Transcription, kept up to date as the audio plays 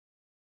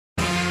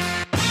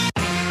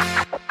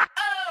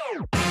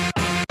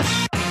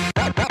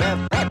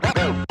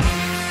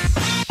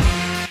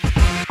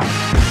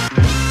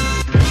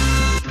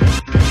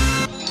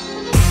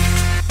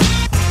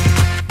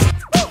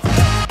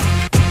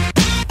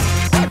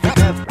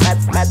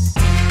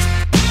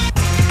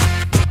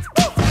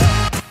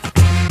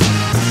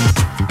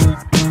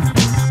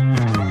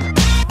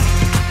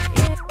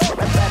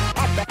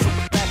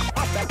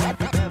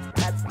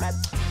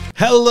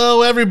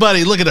Hello,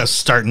 everybody. Look at us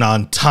starting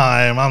on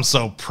time. I'm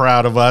so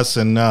proud of us,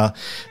 and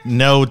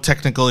no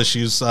technical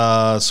issues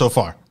so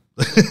far.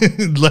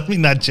 Let me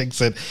not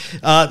jinx it.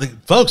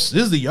 Folks,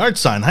 this is the Yard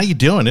Sign. How you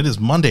doing? It is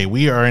Monday.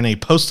 We are in a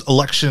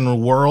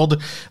post-election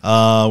world.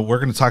 We're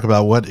going to talk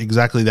about what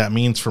exactly that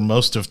means for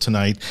most of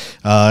tonight.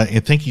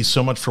 And thank you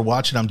so much for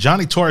watching. I'm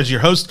Johnny Torres,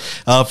 your host.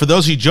 For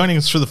those of you joining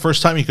us for the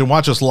first time, you can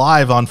watch us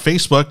live on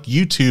Facebook,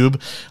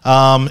 YouTube,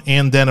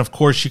 and then, of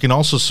course, you can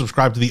also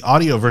subscribe to the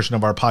audio version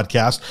of our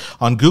podcast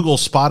on Google,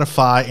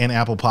 Spotify, and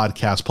Apple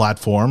Podcast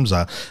platforms,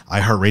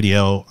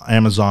 iHeartRadio,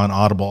 Amazon,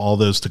 Audible, all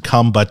those to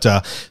come. But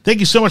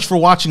thank you so much for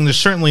watching. There's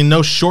certainly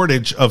no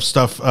shortage of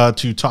stuff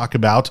to talk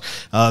about,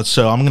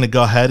 so I'm going to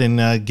go ahead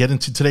and get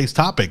into today's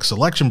topics.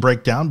 Election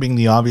breakdown being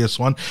the obvious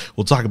one.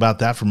 We'll talk about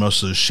that for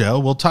most of the show.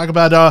 We'll talk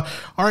about our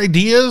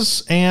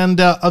ideas and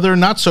other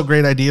not so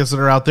great ideas that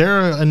are out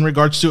there in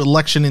regards to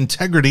election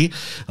integrity,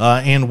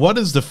 and what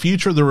does the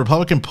future of the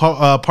Republican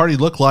Party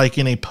look like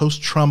in a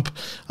post-Trump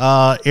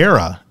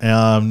era.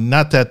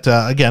 Not that,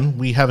 again,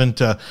 we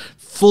haven't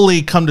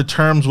fully come to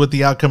terms with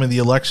the outcome of the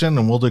election,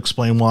 and we'll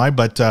explain why,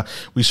 but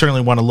we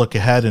certainly want to look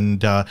ahead and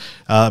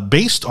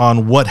based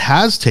on what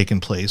has taken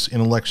place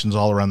in elections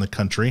all around the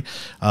country,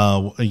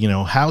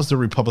 how's the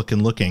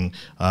Republican looking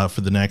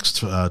for the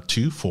next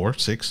 2, 4,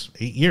 6,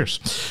 8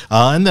 years?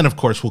 And then, of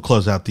course, we'll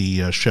close out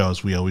the show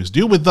as we always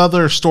do with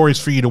other stories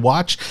for you to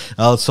watch.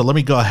 So let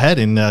me go ahead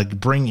and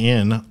bring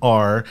in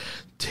our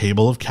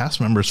table of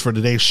cast members for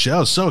today's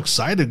show. So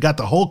excited, got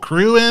the whole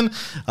crew in,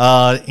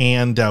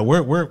 and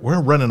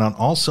we're running on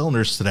all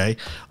cylinders today.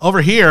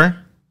 Over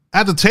here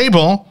at the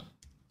table,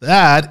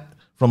 that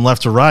from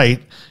left to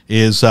right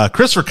is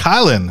Christopher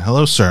Kylan.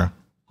 Hello, sir.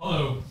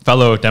 Hello,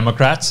 fellow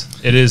Democrats.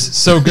 It is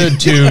so good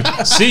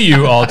to see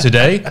you all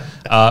today.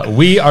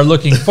 We are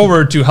looking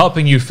forward to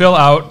helping you fill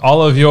out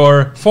all of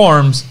your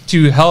forms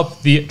to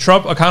help the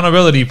Trump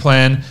accountability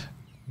plan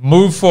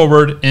move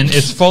forward in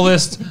its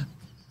fullest.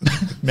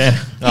 Man,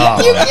 you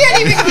can't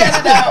even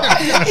get it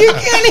out. You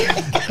can't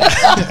even get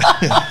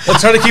it out.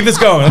 Let's try to keep this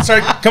going. Let's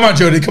try. Come on,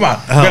 Jody. Come on.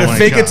 We gotta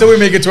fake it till we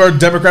make it to our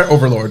Democrat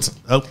overlords.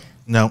 Oh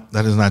no,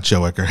 that is not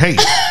Joe Ecker. Hey,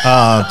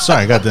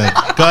 sorry, I got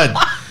that. Go ahead.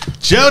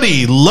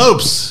 Jody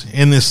Lopes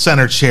in this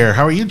center chair.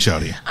 How are you,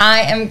 Jody?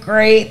 I am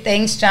great.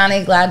 Thanks,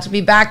 Johnny. Glad to be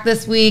back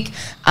this week.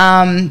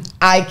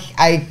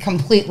 I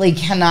completely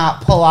cannot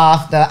pull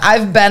off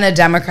I've been a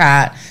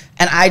Democrat,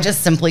 and I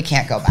just simply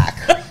can't go back.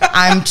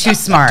 I'm too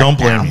smart. Don't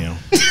blame you.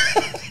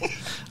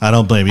 I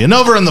don't blame you. And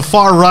over on the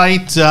far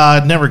right,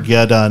 never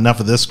get enough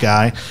of this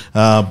guy.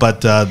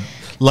 But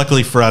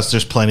luckily for us,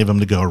 there's plenty of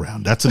them to go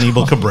around. That's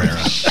Anibal Cabrera.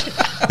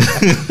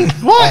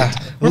 What?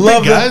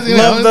 Love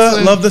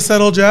the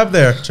subtle jab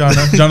there,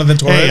 Jonathan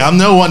Torres. Hey, I'm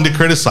no one to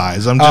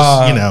criticize. I'm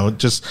just,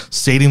 just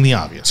stating the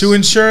obvious. To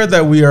ensure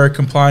that we are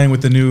complying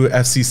with the new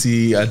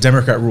FCC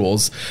Democrat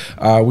rules,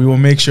 we will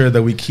make sure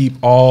that we keep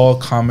all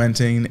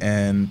commenting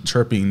and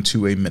chirping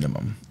to a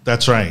minimum.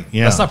 That's right.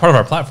 Yeah, that's not part of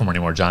our platform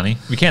anymore, Johnny.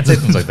 We can't say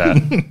things like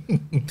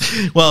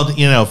that.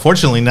 Well,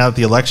 fortunately, now that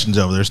the election's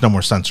over, there's no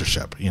more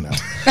censorship. They've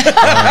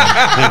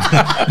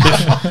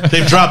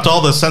dropped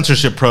all the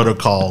censorship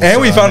protocols, and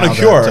we found a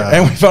cure.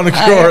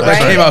 That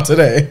came out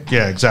today.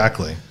 Yeah,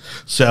 exactly.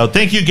 So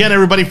thank you again,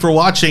 everybody, for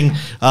watching.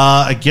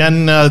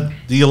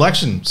 The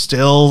election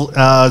still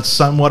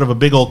somewhat of a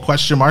big old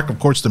question mark. Of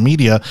course, the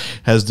media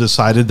has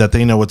decided that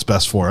they know what's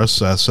best for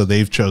us, so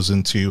they've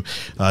chosen to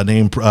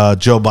name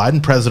Joe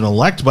Biden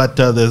president-elect, but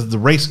the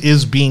race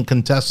is being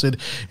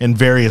contested in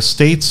various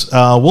states.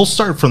 We'll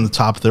start from the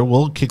top there.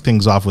 We'll kick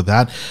things off with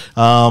that.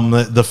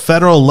 The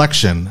federal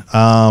election,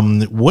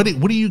 what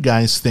are you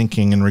guys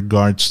thinking in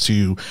regards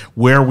to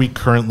where we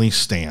currently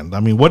stand?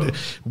 I mean,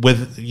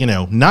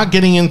 not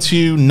getting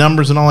into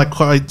numbers and all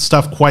that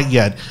stuff quite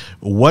yet,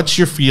 what's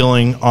your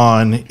feeling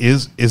on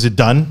is it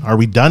done? Are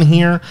we done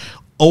here?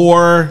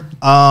 Or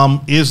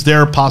is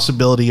there a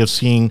possibility of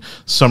seeing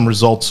some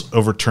results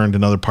overturned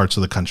in other parts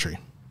of the country?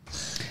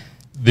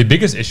 The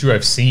biggest issue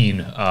I've seen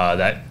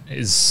that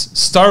is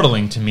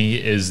startling to me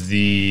is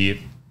the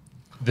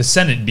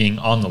Senate being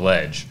on the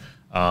ledge.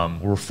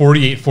 We're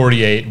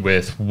 48-48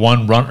 with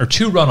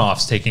two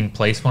runoffs taking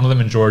place, one of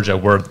them in Georgia,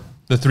 where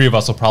the three of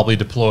us will probably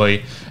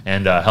deploy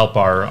and help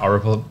our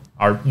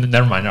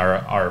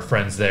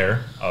friends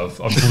there of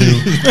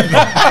blue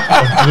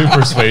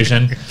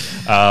persuasion.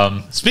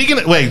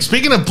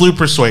 Speaking of blue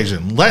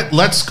persuasion,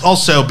 let's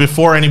also,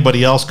 before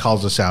anybody else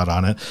calls us out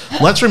on it,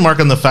 let's remark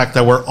on the fact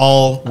that we're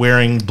all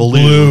wearing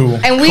blue.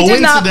 And we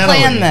did not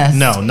plan this.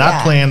 No,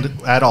 not planned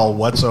at all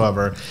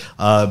whatsoever.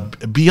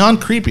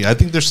 Beyond creepy. I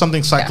think there's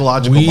something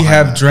psychological behind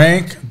have that.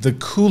 Drank the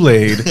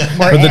Kool-Aid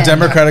for the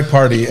Democratic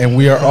Party, and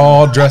we are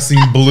all dressing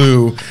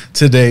blue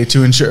today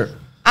to ensure.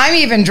 I'm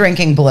even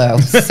drinking blue,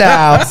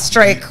 so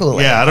straight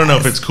Kool-Aid. Yeah, I don't know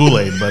if it's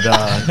Kool-Aid, but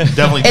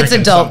definitely it's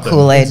adult something.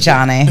 Kool-Aid,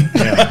 Johnny.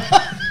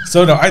 Yeah.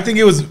 So no, I think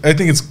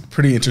it's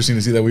pretty interesting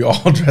to see that we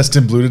all dressed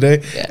in blue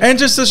today, and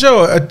just to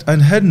show a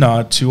head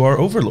nod to our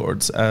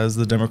overlords as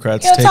the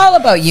Democrats take it's all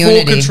about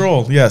unity, full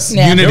control. Yes,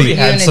 yeah. unity. We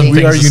had some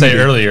things to say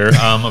earlier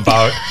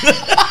about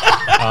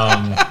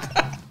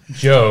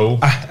Joe,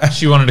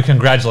 she wanted to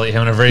congratulate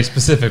him in a very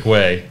specific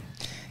way.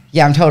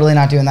 Yeah, I'm totally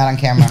not doing that on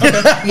camera.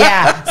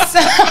 Yeah. So,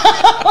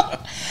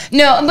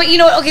 no, but you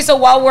know what? Okay, so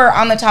while we're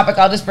on the topic,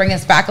 I'll just bring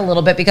us back a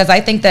little bit because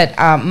I think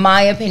that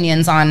my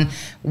opinions on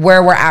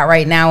where we're at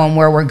right now and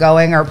where we're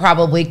going are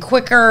probably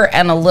quicker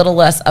and a little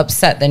less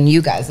upset than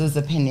you guys'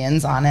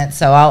 opinions on it.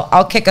 So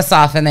I'll kick us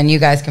off and then you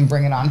guys can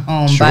bring it on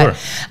home. Sure.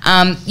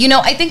 But, you know,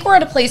 I think we're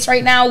at a place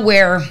right now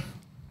where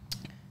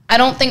I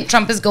don't think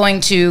Trump is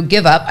going to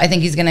give up. I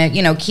think he's going to,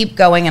 you know, keep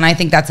going, and I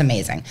think that's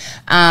amazing.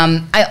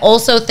 I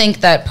also think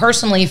that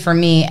personally for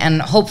me,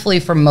 and hopefully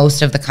for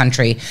most of the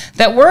country,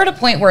 that we're at a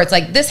point where it's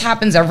like this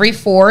happens every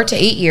 4 to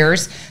 8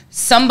 years.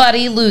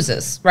 Somebody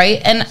loses, right?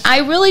 And I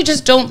really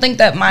just don't think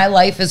that my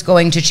life is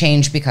going to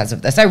change because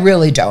of this. I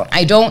really don't.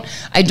 I don't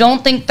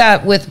think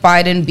that with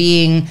Biden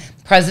being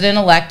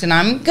president-elect, and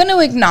I'm going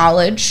to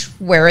acknowledge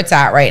where it's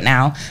at right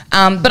now.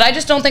 But I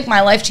just don't think my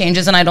life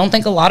changes, and I don't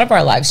think a lot of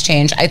our lives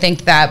change. I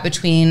think that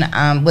between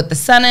with the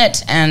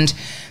Senate and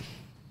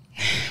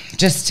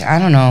just, I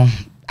don't know,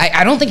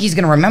 I don't think he's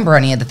going to remember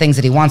any of the things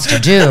that he wants to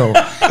do.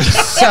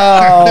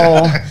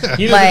 So,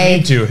 He doesn't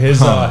need to.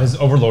 His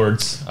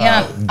overlords.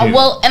 yeah. Do.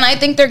 Well, and I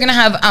think they're going to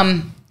have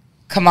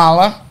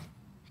Kamala.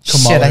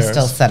 Shit, I Harris.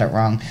 still said it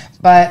wrong.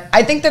 But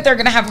I think that they're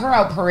going to have her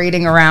out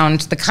parading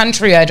around the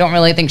country. I don't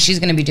really think she's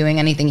going to be doing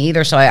anything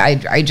either. So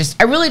I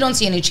really don't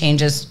see any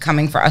changes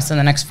coming for us in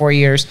the next 4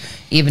 years,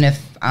 even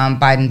if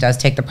Biden does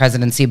take the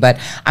presidency. But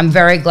I'm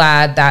very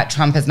glad that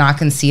Trump has not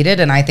conceded,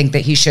 and I think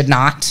that he should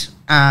not.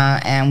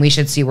 And we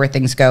should see where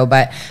things go.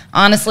 But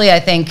honestly, I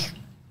think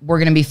we're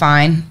going to be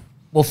fine.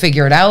 We'll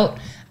figure it out.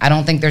 I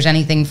don't think there's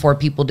anything for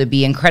people to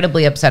be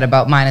incredibly upset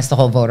about, minus the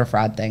whole voter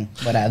fraud thing.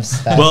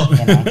 Whatevs. Well,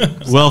 you know.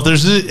 well,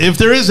 if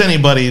there is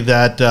anybody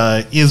that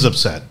is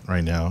upset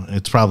right now,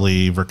 it's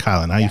probably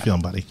Verkylen. How you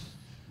feeling, buddy?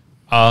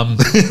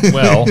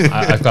 Well,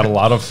 I've got a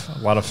lot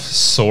of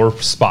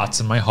sore spots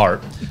in my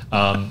heart.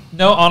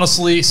 No,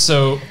 honestly,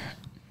 so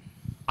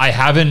I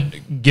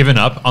haven't given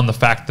up on the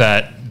fact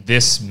that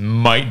this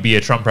might be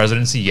a Trump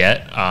presidency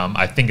yet.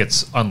 I think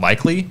it's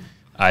unlikely.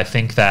 I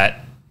think that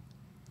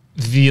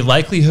the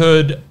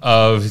likelihood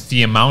of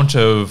the amount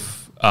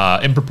of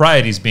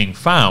improprieties being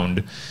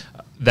found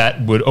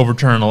that would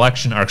overturn an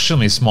election are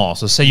extremely small.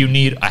 So say you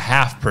need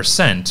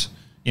 0.5%,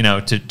 you know,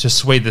 to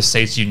sway the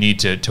states you need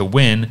to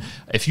win.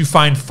 If you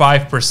find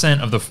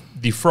 5% of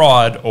the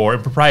fraud or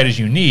improprieties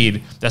you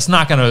need, that's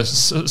not going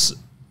to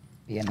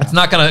it's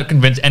not going to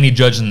convince any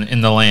judge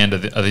in the land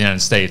of the United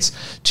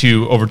States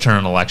to overturn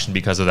an election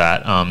because of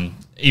that.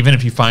 Even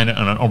if you find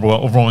an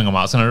overwhelming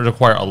amount, it's going to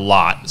require a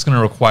lot. It's going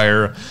to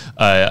require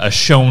a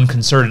shown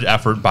concerted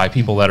effort by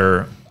people that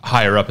are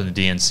higher up in the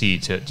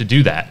DNC to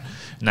do that.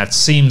 And that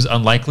seems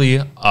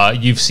unlikely.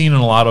 You've seen in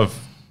a lot of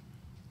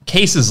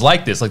cases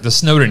like this, like the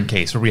Snowden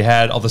case, where we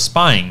had all the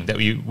spying that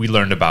we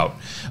learned about.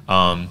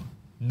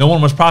 No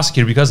one was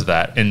prosecuted because of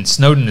that. And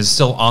Snowden is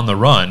still on the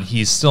run.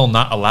 He's still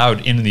not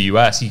allowed into the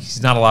U.S.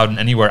 He's not allowed in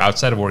anywhere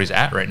outside of where he's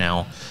at right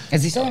now.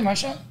 Is he still in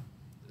Russia?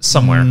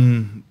 Somewhere.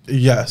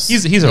 Yes.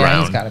 He's Yeah,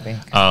 around. he's gotta be.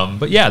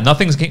 But yeah,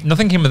 nothing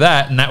came of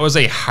that, and that was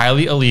a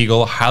highly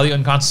illegal, highly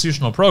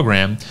unconstitutional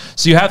program.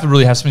 So you have to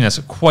really have something that's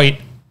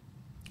quite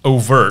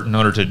overt in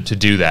order to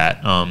do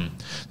that.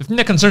 The thing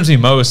that concerns me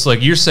most,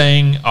 like you're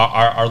saying,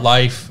 our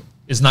life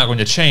is not going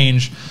to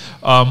change.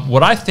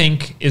 What I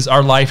think is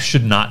our life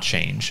should not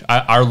change.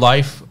 Our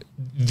life,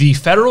 the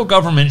federal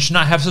government should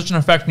not have such an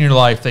effect on your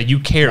life that you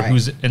care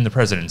who's in the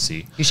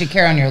presidency. You should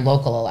care on your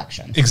local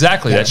elections.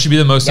 Exactly. That should be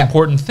the most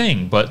important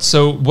thing. But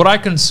so what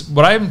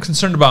I'm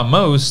concerned about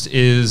most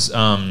is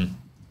the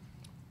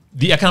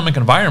economic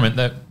environment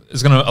that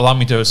is going to allow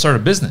me to start a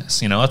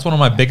business. You know, that's one of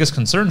my biggest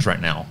concerns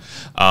right now.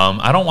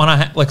 I don't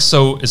want to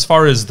so as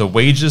far as the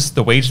wage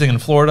thing in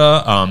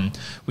Florida,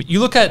 you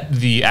look at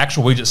the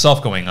actual wage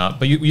itself going up,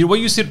 but what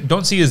you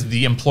don't see is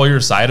the employer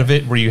side of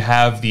it, where you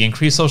have the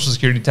increased Social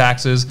Security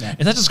taxes. Yeah.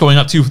 It's not just going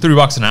up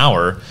 $2-3 an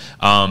hour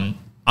on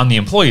the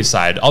employee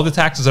side. All the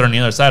taxes that are on the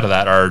other side of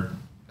that are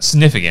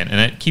significant, and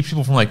it keeps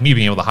people from like me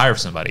being able to hire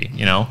somebody.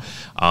 You know,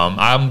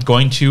 I'm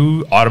going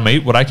to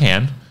automate what I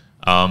can.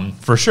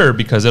 For sure,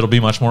 because it'll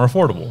be much more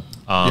affordable.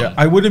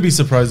 I wouldn't be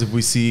surprised if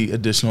we see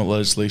additional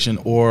legislation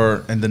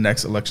or in the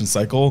next election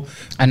cycle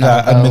and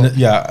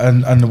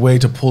a way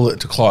to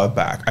claw it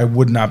back. I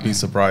would not be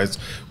surprised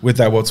with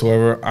that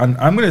whatsoever. I'm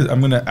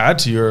gonna add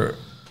to your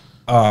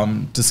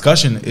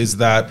discussion is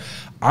that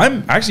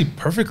I'm actually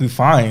perfectly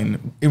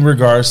fine in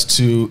regards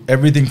to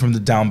everything from the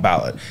down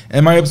ballot.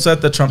 Am I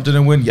upset that Trump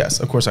didn't win?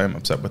 Yes, of course I am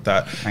upset with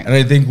that. Right. And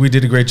I think we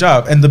did a great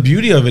job. And the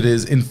beauty of it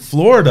is in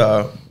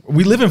Florida,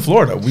 we live in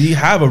Florida. We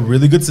have a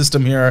really good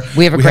system here.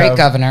 We have a great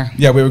governor.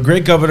 Yeah, we have a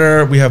great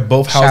governor. We have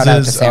both Shout out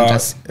houses, to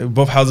DeSantis.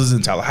 both houses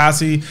in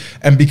Tallahassee,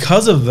 and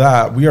because of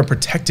that, we are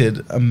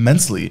protected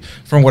immensely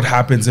from what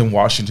happens in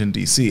Washington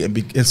D.C.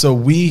 And so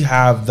we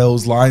have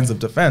those lines of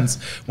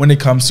defense when it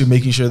comes to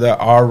making sure that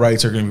our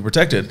rights are going to be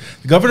protected.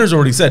 The governor's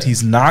already said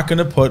he's not going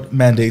to put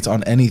mandates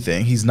on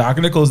anything. He's not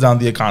going to close down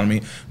the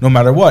economy, no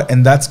matter what,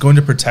 and that's going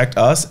to protect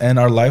us and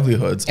our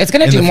livelihoods. It's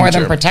going to do more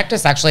than protect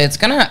us. Actually, it's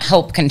going to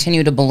help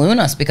continue to balloon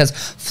us, because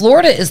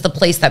Florida is the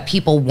place that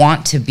people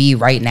want to be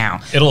right now.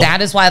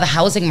 That is why the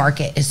housing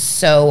market is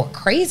so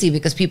crazy,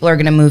 because people are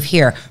going to move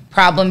here.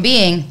 Problem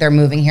being, they're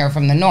moving here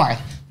from the north.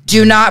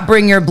 Do not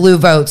bring your blue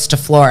votes to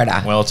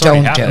Florida. Well, it's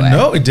already happened.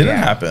 No, it didn't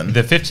happen.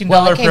 The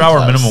 $15 per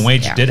hour minimum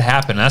wage did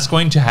happen. That's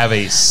going to have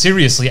a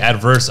seriously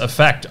adverse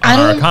effect on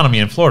our economy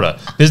in Florida.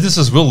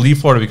 Businesses will leave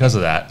Florida because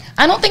of that.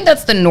 I don't think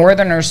that's the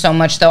Northerners so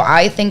much, though.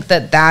 I think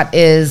that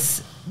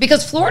is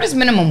because Florida's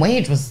minimum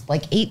wage was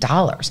like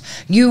 $8.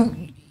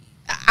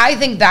 I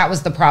think that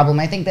was the problem.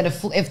 I think that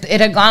if it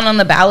had gone on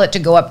the ballot to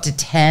go up to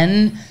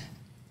 10,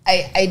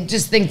 I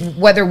just think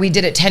whether we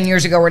did it 10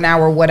 years ago or now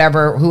or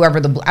whatever,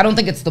 I don't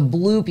think it's the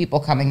blue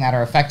people coming that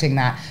are affecting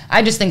that.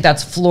 I just think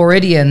that's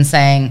Floridians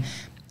saying,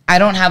 I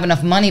don't have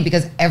enough money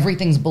because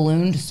everything's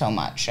ballooned so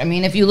much. I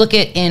mean, if you look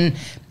at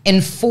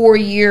in 4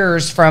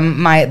 years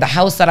from the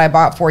house that I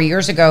bought 4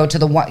 years ago to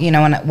the one,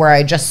 and where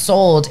I just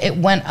sold, it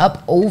went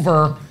up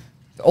over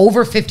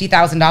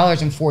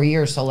 $50,000 in 4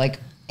 years. So like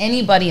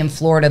anybody in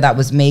Florida that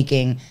was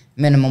making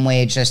minimum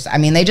wage,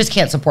 they just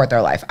can't support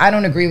their life. I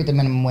don't agree with the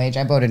minimum wage.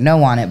 I voted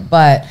no on it,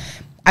 but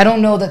I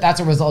don't know that that's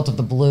a result of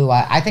the blue.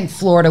 I think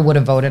Florida would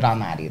have voted on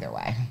that either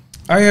way.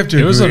 I have to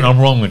agree. It was an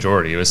overwhelming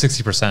majority. It was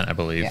 60%, I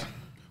believe. Yeah.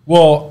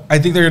 Well, I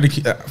think they're going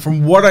to,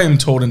 from what I am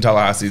told in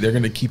Tallahassee, they're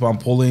going to keep on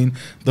polling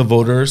the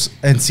voters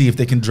and see if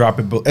they can drop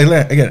it.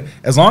 Again,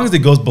 as long as it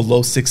goes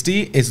below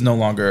 60, it's no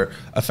longer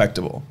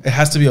effectable. It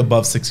has to be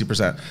above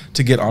 60%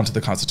 to get onto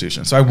the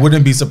Constitution. So I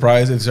wouldn't be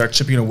surprised if they start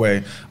chipping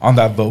away on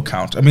that vote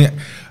count. I mean,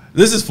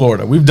 this is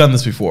Florida. We've done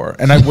this before.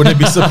 And I wouldn't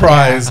be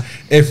surprised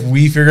if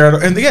we figure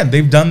out, and again,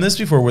 they've done this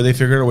before where they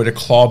figured out a way to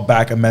claw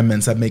back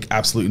amendments that make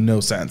absolutely no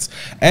sense.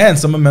 And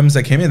some amendments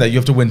that came in that you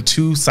have to win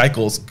 2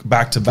 cycles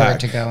back to back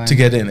to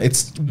get in.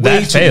 It's way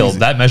that failed.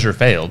 That measure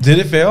failed. Did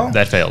it fail?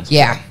 That failed.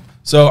 Yeah.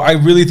 So I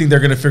really think they're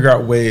going to figure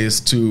out ways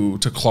to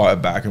claw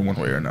it back in one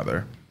way or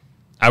another.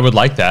 I would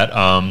like that.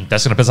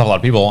 That's going to piss off a lot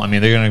of people. I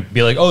mean, they're going to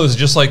be like, "Oh, this is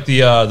just like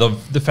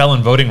the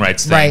felon voting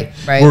rights thing,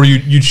 right? Where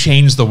you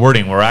changed the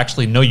wording. Where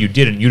actually, no, you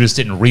didn't. You just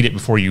didn't read it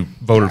before you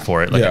voted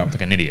for it,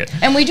 like an idiot."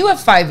 And we do have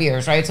 5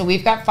 years, right? So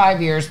we've got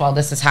 5 years while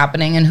this is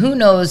happening, and who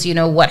knows,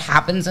 what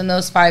happens in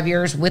those 5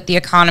 years with the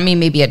economy.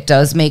 Maybe it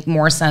does make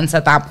more sense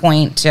at that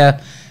point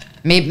to.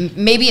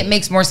 Maybe it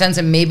makes more sense,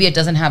 and maybe it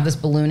doesn't have this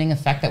ballooning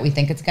effect that we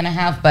think it's going to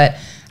have, but.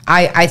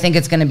 I think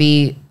it's going to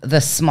be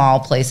the small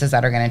places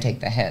that are going to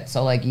take the hit.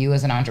 So like you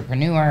as an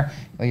entrepreneur,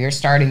 when you're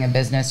starting a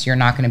business, you're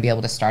not going to be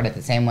able to start it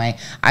the same way.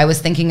 I was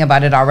thinking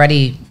about it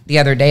already the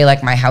other day,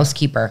 like my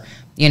housekeeper.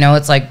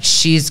 It's like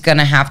she's going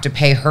to have to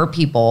pay her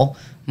people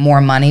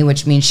more money,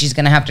 which means she's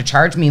going to have to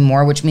charge me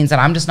more, which means that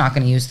I'm just not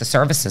going to use the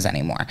services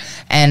anymore.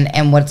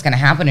 And what's going to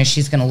happen is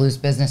she's going to lose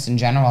business in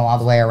general all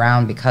the way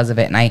around because of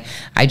it. And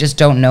I just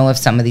don't know if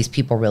some of these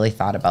people really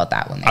thought about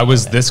that when they I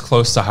was this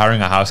close to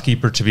hiring a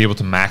housekeeper to be able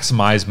to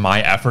maximize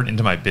my effort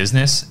into my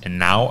business, and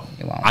now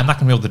I'm not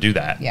going to be able to do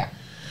that. Yeah.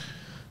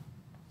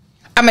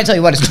 I'm going to tell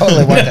you what, it's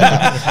totally worth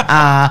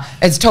it.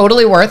 It's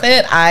totally worth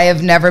it. I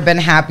have never been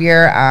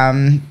happier.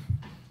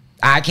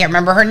 I can't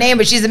remember her name,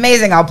 but she's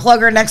amazing. I'll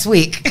plug her next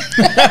week.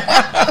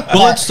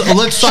 Well,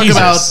 let's talk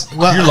about.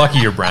 Well, you're lucky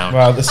you're brown.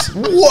 Wow!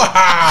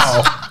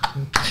 Wow!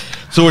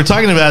 So we're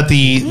talking about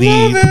the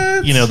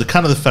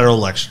kind of the federal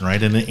election,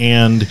 right?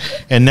 And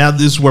now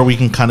this is where we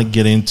can kind of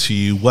get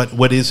into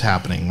what is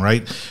happening,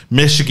 right?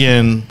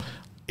 Michigan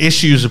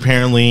issues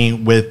apparently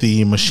with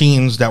the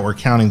machines that were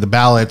counting the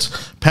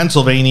ballots.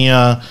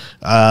 Pennsylvania,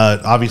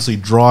 obviously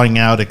drawing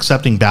out,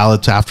 accepting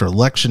ballots after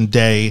election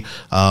day.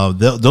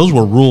 Those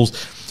were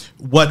rules.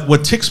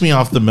 What ticks me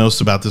off the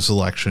most about this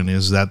election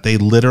is that they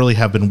literally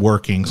have been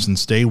working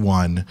since day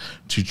one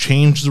to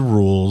change the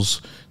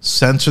rules,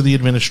 censor the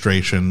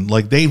administration.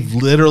 Like they've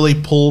literally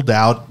pulled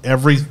out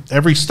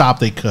every stop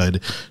they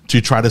could to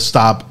try to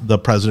stop the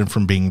president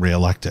from being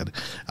reelected,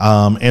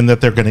 and that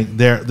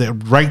they're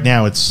right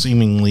now it's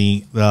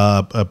seemingly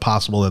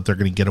possible that they're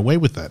going to get away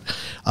with it.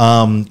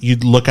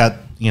 You'd look at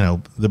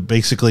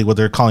basically what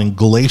they're calling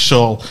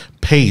glacial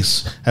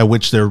pace at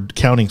which they're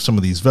counting some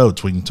of these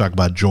votes. When you talk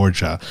about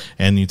Georgia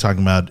and you're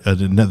talking about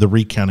the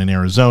recount in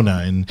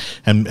Arizona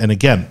and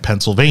again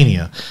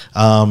Pennsylvania,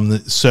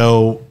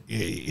 so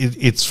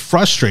it's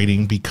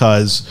frustrating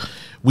because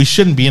we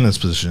shouldn't be in this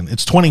position.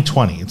 It's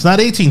 2020. It's not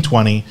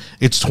 1820.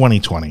 It's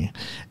 2020.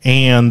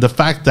 And the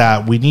fact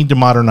that we need to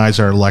modernize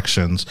our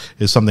elections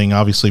is something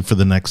obviously for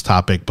the next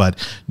topic. But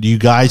do you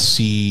guys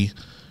see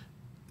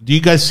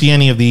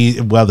any of the,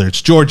 whether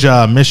it's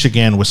Georgia,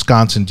 Michigan,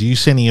 Wisconsin, do you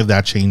see any of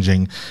that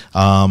changing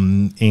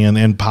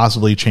and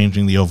possibly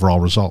changing the overall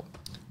result?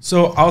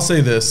 So I'll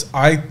say this.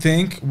 I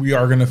think we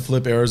are going to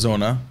flip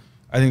Arizona.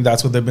 I think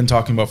that's what they've been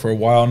talking about for a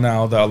while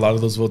now, that a lot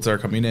of those votes that are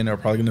coming in are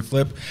probably going to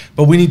flip.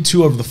 But we need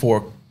 2 of the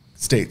 4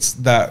 states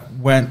that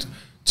went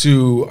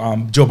to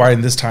Joe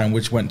Biden this time,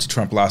 which went to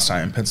Trump last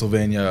time,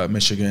 Pennsylvania,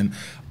 Michigan,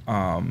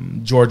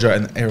 Georgia,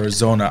 and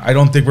Arizona. I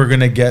don't think we're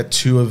going to get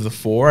 2 of the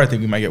 4. I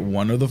think we might get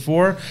 1 of the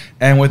 4.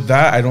 And with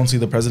that, I don't see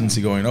the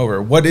presidency going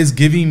over. What is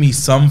giving me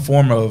some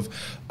form of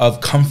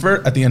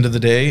comfort at the end of the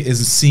day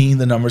is seeing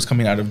the numbers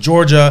coming out of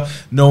Georgia,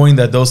 knowing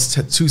that those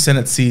 2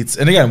 Senate seats,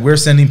 and again, we're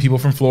sending people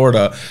from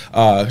Florida.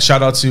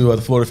 Shout out to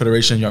the Florida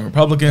Federation of Young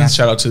Republicans. Yeah.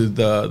 Shout out to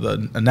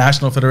the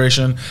National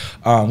Federation.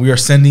 We are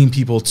sending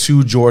people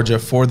to Georgia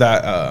for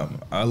that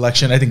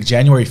election. I think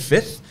January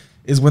 5th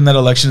is when that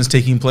election is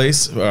taking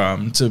place,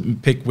 to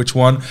pick which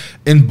one.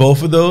 In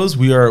both of those,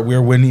 we are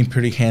winning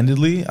pretty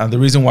handedly. The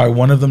reason why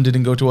one of them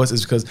didn't go to us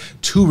is because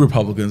 2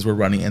 Republicans were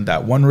running in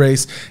that one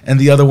race, and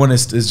the other one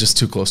is just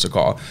too close to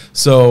call.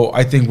 So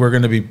I think we're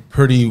going to be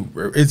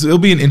it'll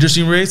be an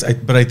interesting race,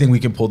 but I think we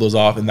can pull those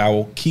off, and that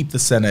will keep the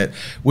Senate,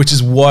 which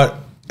is what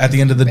at the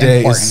end of the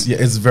day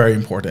is very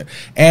important.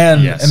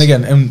 And and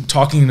again, I'm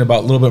talking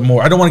about a little bit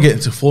more. I don't want to get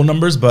into full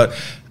numbers, but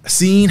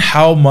seeing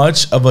how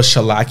much of a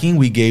shellacking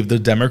we gave the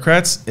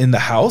Democrats in the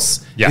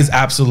House is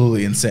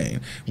absolutely insane.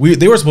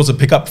 They were supposed to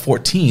pick up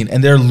 14,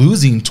 and they're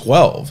losing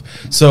 12.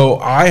 So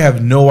I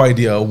have no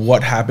idea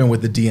what happened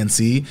with the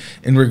DNC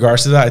in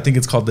regards to that. I think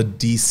it's called the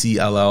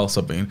DCLL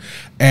something,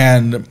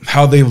 and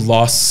how they've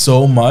lost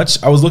so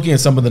much. I was looking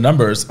at some of the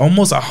numbers.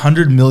 Almost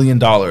 $100 million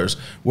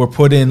were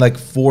put in like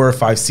 4 or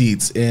 5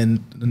 seats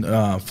in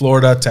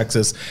Florida,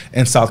 Texas,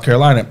 and South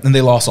Carolina, and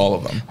they lost all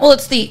of them. Well,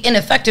 it's the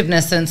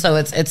ineffectiveness, and so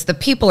it's the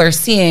people are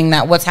seeing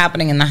that what's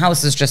happening in the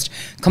House is just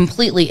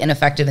completely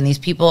ineffective, and these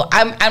people,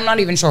 I'm not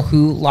even sure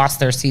who lost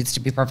their seats,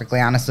 to be perfectly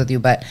honest with you,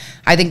 but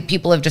I think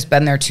people have just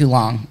been there too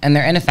long, and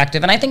they're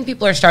ineffective, and I think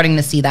people are starting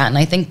to see that, and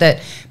I think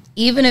that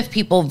even if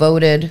people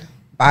voted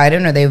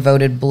Biden or they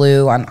voted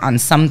blue on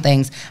some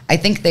things, I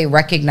think they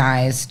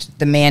recognized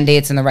the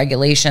mandates and the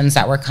regulations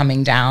that were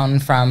coming down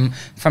from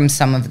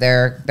some of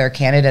their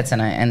candidates,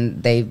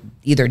 and they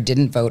either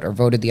didn't vote or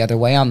voted the other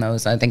way on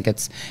those. I think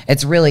it's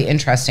really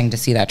interesting to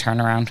see that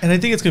turnaround. And I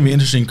think it's going to be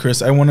interesting,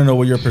 Chris. I want to know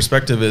what your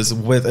perspective is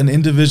with an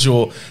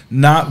individual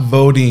not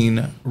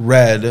voting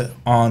red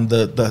on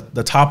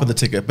the top of the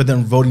ticket, but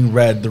then voting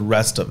red the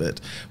rest of it.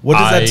 What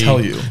does that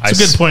tell you?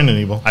 It's a good point,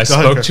 Anibal. I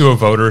spoke to a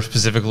voter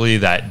specifically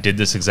that did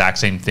this exact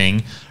same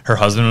thing. Her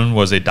husband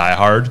was a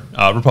diehard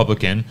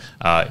Republican.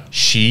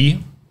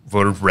 She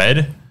voted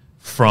red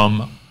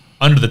from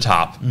under the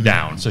top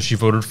down. So she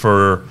voted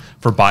for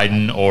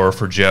Biden or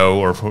for Joe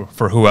or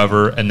for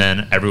whoever, and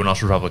then everyone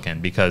else Republican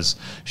because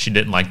she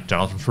didn't like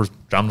Donald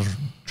Trump's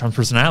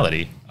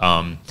personality.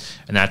 And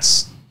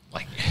that's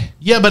like...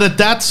 Yeah, but at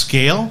that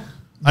scale...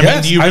 I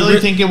mean, do you really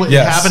think it would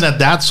happen at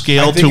that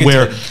scale to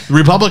where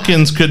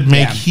Republicans could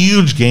make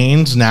huge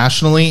gains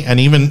nationally and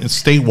even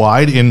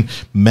statewide in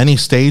many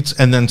states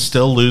and then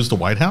still lose the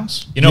White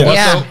House? You know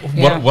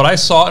what I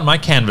saw in my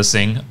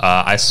canvassing,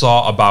 I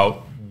saw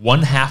about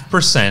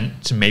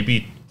 0.5% to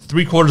maybe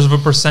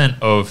 0.75%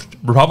 of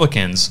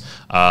Republicans,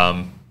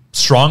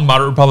 strong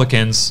moderate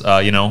Republicans,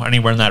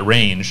 anywhere in that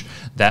range,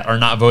 that are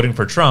not voting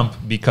for Trump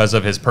because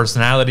of his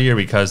personality or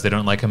because they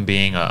don't like him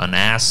being an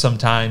ass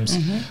sometimes.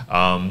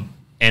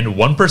 And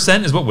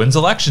 1% is what wins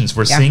elections.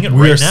 We're seeing it right now.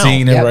 We're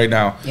seeing it right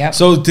now. Yep.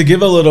 So to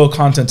give a little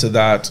content to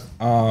that,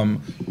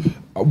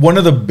 one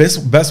of the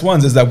best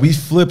ones is that we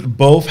flipped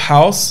both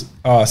House,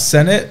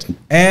 Senate,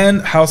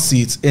 and House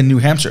seats in New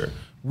Hampshire.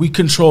 We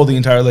control the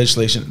entire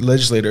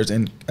legislators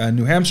in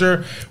New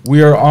Hampshire.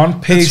 We are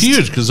on pace. It's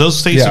huge because those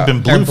states have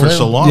been blue for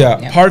so long.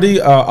 Party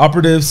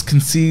operatives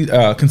concede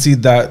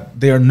that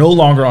they are no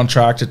longer on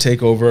track to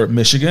take over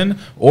Michigan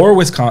or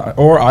Wisconsin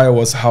or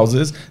Iowa's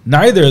houses.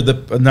 Neither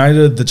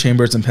the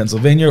chambers in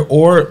Pennsylvania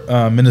or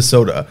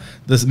Minnesota,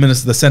 the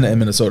Senate in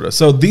Minnesota.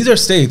 So these are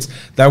states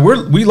that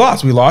we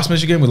lost. We lost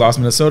Michigan. We lost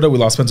Minnesota. We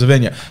lost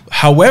Pennsylvania.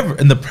 However,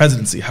 in the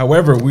presidency,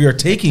 we are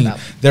taking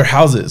their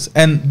houses,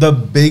 and the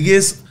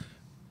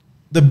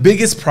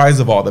biggest prize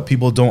of all that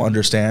people don't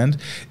understand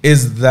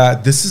is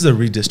that this is a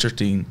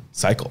redistricting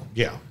cycle.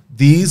 Yeah.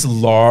 These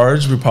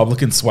large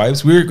Republican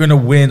swipes, we're going to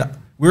win.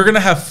 We're going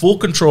to have full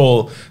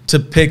control to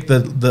pick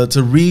to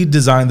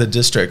redesign the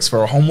districts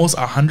for almost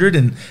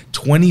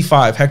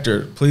 125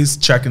 Hector. Please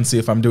check and see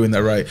if I'm doing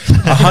that right.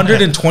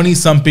 120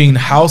 something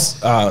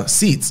House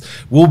seats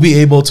we'll be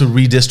able to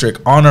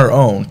redistrict on our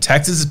own.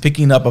 Texas is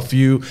picking up a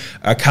few.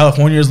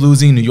 California is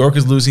losing. New York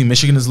is losing.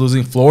 Michigan is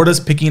losing. Florida's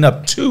picking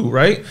up 2,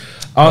 right?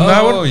 On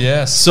that one?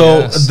 Yes.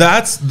 So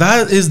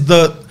that is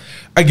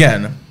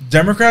again,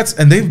 Democrats,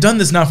 and they've done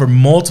this now for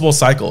multiple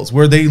cycles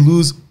where they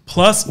lose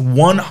plus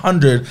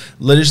 100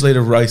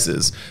 legislative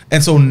races.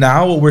 And so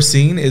now what we're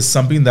seeing is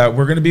something that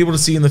we're going to be able to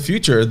see in the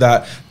future,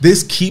 that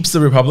this keeps the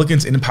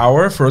Republicans in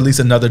power for at least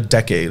another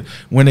decade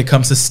when it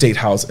comes to state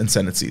house and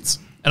Senate seats.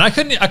 And I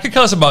could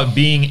tell us about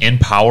being in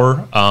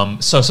power.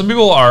 So some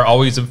people are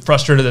always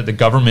frustrated that the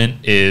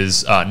government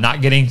is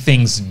not getting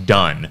things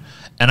done.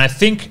 And I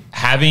think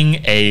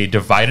having a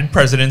divided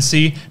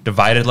presidency,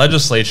 divided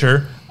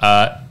legislature,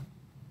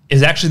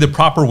 is actually the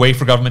proper way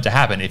for government to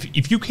happen.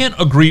 If you can't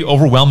agree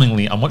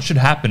overwhelmingly on what should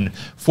happen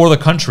for the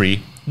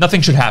country,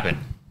 nothing should happen.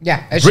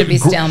 Yeah, it should be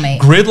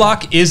stalemate.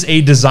 Gridlock is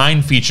a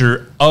design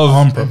feature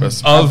on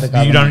purpose of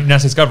the United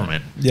States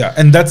government. Yeah,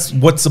 and that's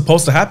what's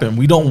supposed to happen.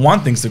 We don't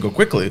want things to go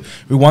quickly.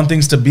 We want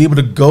things to be able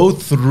to go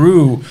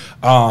through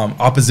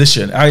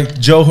opposition.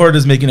 Joe Wicker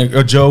is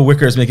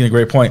making a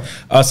great point.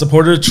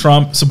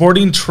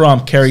 Supporting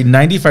Trump carried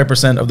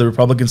 95% of the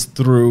Republicans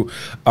through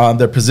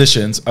their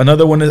positions.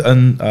 Another one is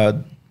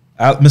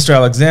Mr.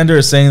 Alexander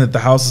is saying that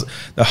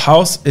the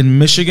House in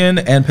Michigan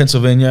and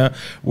Pennsylvania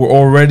were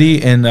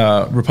already in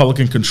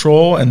Republican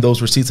control, and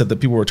those were seats that the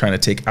people were trying to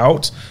take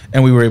out,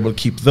 and we were able to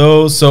keep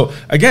those. So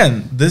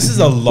again, this is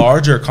a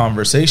larger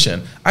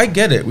conversation. I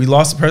get it. We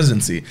lost the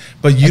presidency,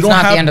 but it's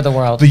not the end of the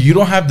world. But you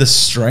don't have the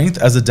strength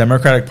as a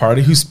Democratic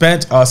Party who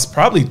spent us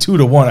probably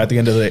 2-1 at the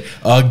end of the day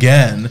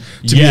again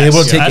to be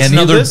able to take any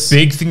of this. That's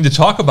another big thing to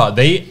talk about.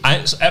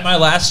 At my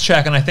last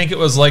check, and I think it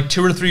was like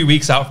 2 or 3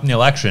 weeks out from the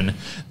election,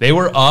 they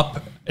were up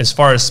as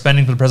far as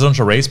spending for the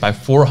presidential race by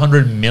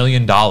 $400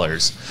 million.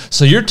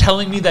 So you're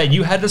telling me that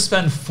you had to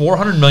spend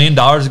 $400 million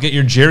to get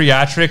your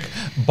geriatric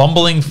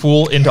bumbling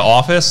fool into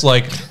office?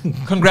 Like,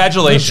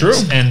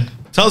 congratulations. And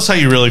tell us how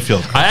you really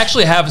feel, Chris. I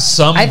actually have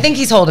some... I think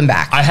he's holding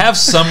back. I have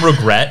some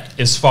regret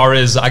as far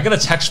as... I got a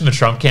text from the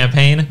Trump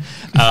campaign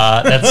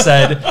that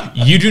said,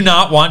 you do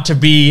not want to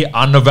be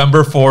on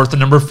November 4th and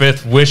November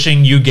 5th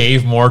wishing you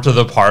gave more to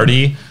the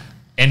party.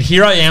 And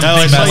here I am.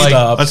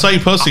 I saw you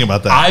posting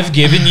about that. I've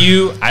given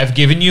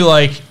you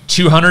like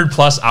 200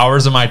 plus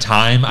hours of my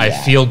time. Yeah. I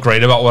feel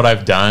great about what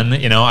I've done.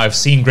 You know, I've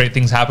seen great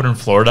things happen in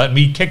Florida, and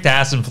we kicked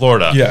ass in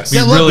Florida. Yes,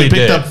 we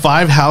picked up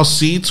 5 House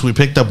seats. We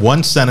picked up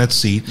 1 Senate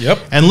seat. Yep.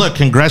 And look,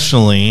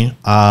 congressionally,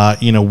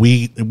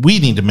 we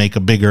need to make a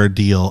bigger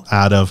deal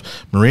out of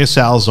Maria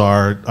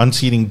Salazar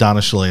unseating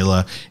Donna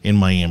Shalala in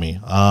Miami,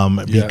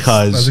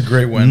 because that's a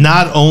great win.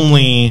 Not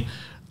only.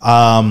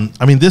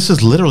 This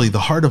is literally the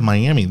heart of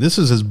Miami. This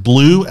is as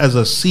blue as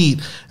a seat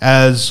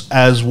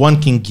as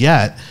one can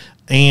get.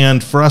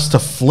 And for us to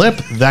flip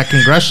that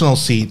congressional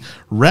seat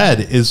red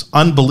is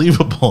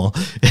unbelievable.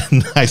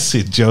 And I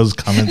see Joe's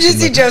comments. Did you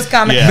see Joe's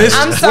comment? Yeah.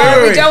 I'm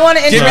sorry, we don't want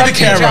to interrupt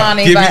you,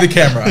 Johnny. Give me the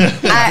camera.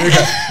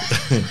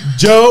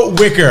 Joe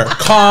Wicker,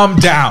 calm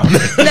down.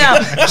 No,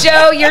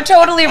 Joe, you're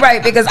totally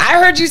right, because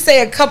I heard you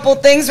say a couple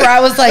things where I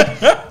was like,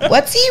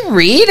 what's he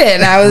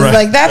reading? I was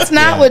like, that's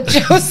not what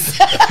Joe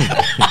said.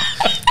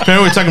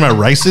 Apparently we're talking about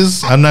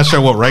rices. I'm not sure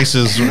what rice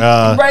is.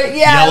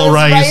 Yellow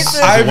rice.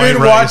 I've been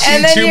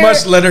watching too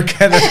much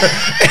Letterkenny,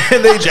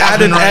 and they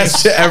add an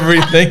S to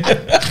everything.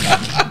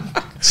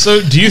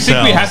 So do you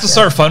think we have to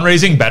start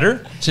fundraising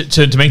better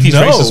to make these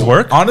races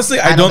work?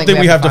 Honestly, I don't think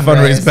we have to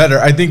fundraise better.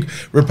 I think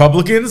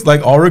Republicans,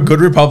 like all good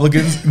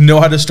Republicans,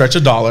 know how to stretch a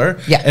dollar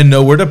and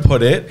know where to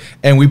put it,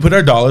 and we put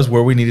our dollars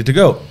where we needed to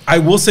go. I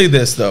will say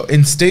this, though.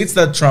 In states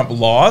that Trump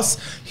lost,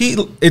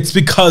 it's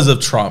because of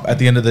Trump at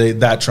the end of the day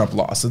that Trump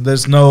lost. And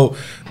there's no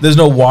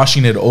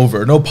washing it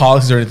over, no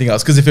policies or anything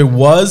else. Because if it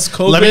was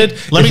COVID,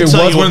 if it was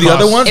one of the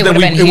other ones, then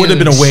it would have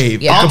been a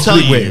wave. I'll tell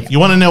you. You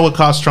want to know what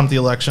cost Trump the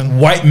election?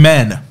 White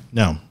men.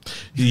 No.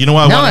 You know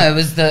what? It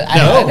was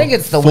I think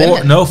it's the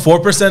women. No,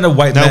 4% of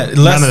white men.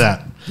 None of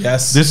that.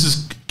 Yes. This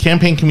is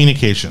campaign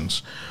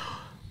communications.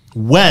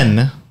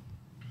 When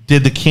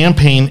did the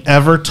campaign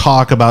ever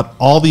talk about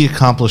all the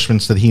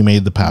accomplishments that he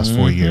made the past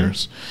 4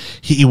 years?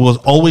 He was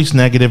always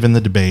negative in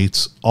the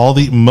debates.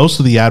 Most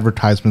of the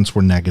advertisements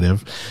were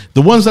negative.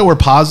 The ones that were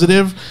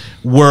positive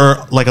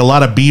were like a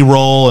lot of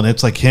B-roll, and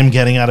it's like him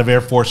getting out of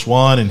Air Force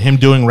One and him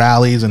doing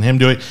rallies and him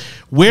doing...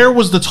 Where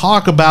was the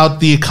talk about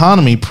the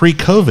economy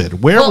pre-COVID?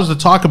 Where was the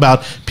talk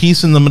about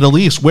peace in the Middle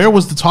East? Where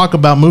was the talk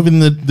about moving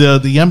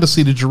the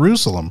embassy to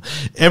Jerusalem?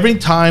 Every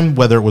time,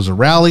 whether it was a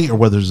rally or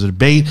whether it was a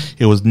debate,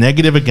 it was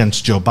negative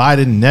against Joe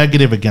Biden,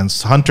 negative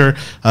against Hunter,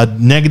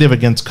 negative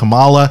against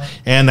Kamala.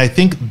 And I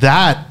think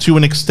that, to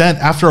an extent,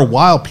 after a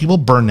while, people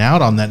burn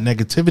out on that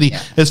negativity,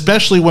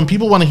 especially when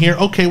people want to hear,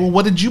 okay, well,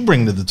 what did you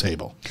bring to the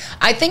table?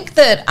 I think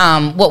that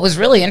what was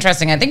really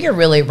interesting, I think you're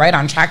really right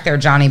on track there,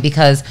 Johnny,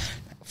 because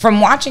from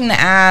watching the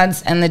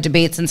ads and the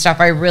debates and stuff,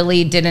 I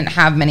really didn't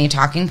have many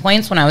talking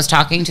points when I was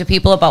talking to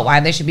people about why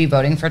they should be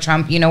voting for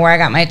Trump. You know where I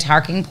got my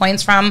talking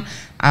points from?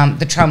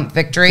 The Trump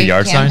victory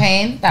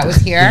campaign that was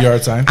here. The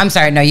yard sign. I'm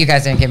sorry. No, you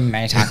guys didn't give me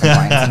many talking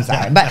points. I'm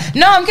sorry. But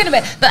no, I'm kidding.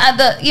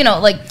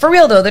 But for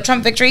real though, the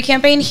Trump victory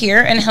campaign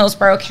here in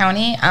Hillsborough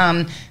County,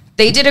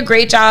 they did a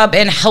great job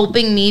in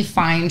helping me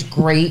find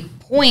great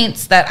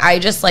points that I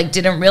just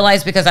didn't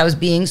realize because I was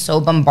being so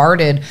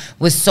bombarded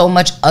with so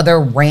much other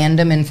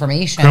random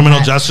information.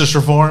 Criminal justice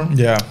reform?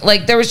 Yeah.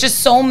 There was just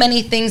so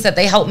many things that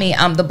they helped me.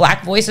 The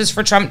Black Voices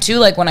for Trump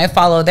too, when I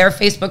follow their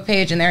Facebook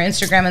page and their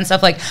Instagram and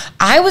stuff,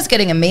 I was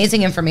getting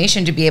amazing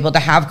information to be able to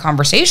have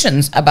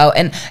conversations about,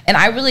 and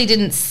I really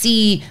didn't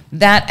see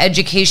that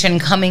education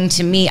coming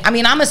to me. I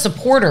mean, I'm a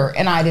supporter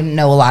and I didn't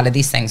know a lot of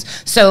these things.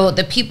 So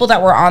the people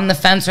that were on the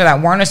fence or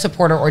that weren't a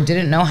supporter or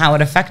didn't know how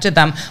it affected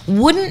them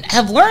wouldn't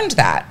have learned that.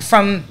 that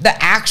from the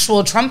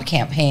actual Trump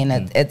campaign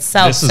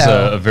itself. This is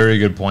a very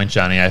good point,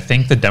 Johnny. I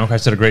think the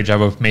Democrats did a great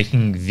job of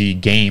making the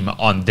game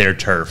on their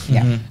turf.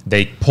 Yeah.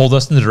 They pulled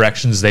us in the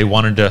directions they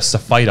wanted us to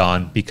fight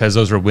on because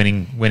those were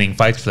winning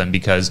fights for them.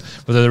 Because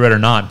whether they're right or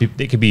not,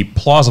 it could be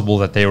plausible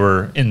that they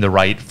were in the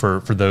right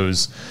for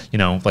those,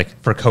 like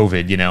for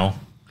COVID,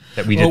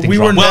 that we did things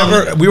wrong.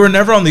 We were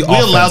never on the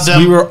offense.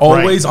 We were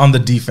always on the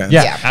defense.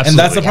 Yeah, absolutely. And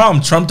that's the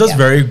problem. Trump does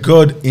very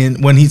good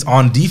when he's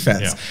on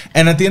defense. Yeah.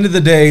 And at the end of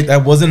the day,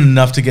 that wasn't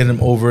enough to get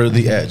him over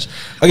the edge.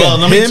 Again,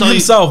 him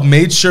himself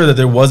made sure that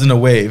there wasn't a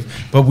wave,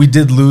 but we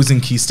did lose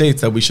in key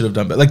states that we should have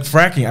done. But like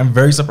fracking, I'm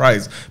very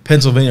surprised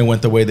Pennsylvania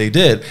went the way they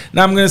did.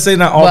 Now I'm going to say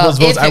not all those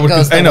votes. I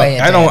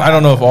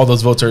don't know if all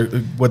those votes are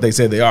what they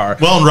say they are.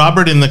 Well, and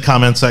Robert in the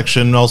comment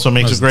section also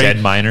makes a great dead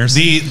miners.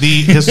 The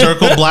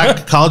historical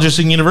Black colleges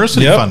and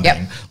university fund.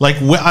 Yep. Like,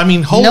 I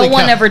mean, holy no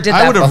one ever did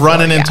that. I would have before,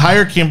 run an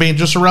entire campaign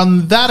just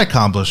around that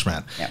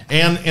accomplishment. Yep.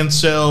 And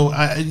so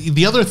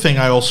the other thing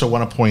I also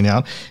want to point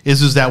out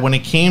is that when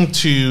it came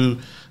to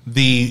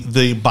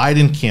the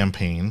Biden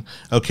campaign,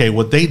 okay,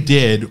 what they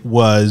did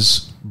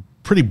was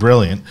pretty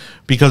brilliant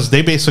because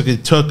they basically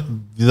took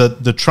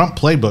the Trump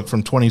playbook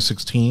from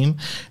 2016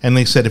 and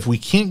they said, if we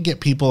can't get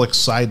people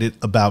excited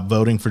about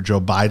voting for Joe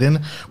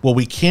Biden, what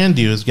we can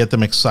do is get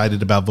them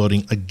excited about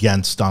voting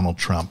against Donald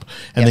Trump.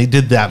 And they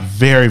did that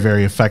very,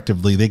 very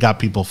effectively. They got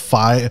people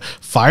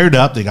fired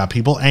up. They got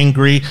people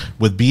angry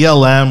with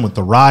BLM, with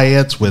the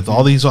riots, with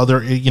all these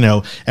other,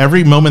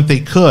 every moment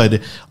they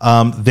could,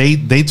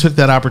 they took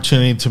that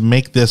opportunity to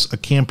make this a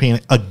campaign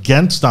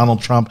against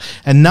Donald Trump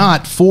and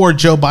not for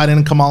Joe Biden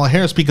and Kamala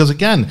Harris. Because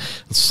again,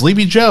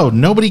 Sleepy Joe,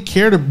 nobody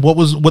cared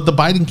what the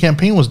Biden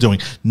campaign was doing.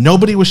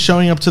 Nobody was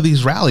showing up to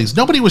these rallies.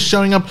 Nobody was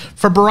showing up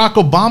for Barack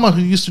Obama,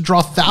 who used to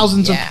draw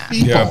thousands of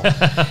people.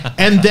 Yeah.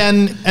 and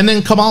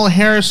then Kamala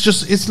Harris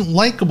just isn't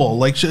likable.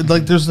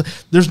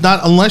 There's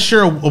not, unless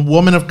you're a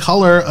woman of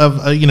color of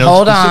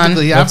hold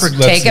specifically on, Africa.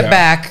 Take it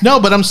back. No,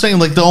 but I'm saying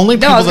the only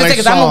people I was that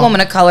because I'm a woman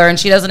of color and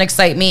she doesn't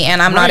excite me,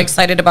 and I'm not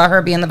excited about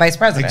her being the vice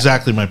president.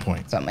 Exactly my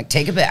point. So I'm like,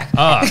 take it back.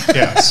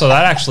 So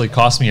that actually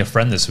cost me a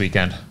friend this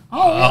weekend.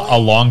 Oh, really? A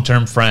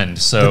long-term friend.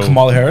 So the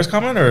Kamala Harris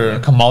comment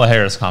or Kamala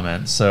Harris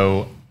comment.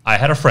 So I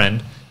had a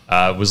friend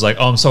was like,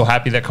 "Oh, I'm so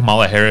happy that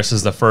Kamala Harris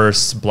is the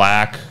first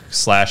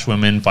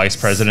Black/woman vice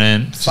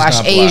president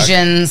 /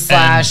 Asian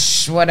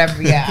 /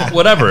 whatever." Yeah,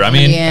 whatever. I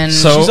mean,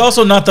 so she's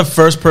also not the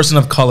first person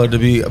of color to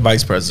be a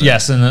vice president.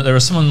 Yes, and there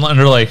was someone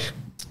under like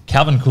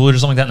Calvin Coolidge or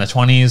something like that in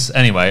the 20s.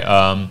 Anyway,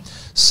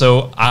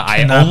 so I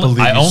cannot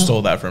believe you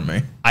stole that from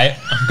me.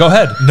 Go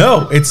ahead.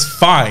 No, it's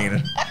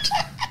fine.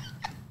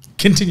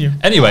 Continue.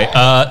 Anyway,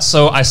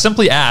 so I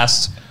simply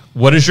asked,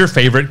 what is your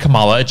favorite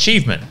Kamala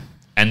achievement?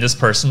 And this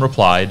person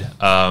replied,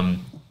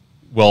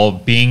 well,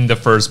 being the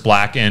first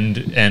Black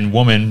and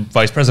woman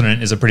vice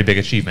president is a pretty big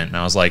achievement. And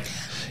I was like,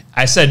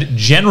 I said,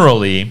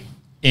 generally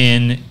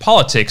in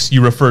politics,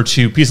 you refer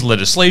to piece of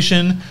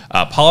legislation,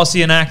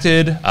 policy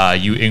enacted,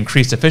 you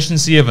increase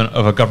efficiency of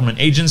a government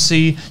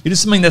agency. You do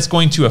something that's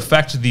going to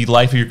affect the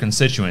life of your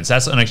constituents.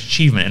 That's an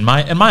achievement in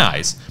my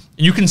eyes.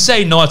 And you can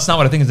say, no, that's not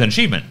what I think is an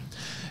achievement.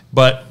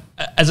 But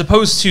as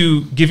opposed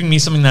to giving me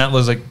something that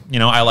was like,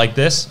 I like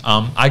this,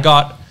 I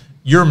got,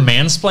 you're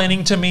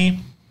mansplaining to me,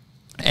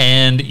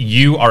 and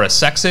you are a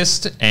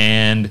sexist,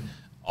 and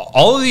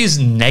all of these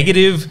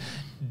negative,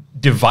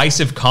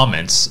 divisive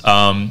comments.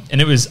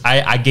 And it was,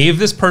 I gave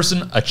this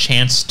person a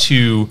chance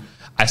to,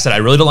 I said, I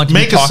really don't like to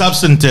make a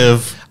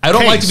substantive. I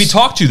don't like to be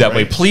talked to that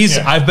way. Please,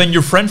 Yeah. I've been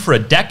your friend for a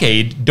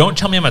decade. Don't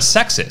tell me I'm a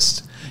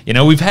sexist.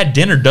 We've had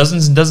dinner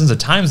dozens and dozens of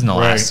times in the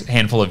last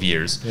handful of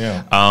years.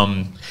 Yeah.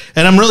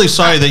 And I'm really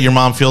sorry that your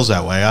mom feels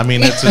that way. I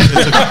mean, it's a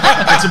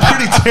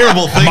pretty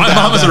terrible thing. My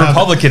mom is a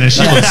Republican, and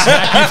she would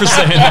smack me for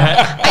saying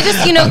that. I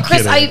just,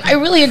 Chris, I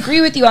really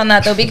agree with you on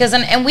that, though, because,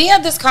 and we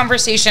had this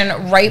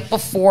conversation right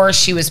before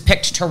she was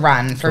picked to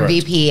run for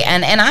VP.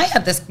 And I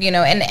had this,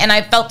 and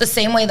I felt the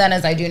same way then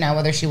as I do now,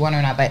 whether she won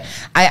or not. But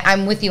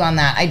I'm with you on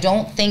that. I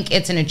don't think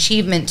it's an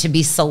achievement to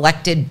be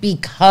selected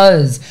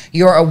because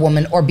you're a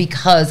woman or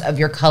because of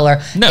your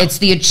color. No. It's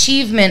the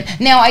achievement.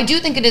 Now, I do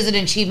think it is an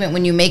achievement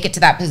when you make it to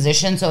that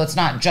position, so it's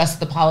not just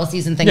the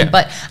policies and things,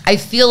 but I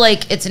feel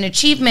like it's an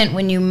achievement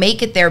when you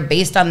make it there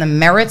based on the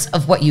merits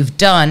of what you've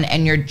done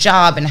and your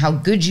job and how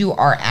good you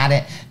are at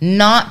it,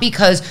 not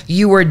because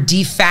you were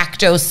de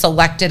facto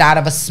selected out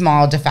of a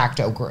small de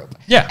facto group.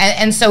 Yeah.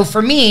 And so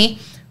for me,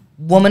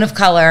 woman of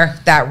color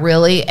that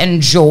really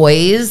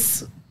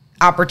enjoys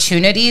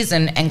opportunities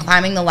and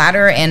climbing the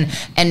ladder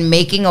and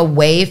making a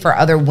way for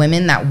other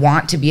women that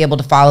want to be able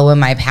to follow in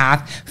my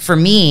path. For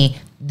me,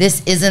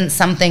 this isn't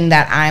something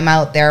that I'm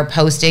out there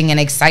posting and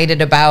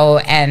excited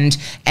about and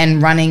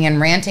running and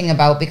ranting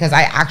about, because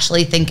I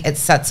actually think it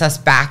sets us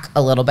back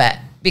a little bit,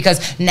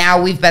 because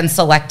now we've been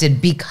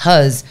selected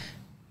because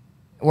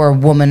or a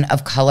woman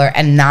of color,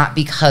 and not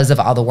because of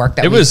all the work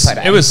that we put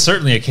in. It was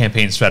certainly a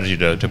campaign strategy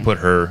to put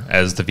her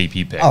as the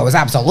VP pick. Oh, it was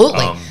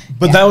absolutely.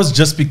 But that was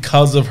just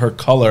because of her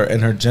color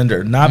and her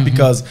gender, not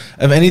because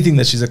of anything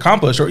that she's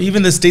accomplished or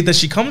even the state that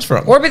she comes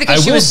from. Or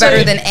because she was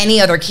better than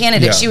any other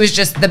candidate. Yeah. She was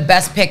just the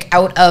best pick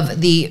out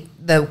of the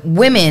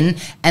women,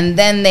 and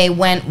then they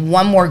went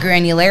one more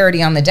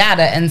granularity on the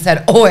data and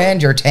said, "Oh,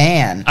 and you're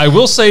tan." I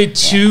will say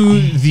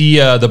to the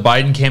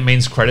Biden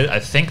campaign's credit, I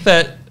think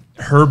that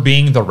her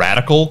being the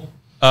radical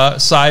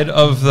side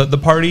of the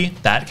party,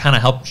 that kind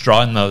of helped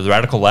draw in the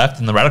radical left,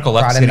 and the radical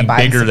left is getting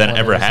bigger than it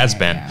ever has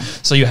been. Yeah.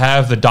 So you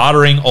have the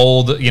doddering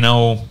old,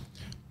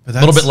 a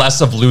little bit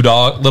less of blue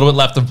dog, a little bit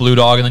left of blue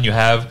dog, and then you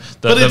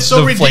have the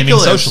flaming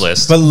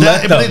socialist. But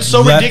it's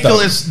so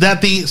ridiculous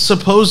that the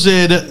supposed,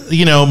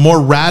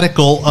 more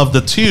radical of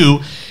the two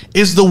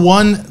is the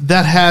one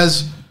that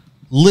has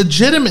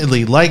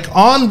legitimately, like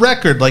on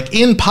record, like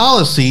in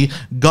policy,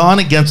 gone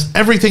against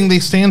everything they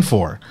stand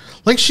for.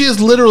 Like, she has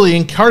literally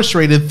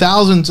incarcerated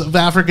thousands of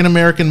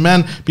African-American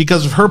men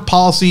because of her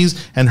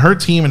policies and her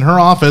team and her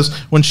office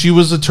when she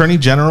was Attorney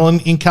General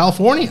in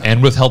California.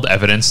 And withheld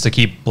evidence to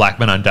keep black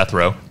men on death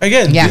row.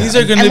 Again, these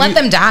are going to let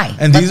them die.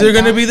 And these are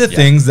going to be the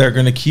things that are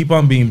going to keep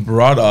on being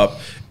brought up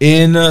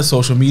in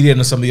social media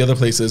and some of the other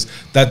places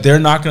that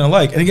they're not going to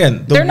like. And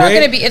again,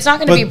 it's not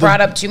going to be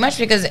brought up too much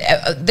because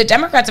the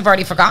Democrats have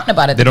already forgotten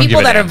about it. The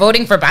people that are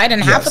voting for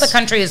Biden, half of the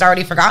country has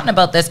already forgotten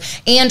about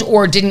this and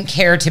or didn't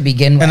care to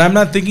begin with. And I'm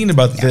not thinking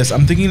about this.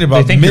 I'm thinking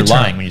about they think you're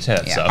lying when you say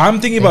that stuff. I'm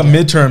thinking about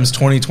midterms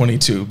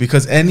 2022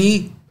 because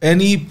any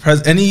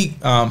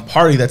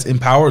party that's in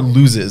power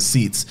loses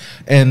seats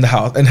in the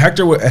House. And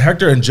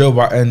Hector and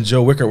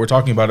Joe Wicker were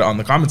talking about it on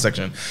the comment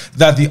section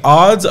that the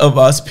odds of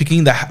us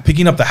picking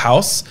up the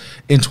House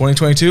in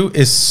 2022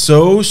 is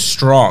so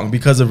strong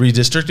because of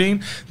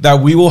redistricting that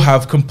we will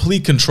have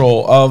complete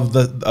control of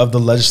the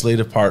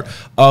legislative part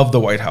of the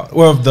White House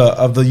or of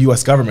the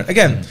U.S. government.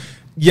 Again,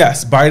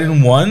 yes,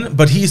 Biden won,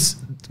 but he's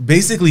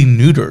basically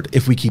neutered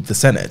if we keep the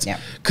Senate.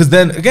 Because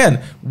then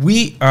again,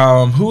 we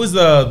who is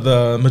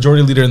the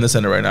majority leader in the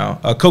Senate right now?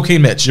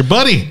 Cocaine Mitch. Your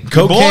buddy.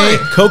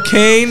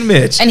 Cocaine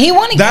Mitch. And he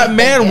won. That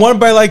man won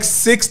by like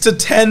 6 to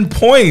 10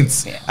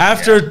 points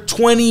after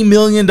 $20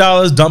 million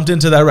dumped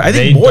into that. I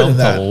think more than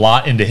that. A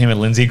lot into him and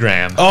Lindsey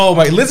Graham. Oh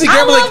my, Lindsey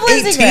Graham like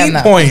 18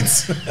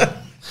 points.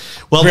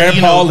 Well,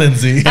 Grandpa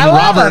Lindsay. I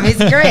love him. He's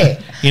great.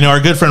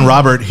 Our good friend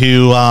Robert,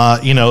 who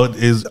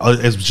is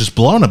just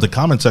blowing up the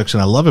comment section.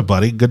 I love it,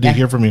 buddy. Good to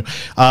hear from you.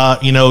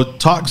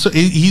 So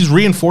he's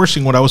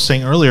reinforcing what I was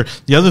saying earlier.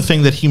 The other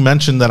thing that he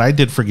mentioned that I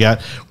did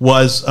forget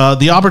was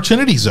the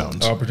opportunity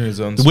zones.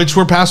 Which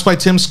were passed by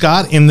Tim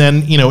Scott and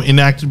then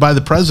enacted by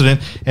the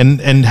president,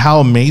 and how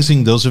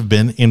amazing those have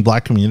been in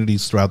black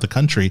communities throughout the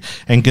country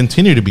and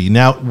continue to be.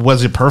 Now,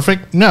 was it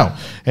perfect? No.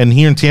 And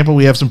here in Tampa,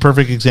 we have some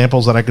perfect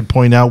examples that I could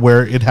point out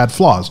where it had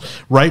flaws,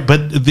 right?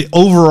 But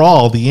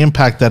the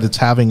impact that it's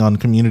having on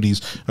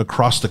communities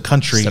across the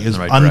country is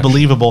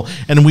unbelievable.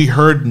 And we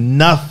heard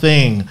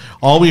nothing.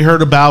 All we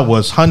heard about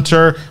was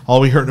Hunter.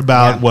 All we heard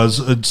about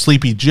was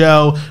Sleepy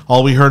Joe.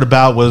 All we heard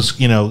about was,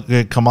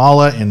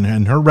 Kamala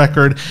and her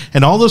record.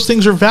 And all those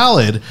things are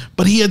valid,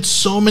 but he had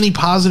so many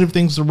positive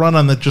things to run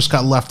on that just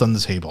got left on the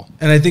table.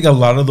 And I think a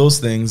lot of those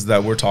things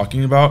that we're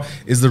talking about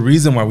is the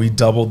reason why we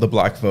doubled the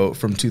black vote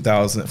from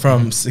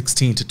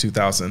 16 to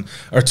 2000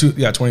 or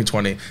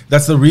 2020.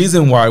 That's the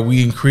reason why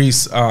we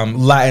increase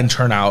Latin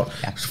turnout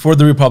for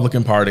the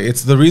Republican Party.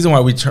 It's the reason why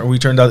we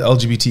turned out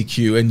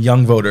LGBTQ and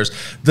young voters.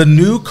 The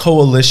new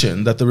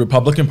coalition that the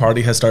Republican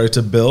Party has started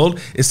to build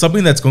is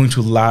something that's going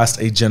to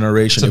last a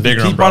generation. It's a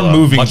bigger keep umbrella, on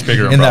moving much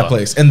bigger in umbrella. that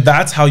place. And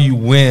that's how you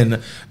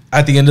win.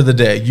 At the end of the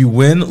day, you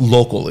win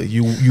locally.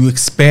 You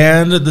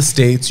expand the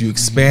states, you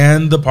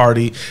expand the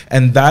party,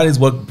 and that is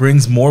what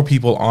brings more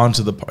people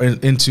into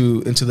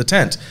the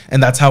tent.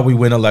 And that's how we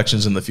win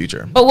elections in the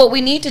future. But what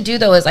we need to do,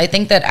 though, is I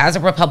think that as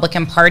a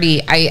Republican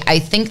Party, I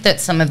think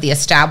that some of the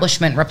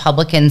establishment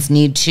Republicans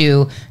need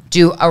to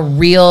do a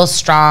real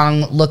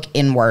strong look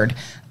inward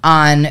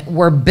on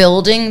we're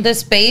building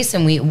this base,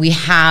 and we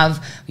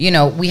have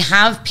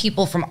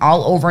people from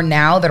all over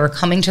now that are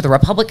coming to the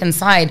Republican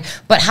side,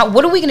 but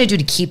what are we going to do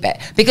to keep it?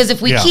 Because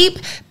if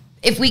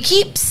we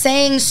keep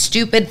saying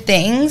stupid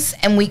things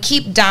and we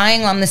keep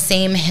dying on the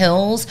same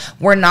hills,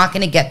 we're not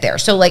going to get there.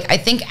 So I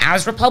think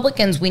as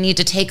Republicans, we need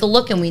to take a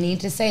look and we need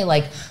to say,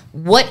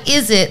 what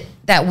is it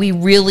that we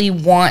really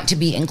want to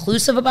be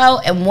inclusive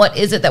about, and what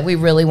is it that we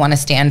really want to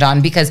stand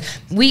on? Because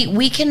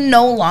we can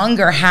no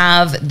longer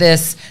have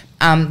this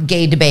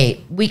gay debate.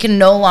 We can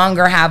no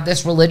longer have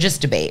this religious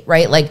debate,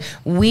 right?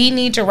 We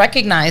need to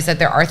recognize that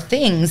there are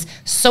things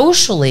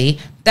socially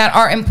that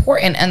are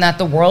important and that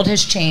the world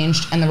has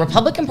changed, and the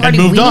Republican Party,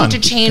 we need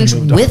to change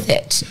with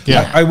it.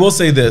 Yeah. I will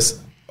say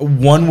this.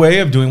 one way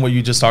of doing what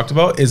you just talked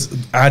about is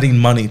adding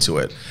money to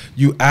it.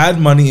 You add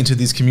money into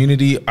these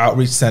community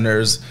outreach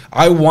centers.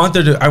 I want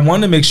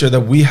to make sure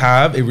that we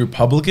have a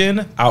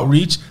Republican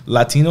outreach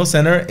Latino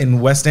center in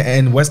West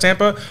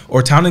Tampa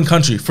or Town and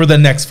Country for the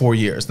next 4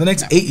 years, the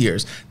next 8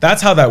 years.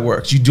 That's how that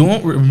works. You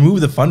don't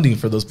remove the funding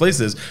for those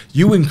places.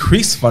 You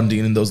increase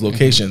funding in those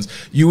locations.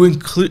 You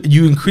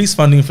increase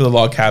funding for the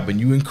Log Cabin.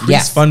 You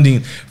increase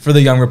funding for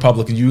the Young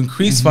Republican. You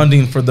increase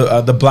funding for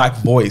the Black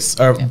Voice.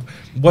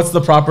 What's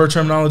the proper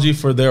terminology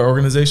for their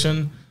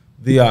organization?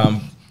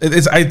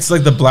 It's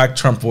like the Black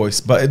Trump Voice,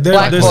 but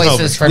Black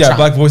Voices for Trump.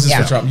 Black Voices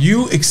for Trump.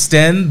 You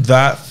extend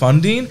that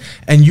funding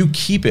and you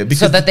keep it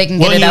so that they can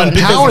get it out.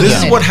 Because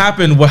this is what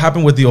happened. What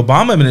happened with the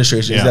Obama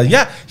administration is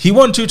that he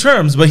won 2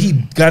 terms, but he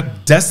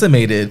got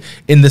decimated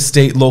in the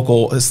state and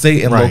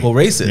local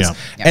races. Yeah.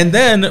 And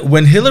then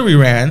when Hillary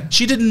ran,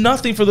 she did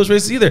nothing for those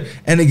races either.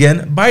 And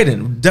again,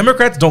 Biden.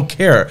 Democrats don't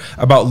care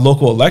about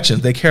local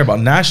elections; they care about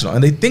national,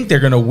 and they think they're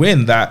going to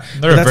win that.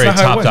 They're very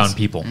top-down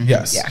people.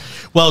 Yes. Yeah.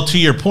 Well, to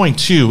your point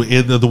too,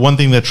 the one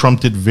thing that Trump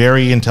did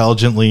very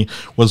intelligently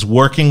was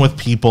working with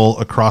people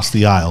across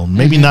the aisle.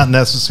 Maybe not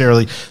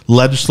necessarily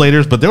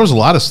legislators, but there was a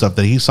lot of stuff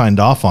that he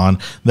signed off on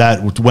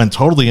that went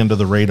totally under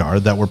the radar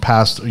that were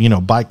passed,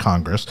 by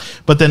Congress.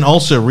 But then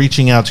also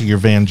reaching out to your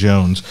Van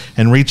Jones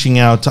and reaching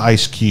out to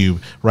Ice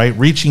Cube, right?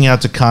 Reaching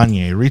out to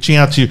Kanye, reaching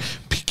out to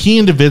key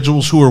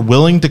individuals who are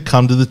willing to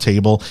come to the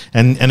table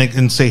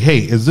and say, hey,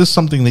 is this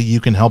something that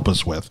you can help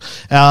us with?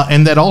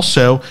 And that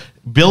also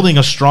building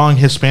a strong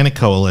Hispanic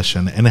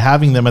coalition and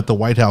having them at the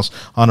White House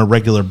on a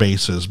regular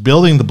basis,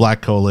 building the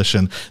Black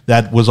coalition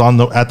that was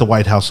at the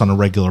White House on a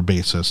regular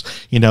basis.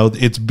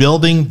 It's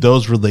building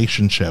those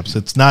relationships.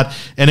 It's not,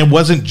 and it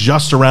wasn't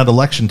just around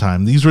election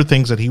time. These were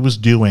things that he was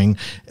doing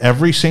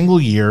every single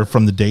year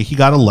from the day he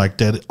got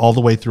elected all the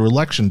way through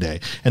election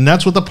day. And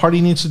that's what the party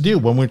needs to do.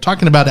 When we're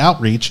talking about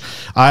outreach,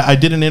 I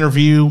did an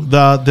interview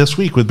this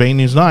week with Bay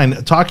News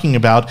 9 talking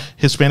about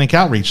Hispanic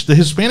outreach. The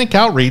Hispanic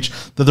outreach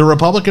that the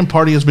Republican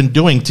Party has been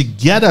doing to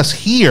get us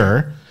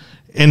here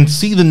and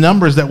see the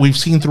numbers that we've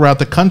seen throughout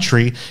the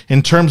country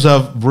in terms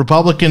of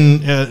Republican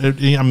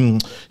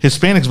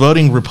Hispanics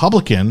voting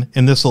Republican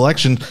in this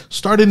election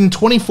started in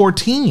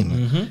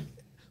 2014.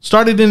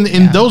 Started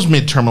in those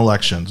midterm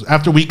elections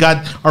after we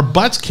got our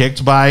butts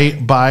kicked by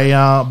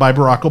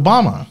Barack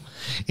Obama.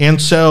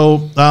 And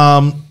so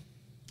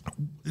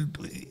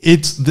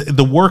it's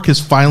the work is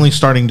finally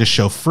starting to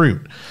show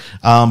fruit.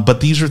 But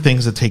these are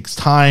things that takes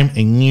time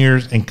and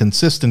years and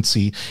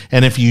consistency.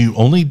 And if you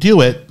only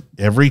do it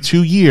every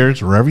 2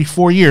 years or every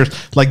 4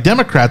 years, like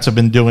Democrats have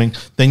been doing,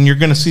 then you're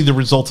going to see the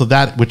results of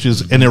that, which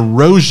is an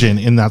erosion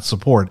in that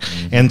support.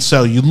 And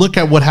so you look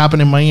at what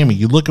happened in Miami,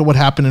 you look at what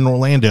happened in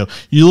Orlando,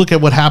 you look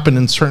at what happened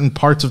in certain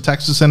parts of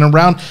Texas and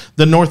around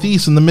the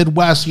Northeast and the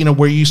Midwest,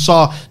 where you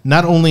saw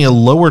not only a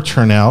lower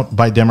turnout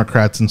by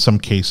Democrats in some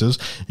cases,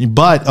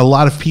 but a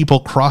lot of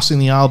people crossing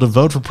the aisle to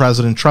vote for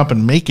President Trump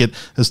and make it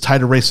as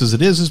tight a race as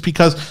it is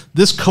because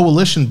this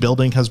coalition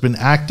building has been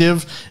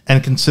active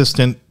and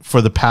consistent for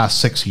the past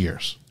 6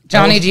 years.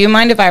 Johnny, do you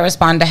mind if I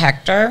respond to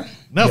Hector?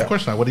 No, of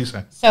course not. What do you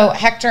say? So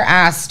Hector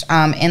asked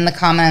in the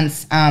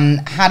comments,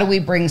 how do we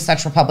bring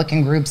such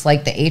Republican groups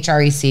like the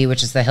HREC,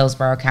 which is the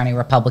Hillsborough County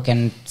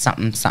Republican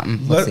something?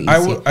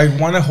 I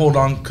want to hold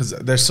on because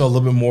there's still a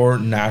little bit more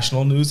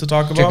national news to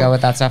talk about. To go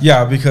with that stuff?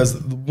 Yeah, because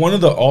one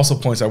of the also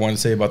points I want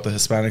to say about the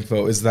Hispanic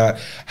vote is that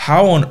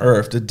how on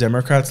earth did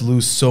Democrats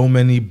lose so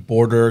many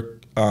border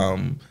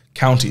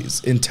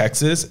counties in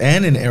Texas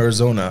and in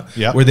Arizona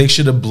where they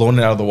should have blown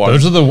it out of the water?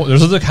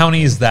 Those are the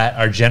counties that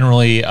are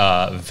generally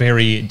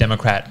very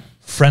Democrat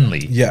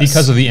friendly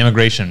because of the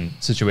immigration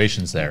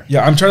situations there.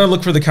 Yeah, I'm trying to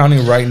look for the county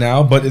right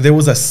now, but there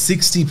was a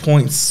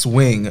 60-point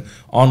swing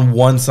on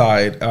one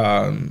side.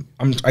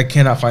 I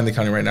cannot find the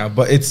county right now,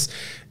 but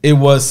it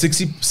was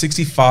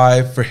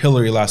 65 for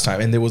Hillary last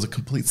time, and there was a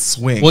complete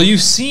swing. Well, you've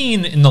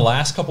seen in the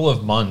last couple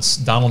of months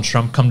Donald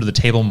Trump come to the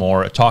table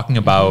more, talking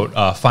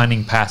about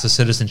finding paths to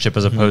citizenship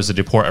as opposed to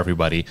deport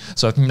everybody.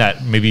 So I think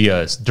that may be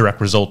a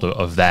direct result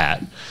of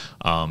that.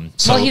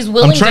 So he's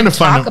willing to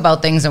talk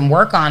about things and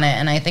work on it,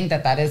 and I think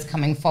that is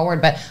coming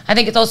forward. But I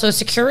think it's also a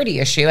security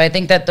issue. I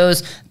think that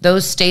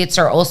those states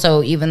are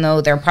also, even though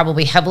they're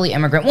probably heavily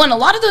immigrant, a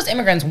lot of those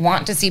immigrants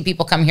want to see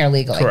people come here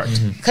legally.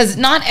 Correct. Because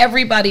not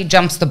everybody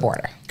jumps the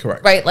border.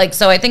 Correct. Right?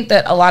 So I think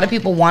that a lot of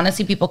people want to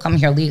see people come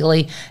here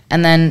legally,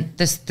 and then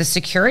the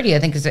security, I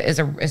think, is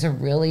a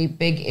really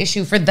big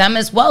issue for them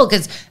as well,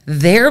 because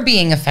they're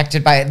being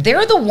affected by it.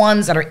 They're the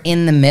ones that are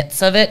in the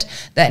midst of it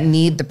that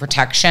need the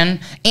protection,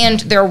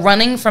 and they're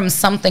running from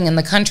something in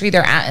the country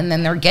they're at, and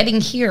then they're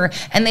getting here,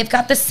 and they've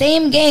got the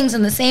same gangs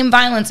and the same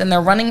violence, and they're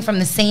running from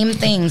the same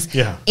things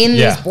in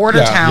these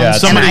border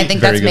towns. And I think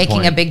that's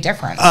making a big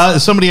difference.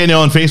 Somebody I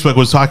know on Facebook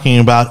was talking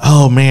about,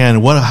 oh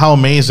man, how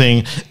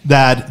amazing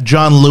that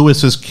John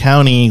Lewis's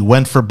county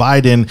went for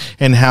Biden,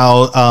 and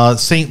how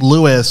St.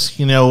 Louis,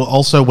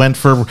 also went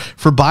for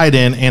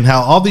Biden, and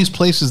how all these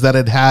places that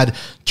had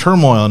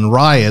turmoil and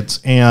riots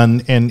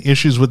and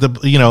issues with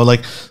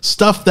the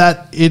stuff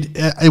that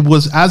it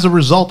was as a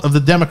result of the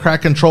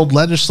Democrat-controlled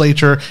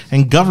legislature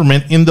and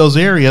government in those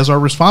areas are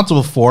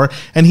responsible for,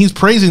 and he's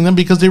praising them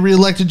because they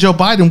reelected Joe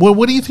Biden. Well,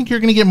 what do you think you're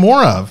going to get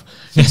more of?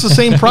 It's the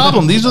same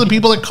problem. These are the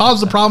people that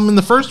caused the problem in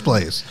the first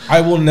place.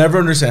 I will never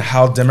understand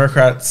how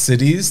Democrat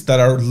cities that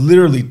are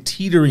literally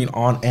teetering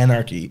on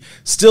anarchy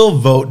still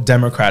vote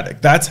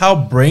Democratic. That's how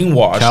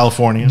brainwashed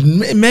California.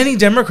 Many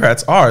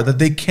Democrats are, that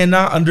they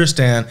cannot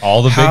understand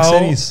all the big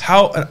cities.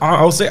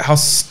 I'll say how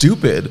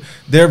stupid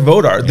their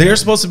vote are. Yeah. They're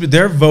supposed to be.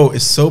 Their vote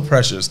is so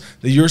precious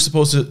that you're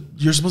supposed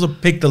to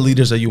pick the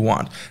leaders that you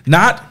want,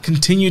 not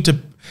continue to.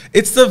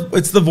 It's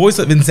the voice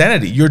of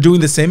insanity. You're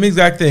doing the same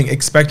exact thing,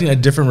 expecting a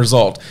different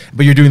result,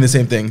 but you're doing the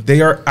same thing.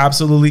 They are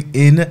absolutely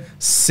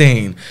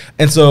insane.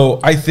 And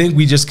so I think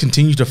we just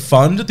continue to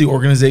fund the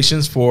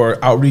organizations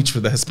for outreach for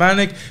the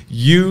Hispanic,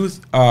 youth,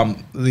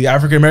 the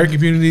African American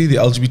community, the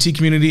LGBT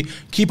community.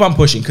 Keep on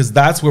pushing, because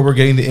that's where we're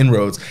getting the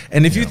inroads.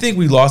 And if you think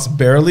we lost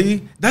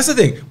barely, that's the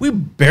thing. We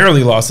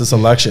barely lost this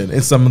election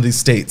in some of these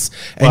states.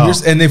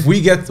 And if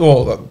we get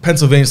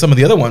Pennsylvania, some of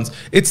the other ones,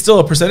 it's still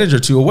a percentage or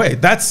two away.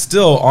 That's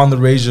still on the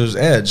razor's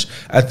edge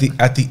at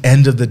the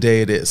end of the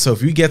day. It is. So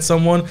if we get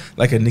someone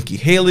like a Nikki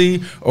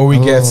Haley, or we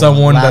get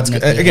someone that's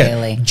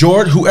again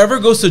George, whoever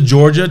goes to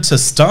Georgia to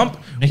stump,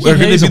 Nikki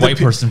Haley's a white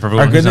person for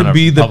voting. Are going to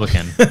be the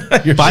Republican.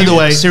 By the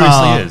way,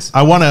 seriously is.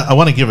 I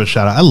want to give a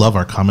shout out. I love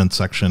our comment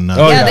section.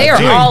 They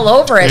are all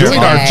over it. Doing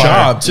our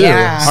job too.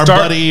 Yeah.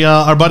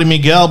 Our buddy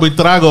Miguel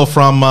Buitrago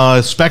from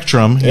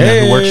Spectrum,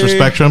 who works for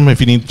Spectrum. If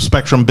you need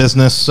Spectrum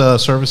business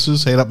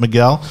services, hit up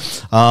Miguel.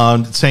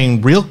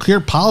 Saying Real Clear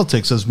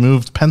Politics has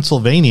moved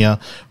Pennsylvania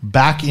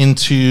back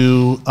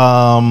into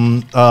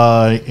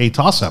a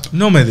toss-up.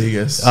 No me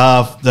digas.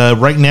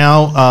 Right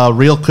now,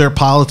 Real Clear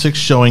Politics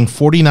showing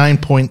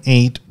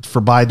 49.8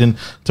 for Biden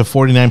to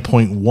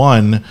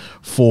 49.1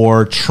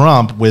 for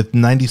Trump, with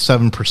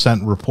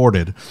 97%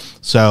 reported.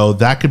 So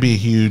that could be a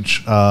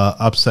huge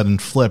upset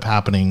and flip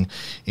happening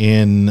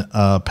in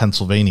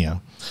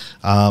Pennsylvania.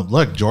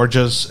 Look,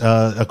 Georgia's,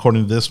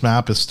 according to this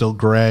map, is still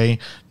gray.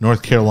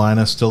 North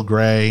Carolina is still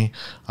gray.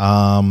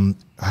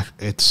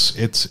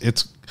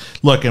 It's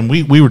look, and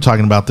we were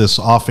talking about this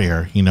off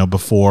air,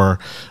 before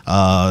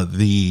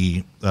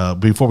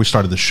before we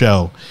started the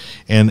show,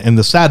 and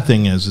the sad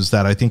thing is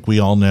that I think we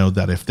all know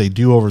that if they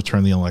do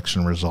overturn the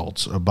election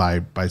results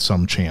by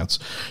some chance,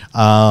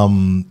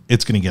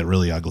 it's going to get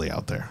really ugly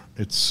out there.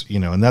 It's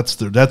and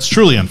that's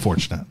truly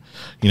unfortunate,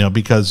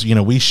 because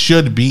we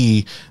should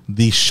be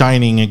the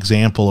shining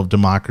example of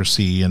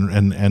democracy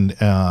and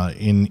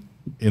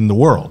in the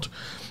world.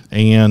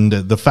 And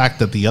the fact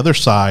that the other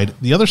side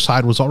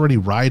was already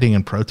rioting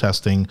and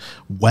protesting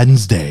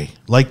Wednesday,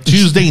 like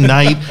Tuesday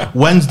night,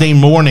 Wednesday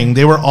morning,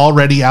 they were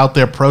already out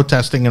there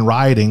protesting and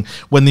rioting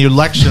when the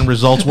election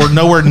results were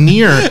nowhere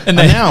near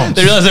announced.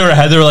 They realized they were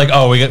ahead. They were like,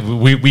 "Oh,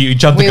 we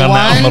jumped the gun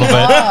now a little bit."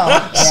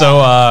 Yeah. So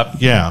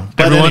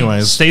But everyone,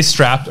 anyways, stay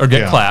strapped or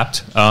get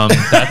clapped.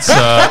 That's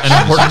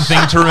an important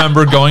thing to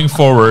remember going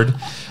forward.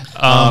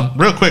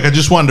 Real quick, I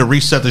just wanted to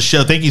reset the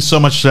show. Thank you so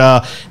much,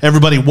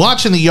 everybody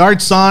watching the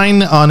Yard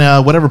Sign on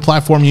whatever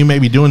platform you may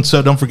be doing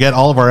so. Don't forget,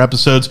 all of our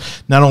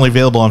episodes not only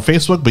available on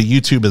Facebook but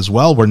YouTube as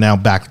well. We're now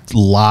back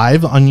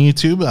live on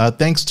YouTube,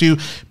 thanks to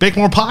Bake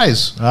More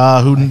Pies,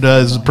 who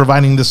is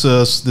providing this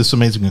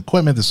amazing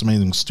equipment, this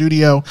amazing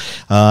studio.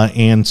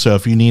 And so,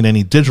 if you need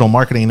any digital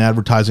marketing and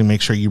advertising,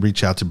 make sure you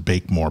reach out to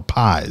Bake More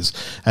Pies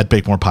at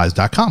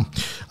bakemorepies.com.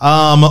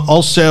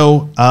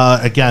 Also,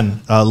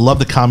 again, love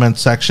the comment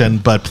section,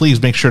 but please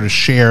make sure to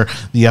share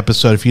the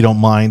episode if you don't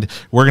mind.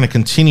 We're going to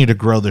continue to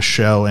grow the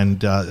show,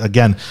 and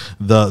again,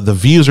 the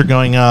views are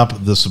going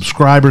up, the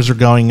subscribers are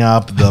going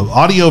up, the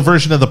audio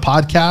version of the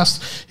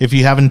podcast, if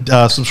you haven't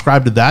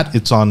subscribed to that,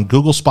 it's on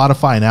Google,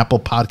 Spotify, and Apple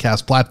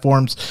podcast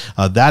platforms.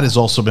 That has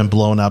also been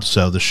blown up,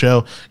 so the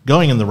show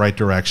going in the right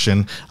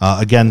direction.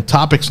 Again,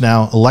 topics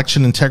now: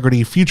 election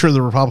integrity, future of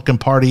the Republican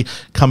Party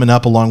coming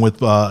up, along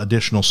with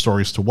additional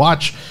stories to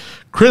watch.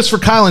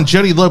 Christopher Kylan,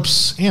 Jody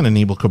Lopes, and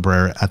Anibal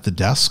Cabrera at the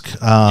desk.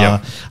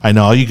 Yep. I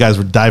know all you guys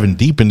were diving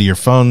deep into your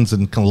phones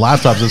and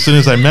laptops as soon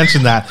as I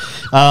mentioned that.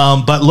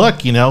 But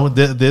look,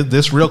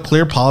 this Real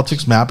Clear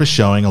Politics map is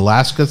showing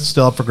Alaska's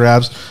still up for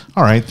grabs.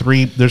 All right,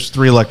 there's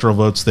 3 electoral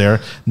votes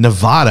there.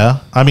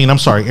 Arizona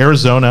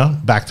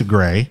back to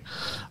gray.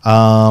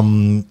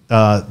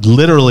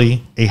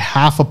 Literally a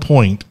half a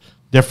point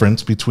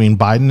difference between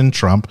Biden and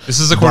Trump. This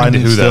is according to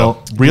who,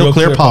 though? Real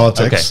Clear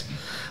Politics. Okay.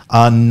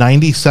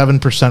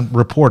 97%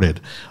 reported.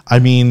 I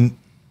mean,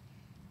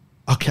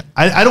 okay,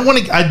 I don't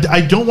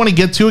want to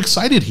get too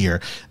excited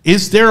here.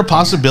 Is there a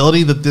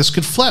possibility that this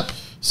could flip?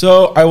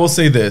 So I will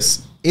say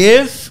this: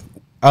 if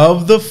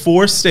of the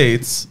 4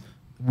 states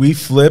we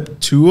flip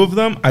 2 of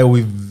them, I will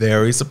be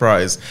very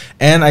surprised,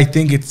 and I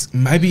think it's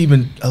might be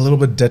even a little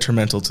bit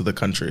detrimental to the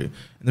country.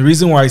 And the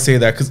reason why I say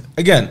that, because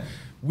again,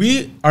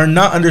 we are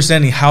not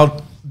understanding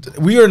how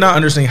we are not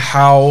understanding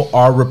how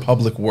our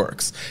republic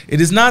works.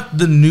 It is not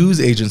the news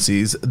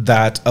agencies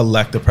that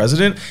elect the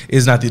president. It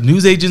is not the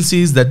news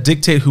agencies that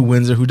dictate who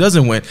wins or who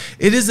doesn't win.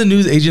 It is the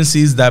news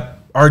agencies that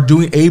are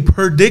doing a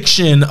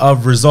prediction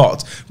of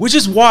results, which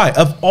is why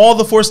of all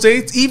the 4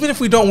 states, even if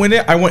we don't win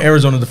it, I want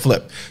Arizona to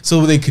flip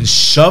so they can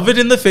shove it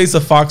in the face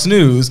of Fox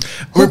News,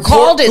 who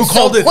called it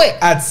quick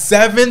at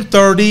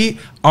 7:30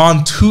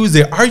 on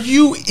Tuesday. Are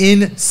you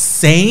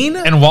insane?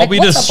 And while Like, we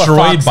what's up with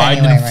destroyed Fox Biden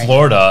anyway, in right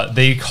Florida,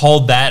 they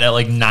called that at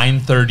like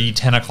 9:30,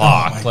 10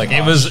 o'clock. Oh my Like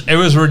gosh. it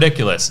was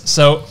ridiculous.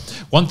 So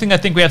one thing I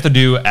think we have to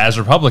do as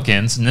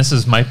Republicans, and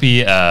this might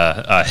be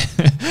a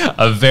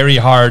very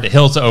hard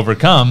hill to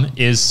overcome,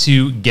 is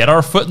to get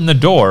our foot in the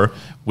door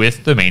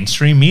with the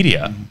mainstream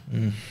media.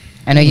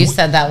 I know you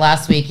said that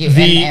last week,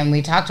 and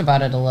we talked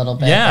about it a little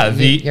bit. Yeah,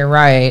 you're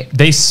right.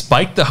 They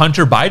spiked the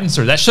Hunter Biden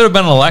story. That should have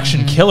been an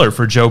election killer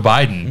for Joe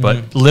Biden,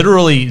 but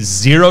literally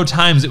 0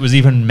 times it was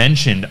even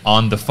mentioned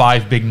on the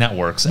 5 big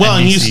networks. Well,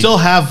 and you NBC. still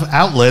have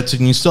outlets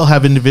and you still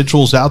have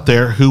individuals out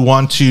there who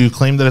want to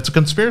claim that it's a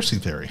conspiracy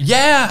theory.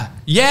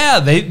 Yeah,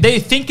 they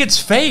think it's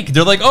fake.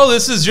 They're like, oh,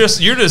 this is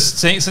you're just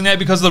saying that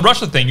because of the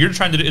Russia thing. You're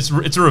trying to do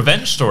it's a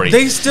revenge story.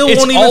 They still It's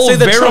won't even all say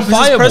that Trump is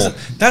his verifiable. president.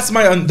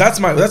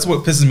 That's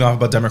what pisses me off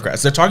about Democrats.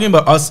 They're talking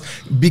about us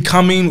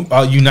becoming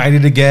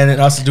united again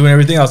and us doing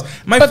everything else.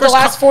 But the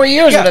last 4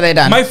 years, what have they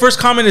done? My first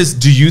comment is,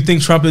 do you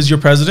think Trump is your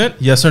president?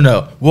 Yes or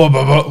no? Well,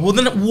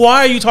 then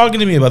why are you talking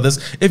to me about this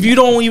if you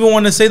don't even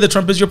want to say that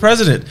Trump is your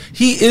president?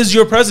 He is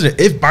your president.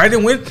 If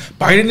Biden wins,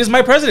 Biden is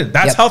my president.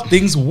 That's how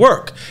things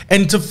work.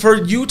 And for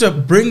you to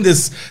bring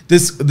this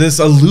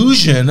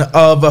illusion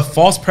of a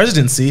false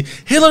presidency,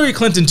 Hillary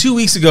Clinton 2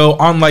 weeks ago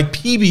on like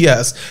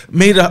PBS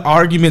made an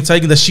argument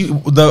saying that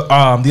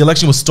the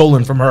election was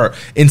stolen from her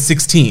in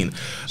 2016.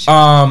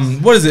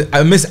 What is it?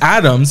 Miss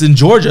Adams in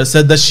Georgia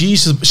said that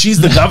she's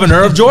the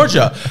governor of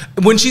Georgia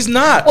when she's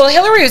not. Well,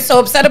 Hillary is so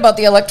upset about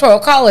the Electoral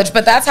College,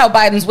 but that's how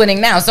Biden's winning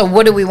now. So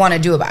what do we want to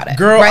do about it?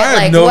 Girl,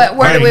 right?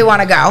 Where do we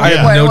want to go?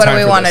 What do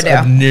we want to do? I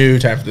have no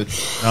time for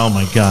this. Oh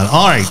my God!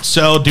 All right,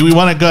 so do we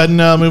want to go ahead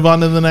and move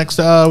on to the next?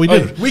 We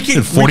did. We can-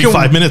 did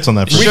 45 minutes on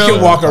that. We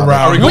can walk around.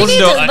 Are we We going need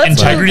to to- let's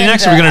integrity move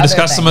next? into Are we going to other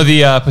discuss some of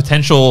the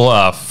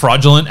potential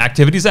fraudulent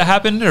activities that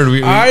happened? Or do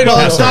we? I don't Well,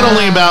 know. it's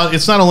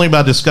not only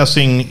about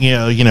discussing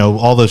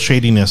all the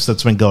shadiness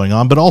that's been going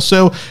on, but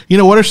also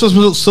what are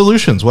some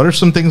solutions? What are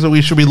some things that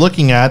we should be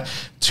looking at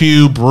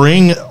to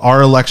bring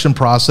our election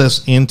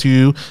process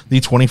into the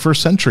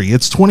 21st century?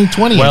 It's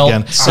 2020 Well,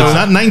 again. so- It's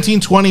not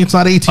 1920. It's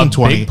not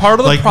 1820. A big part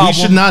of the problem-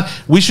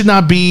 We should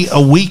not be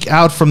a week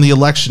out from the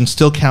election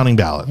still counting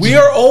ballots. We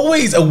are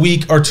always a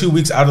week or 2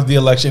 weeks out of the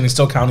election and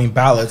still counting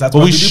ballots. That's But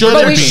why we do shouldn't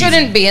But we be.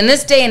 shouldn't be. In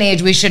this day and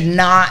age, we should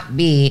not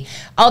be.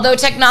 Although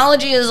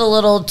technology is a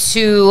little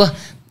too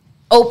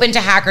open to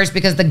hackers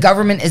because the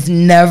government is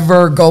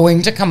never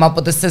going to come up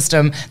with a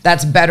system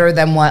that's better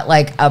than what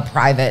like a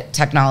private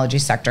technology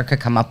sector could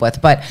come up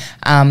with. But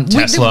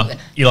Tesla,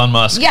 Elon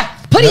Musk. yeah,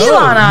 put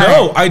Elon on it.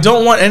 No, I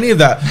don't want any of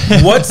that.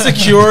 What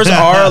secures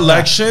our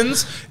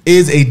elections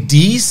is a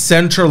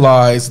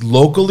decentralized,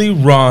 locally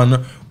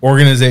run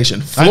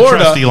organization. I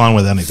trust Elon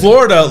with anything.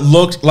 Florida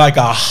looked like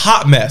a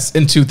hot mess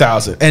in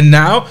 2000. And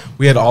now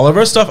we had all of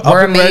our stuff up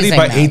We're and ready amazing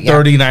by now,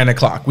 8:30, 9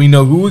 o'clock. We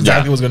know who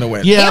exactly Yeah. was going to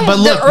win. Yeah, And but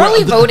look, the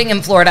early voting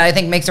in Florida, I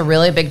think, makes a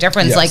really big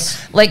difference. Yes.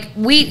 Like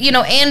we,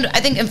 and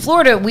I think in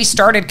Florida we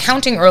started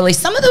counting early.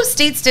 Some of those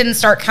states didn't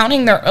start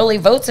counting their early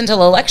votes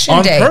until election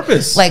On day.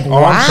 purpose. Like On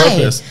why?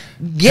 purpose.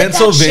 Get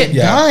that shit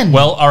yeah. done.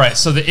 Well, all right.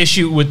 So the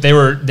issue with they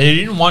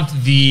didn't want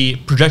the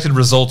projected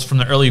results from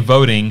the early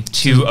voting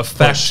to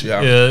affect push,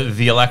 yeah.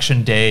 the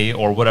election day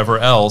or whatever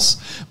else.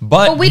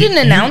 But we didn't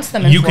announce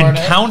them in You Florida.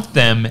 can count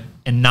them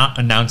and not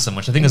announce them,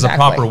 which I think is a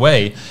Exactly. proper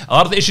way. A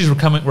lot of the issues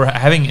we're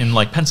having in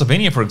like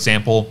Pennsylvania, for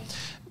example.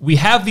 We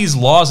have these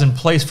laws in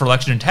place for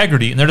election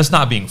integrity, and they're just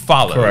not being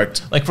followed.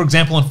 Correct. Like, for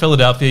example, in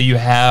Philadelphia, you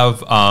have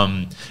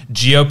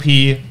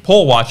GOP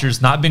poll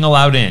watchers not being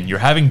allowed in. You're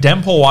having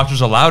Dem poll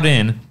watchers allowed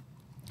in,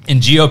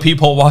 and GOP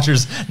poll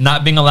watchers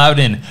not being allowed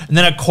in. And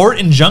then a court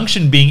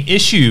injunction being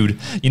issued,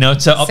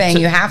 Saying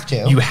you have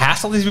to. You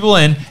have to let these people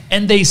in,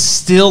 and they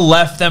still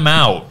left them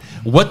out.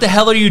 What the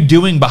hell are you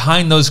doing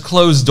behind those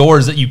closed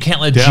doors that you can't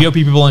let Yeah.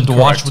 GOP people in to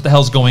watch what the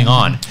hell's going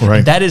on?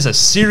 Right. That is a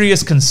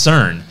serious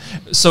concern.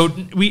 So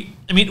we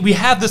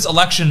have this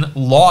election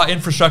law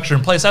infrastructure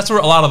in place. That's where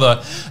a lot of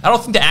I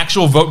don't think the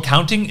actual vote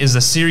counting is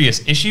a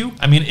serious issue.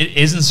 I mean, it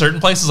is in certain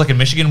places, like in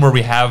Michigan, where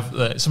we have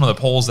some of the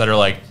polls that are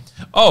like,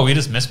 oh, we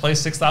just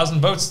misplaced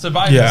 6,000 votes to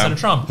Biden instead of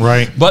Trump.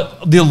 Right.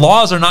 But the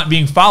laws are not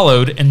being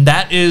followed, and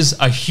that is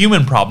a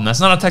human problem. That's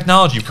not a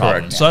technology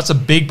problem. Correct. So that's a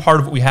big part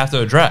of what we have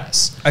to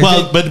address.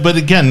 But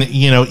again,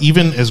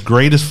 even as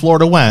great as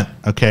Florida went,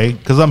 okay?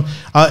 Because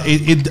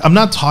I'm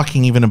not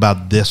talking even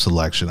about this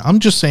election. I'm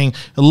just saying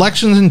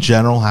elections in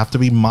general have to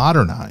be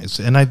modernized,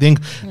 and I think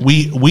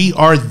we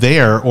are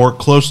there or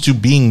close to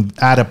being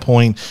at a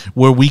point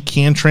where we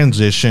can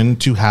transition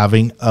to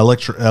having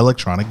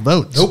electronic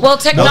votes. Well,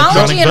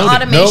 technology and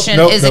automation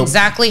is Nope.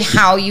 exactly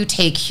how you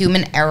take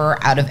human error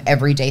out of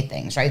everyday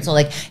things, right? So,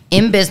 like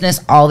in business,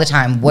 all the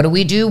time, what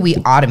do? We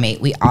automate.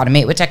 We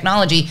automate with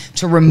technology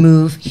to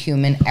remove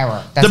human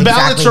error. That's The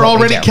ballots exactly are what we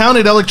already do.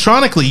 counted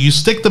electronically. You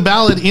stick the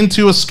ballot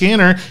into a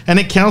scanner, and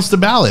it counts the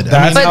ballot.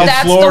 That's But how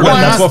that's Florida. the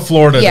ones, That's what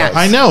Florida yes. does.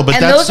 I know, but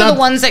and that's those are not- the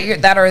ones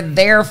that are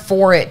there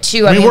for it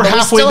too. I mean, mean, we're but we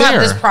halfway still have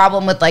there. this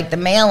problem with like the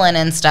mail-in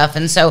and stuff,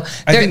 and so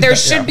think there that-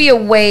 should yeah. be a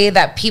way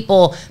that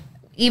people,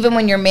 even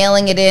when you're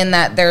mailing it in,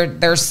 that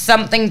there's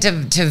something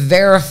to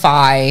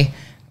verify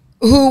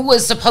who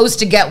was supposed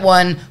to get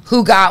one,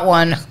 who got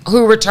one,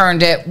 who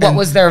returned it, what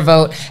was their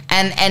vote,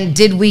 and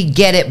did we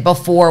get it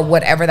before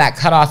whatever that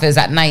cutoff is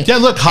at night? Yeah,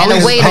 look, And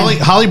a way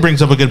to- Holly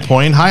brings up a good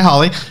point. Hi,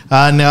 Holly.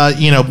 And,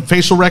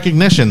 facial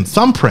recognition,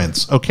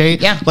 thumbprints, okay?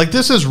 Yeah. Like,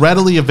 this is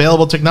readily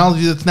available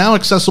technology that's now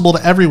accessible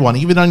to everyone,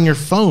 even on your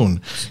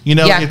phone.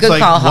 Yeah, It's good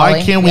like, call, why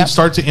Holly. can't we Yep.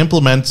 start to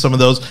implement some of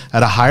those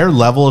at a higher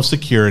level of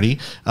security,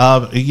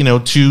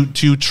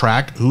 to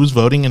track who's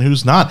voting and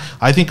who's not?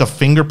 I think a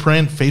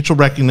fingerprint, facial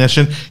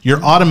recognition,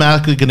 you're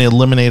automatically going to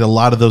eliminate a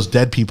lot of those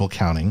dead people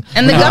counting.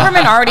 And the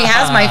government already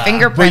has my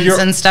fingerprints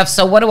you're- and stuff,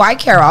 so what do I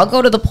care? I'll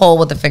go to the poll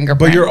with the fingerprint.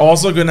 But you're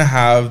also going to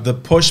have the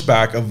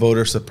pushback of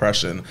voter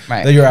suppression.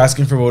 Right. That you're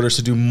asking for voters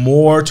to do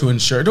more to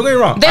ensure. Don't get me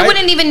wrong. They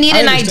wouldn't even need I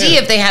an understand. ID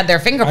if they had their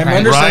fingerprint. I'm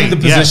understanding Right, the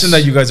position yes.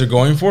 that you guys are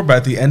going for, but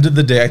at the end of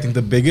the day, I think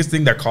the biggest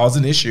thing that caused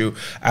an issue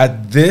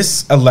at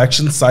this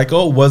election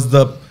cycle was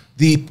the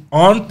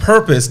on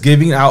purpose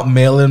giving out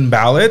mail-in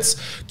ballots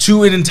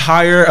to an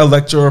entire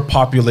electoral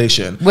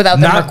population Without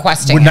them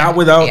requesting it. Not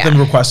without Yeah. them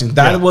requesting.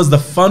 That Yeah. was the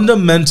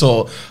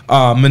fundamental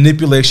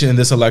manipulation in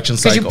this election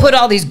cycle. Because you put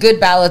all these good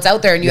ballots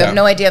out there and you Yeah. have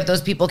no idea if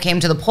those people came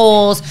to the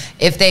polls,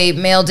 if they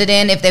mailed it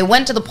in, if they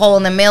went to the poll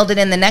and then mailed it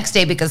in the next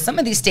day, because some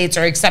of these states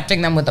are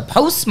accepting them with a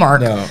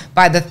postmark No.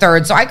 by the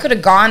 3rd. So I could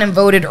have gone and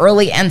voted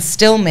early and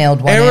still mailed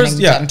one in and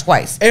done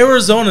twice.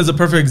 Arizona is a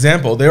perfect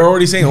example. They're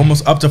already saying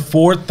almost up to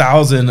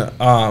 4,000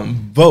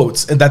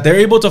 votes that they're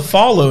able to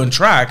follow and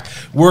track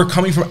were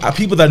coming from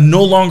people that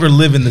no longer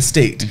live in the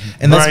state.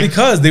 And that's Right.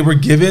 because they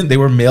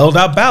were mailed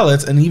out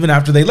ballots, and even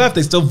after they left,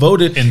 they still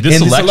voted And this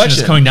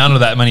election is coming down to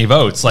that many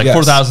votes. Like Yes.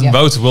 4,000 Yeah.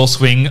 votes will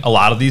swing a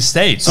lot of these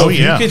states. Oh, if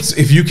yeah.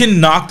 if you can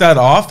knock that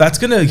off, that's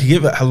going to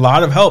give a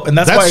lot of help. And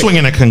that's why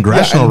swinging a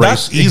congressional and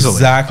race that's easily.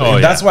 Exactly. Oh,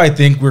 And yeah. that's why I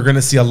think we're going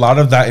to see a lot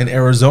of that in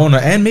Arizona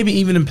and maybe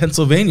even in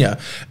Pennsylvania.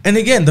 And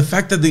again, the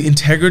fact that the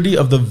integrity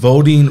of the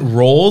voting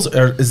rolls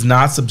is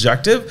not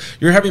subjective.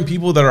 You're having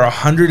people that are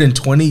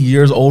 120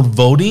 years old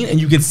voting, and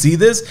you can see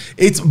this.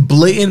 It's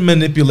blatant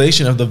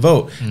manipulation of the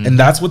vote. And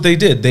that's what they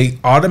did. They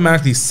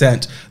automatically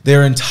sent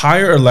their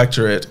entire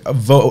electorate a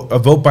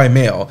vote by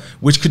mail,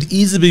 which could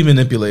easily be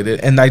manipulated.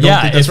 And I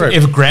don't think that's right.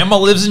 If grandma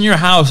lives in your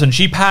house and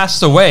she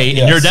passed away and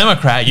Yes. you're a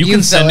Democrat, you You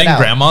can fill send it in out.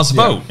 grandma's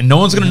Yeah. vote, and no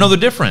one's going to know the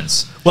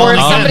difference. Well, or if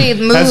and somebody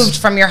again, moved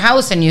from your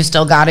house and you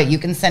still got it, you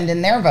can send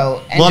in their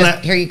vote. And Well, just,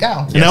 and here you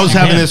go. And I was you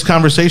having can. this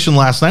conversation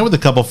last night with a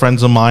couple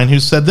friends of mine who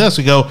said this.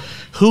 We go,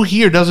 who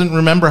here doesn't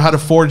remember how to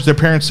forge their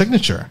parent's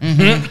signature?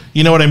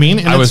 You know what I mean?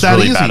 And I it's was that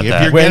really easy. bad at If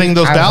that. you're When getting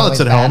those I was ballots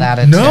at always home. bad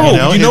at it, No, too.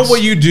 you know it's-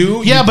 what you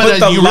do? Yeah, You but put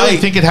the you really light-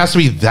 think it has to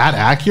be that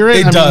accurate?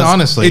 It I does. mean,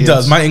 honestly. It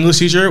does. it's- My English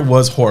teacher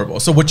was horrible.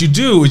 So what you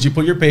do is you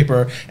put your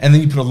paper and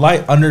then you put a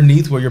light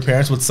underneath where your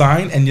parents would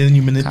sign, and then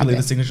you manipulate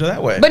the signature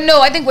that way. But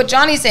no, I think what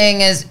Johnny's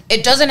saying is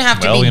it doesn't have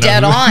to Well, be you know,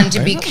 dead who- on to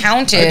be I did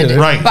counted it.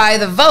 Right. by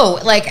the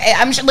vote. Like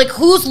I'm sure, like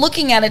who's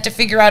looking at it to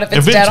figure out if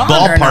it's If dead it's on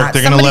or ballpark, not?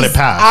 they're gonna let it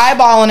Somebody's pass.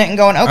 Eyeballing it and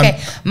going, okay,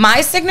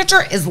 my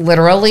signature is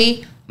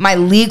literally my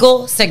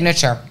legal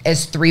signature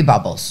is 3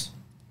 bubbles.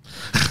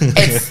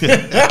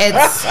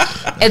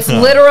 It's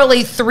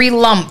literally 3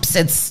 lumps.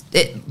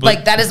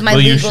 Like that is my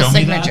will you legal show me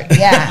signature. that?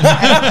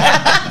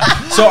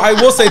 Yeah. So I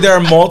will say there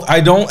are I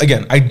don't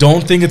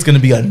think it's going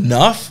to be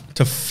enough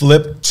to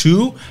flip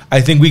 2.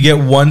 I think we get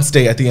 1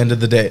 state at the end of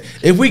the day.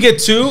 If we get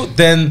 2,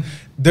 then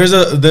there's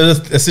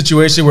a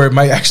situation where it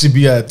might actually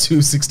be a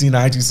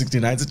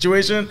 269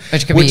 situation,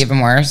 Which could be even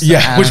worse. Yeah,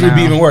 I which don't would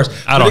be know. even worse.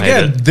 I don't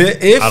hate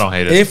it. I don't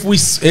hate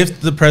it. If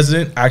the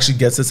president actually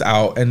gets this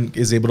out and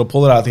is able to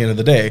pull it out at the end of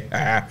the day,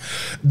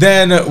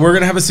 then we're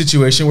gonna have a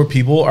situation where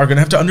people are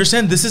gonna have to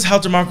understand this is how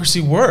democracy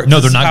works. No,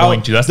 This they're is not how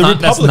going to. That's the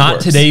not republic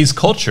works. today's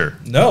culture.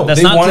 No, that's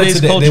they not want it today's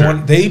today. culture.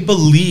 They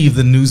believe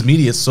the news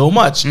media so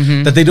much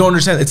that they don't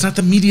understand. It's not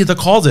the media that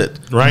calls it.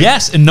 Right.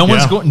 Yes, and no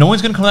one's Yeah. going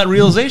to come to that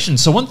realization.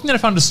 So one thing that I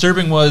found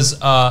disturbing was,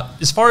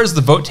 as far as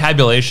the vote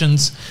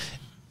tabulations,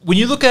 when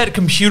you look at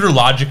computer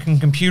logic and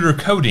computer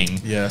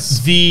coding, Yes.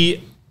 the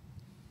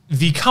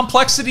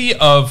complexity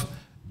of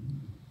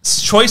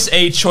choice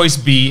A, choice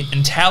B,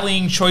 and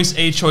tallying choice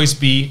A, choice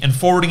B, and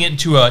forwarding it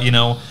into a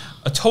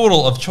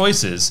total of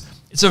choices,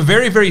 it's a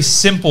very, very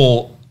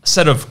simple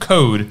set of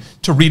code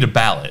to read a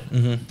ballot.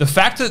 The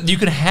fact that you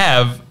can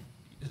have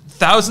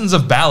thousands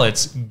of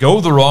ballots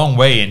go the wrong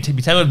way and to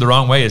be tallied the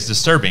wrong way is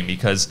disturbing,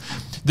 because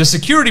the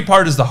security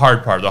part is the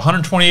hard part. The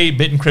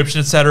 128-bit encryption,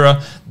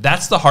 etc.,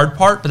 that's the hard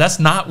part, but that's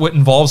not what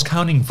involves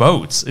counting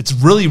votes. It's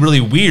really,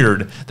 really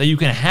weird that you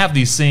can have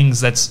these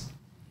things this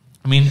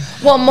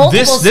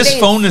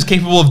phone is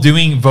capable of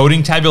doing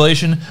voting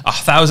tabulation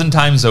 1,000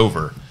 times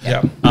over.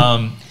 Yeah.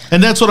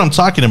 And that's what I'm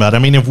talking about. I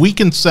mean, if we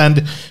can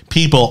send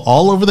people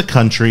all over the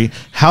country,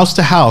 house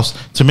to house,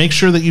 to make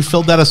sure that you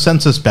filled out a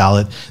census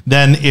ballot,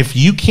 then if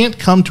you can't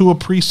come to a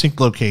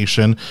precinct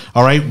location,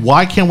 all right,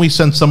 why can't we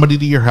send somebody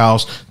to your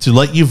house to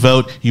let you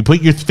vote? You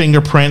put your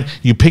fingerprint,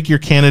 you pick your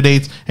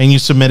candidates, and you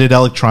submit it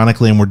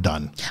electronically, and we're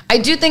done. I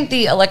do think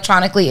the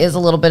electronically is a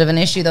little bit of an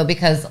issue, though,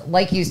 because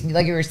like you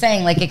were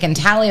saying, like, it can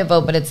tally a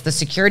vote, but it's the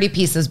security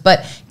pieces.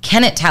 But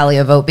can it tally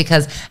a vote?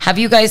 Because have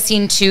you guys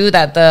seen, too,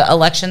 that the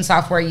election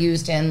software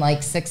used in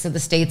like 6 of the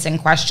states in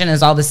question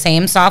is all the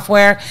same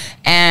software?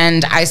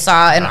 And I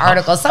saw an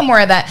article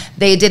somewhere that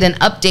they did an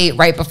update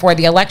right before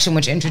the election,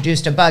 which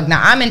introduced a bug.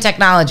 Now, I'm in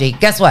technology.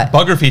 Guess what?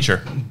 Bug or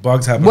feature?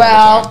 Bugs happen.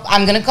 Well,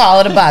 I'm going to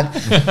call it a bug.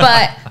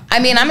 But, I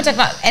mean, I'm in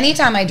technology.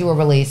 Anytime I do a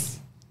release,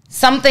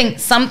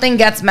 something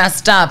gets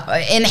messed up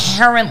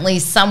inherently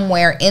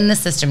somewhere in the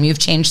system. You've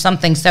changed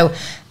something. So,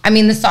 I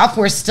mean, the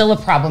software is still a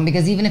problem,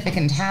 because even if it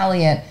can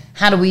tally it,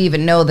 how do we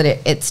even know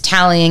that it's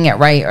tallying it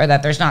right, or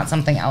that there's not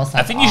something else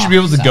that's I think you should be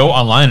able to go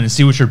online and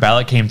see what your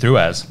ballot came through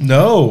as.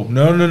 No.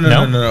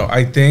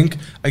 I think,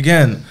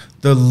 again,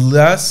 the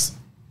less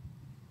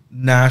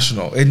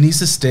national, it needs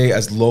to stay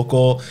as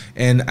local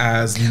and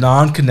as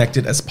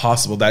non-connected as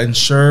possible. That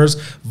ensures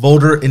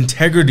voter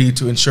integrity,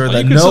 to ensure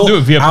that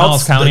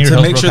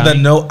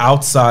no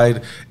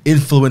outside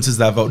influences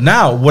that vote.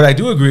 Now, what I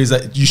do agree is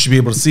that you should be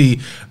able to see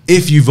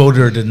if you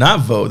voted or did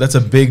not vote. That's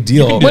a big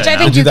deal. Which I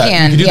think you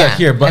can. You can do that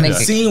here, but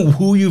seeing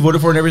who you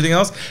voted for and everything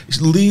else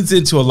leads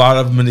into a lot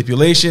of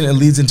manipulation. It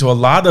leads into a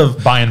lot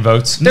of buying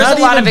votes. There's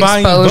a lot of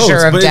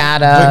exposure of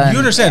data. But you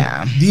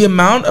understand the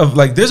amount of,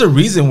 like, there's a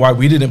reason why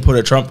we didn't put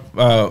a Trump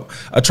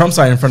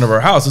sign in front of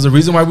our house. There's a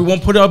reason why we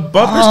won't put a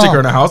bumper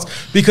sticker in our house,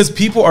 because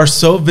people are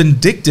so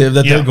vindictive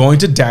that they're going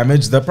to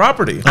damage the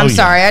property. I'm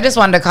sorry. I just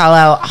wanted to call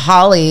out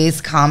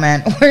Holly's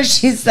comment where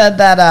she said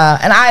that,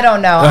 and I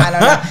don't know.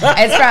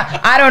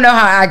 I don't know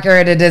how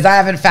accurate it is. I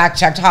haven't fact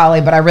checked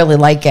Holly, but I really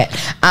like it.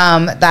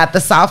 That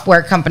the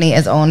software company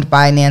is owned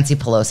by Nancy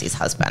Pelosi's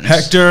husband.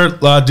 Hector,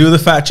 do the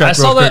fact check. I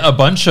saw that a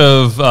bunch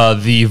of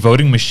the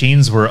voting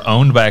machines were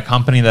owned by a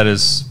company that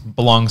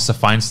belongs to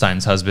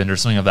Feinstein's husband or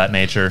something of that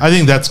nature. I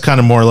think that's kind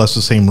of more or less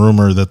the same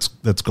rumor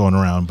that's going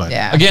around. But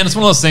again, it's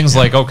one of those things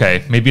like,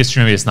 okay, maybe it's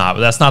true, maybe it's not. But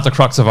that's not the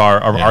crux of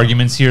our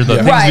arguments here. The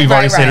things we've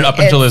already stated up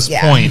until this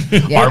point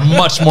are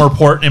much more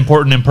important,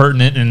 and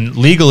pertinent, and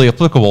legally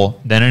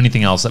applicable than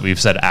anything else that we've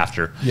said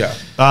after. Yeah.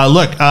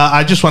 Look,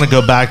 I just want to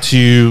go back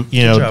to,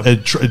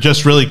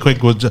 just really quick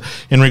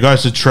in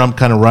regards to Trump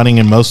kind of running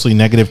a mostly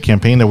negative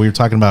campaign that we were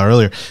talking about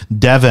earlier.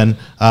 Devin,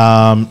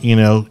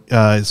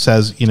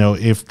 says,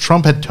 if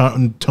Trump had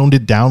toned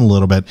it down a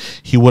little bit,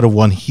 he would have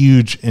won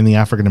huge in the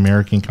African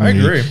American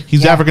community. I agree.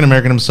 He's African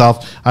American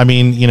himself. I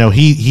mean,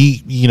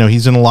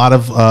 he's in a lot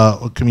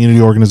of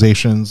community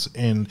organizations,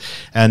 and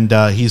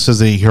he says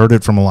that he heard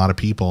it from a lot of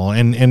people.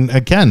 And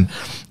again,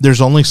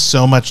 there's only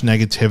so much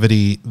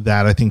negativity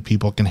that I think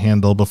people can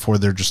handle before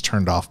they're just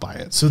turned off by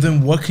it. So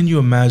then, what can you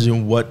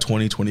imagine what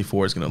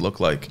 2024 is going to look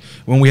like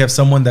when we have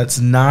someone that's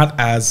not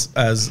as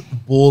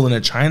bull in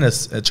a China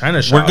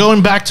shop? We're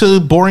going back to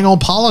boring old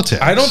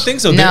politics. I don't think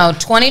so. No,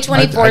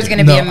 2024 is going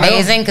to be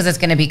amazing, because it's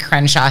going to be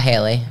Crenshaw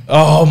Haley.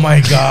 Oh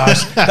my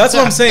gosh, that's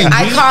what I'm saying.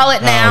 I call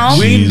it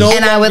now,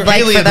 and I would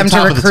like Haley for them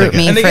to recruit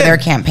me for their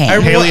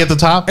campaign. Haley at the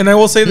top, and I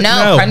will say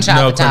that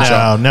Crenshaw at the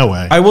top. No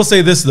way. I will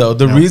say this though: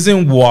 the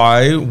reason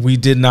why we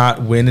did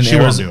not win in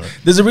Arizona,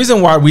 there's a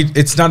reason why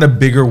it's not a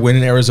bigger win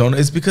in Arizona,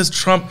 is because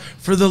Trump,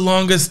 for the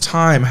longest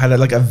time, had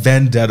a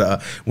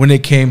vendetta when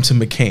it came to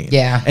McCain.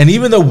 Yeah, and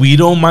even though we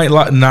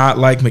not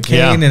like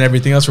McCain and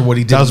everything else for what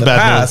he did in the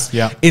past,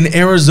 in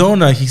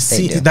Arizona,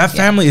 that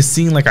family is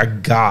seen like a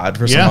god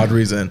for some odd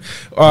reason.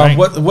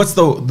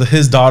 What's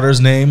his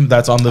daughter's name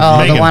that's on the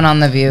View? The one on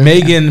the View,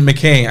 Meghan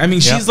McCain. I mean,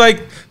 she's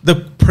like the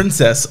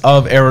princess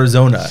of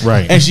Arizona,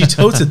 right? And she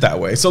totes it that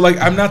way. So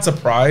I'm not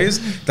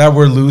surprised that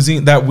we're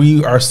losing, that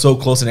we are so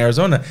close in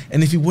Arizona.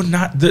 And if you would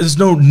not, there's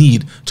no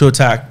need to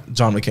attack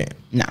John McCain.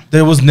 No,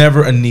 there was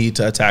never a need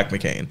to attack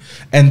McCain,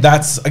 and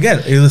that's,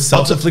 again, it was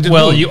self-inflicted.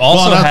 Well, you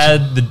also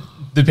had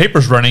the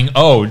papers running.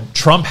 Oh,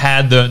 Trump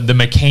had the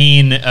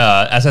McCain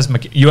USS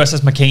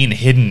McCain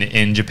hidden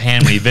in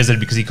Japan when he visited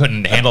because he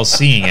couldn't handle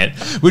seeing it,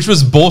 which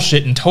was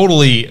bullshit and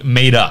totally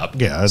made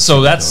up. Yeah. So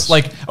that's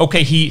like,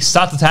 okay, he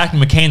stopped attacking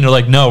McCain. They're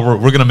like, no, we're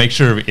going to make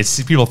sure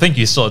people think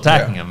he's still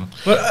attacking him.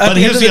 But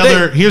here's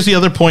the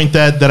other point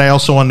that I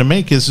also wanted to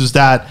make is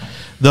that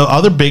The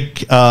other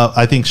big,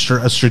 I think,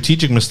 a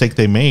strategic mistake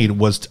they made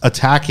was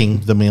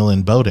attacking the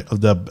mail-in voting,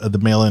 the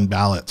mail-in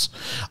ballots.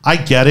 I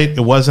get it;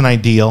 it wasn't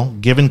ideal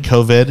given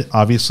COVID.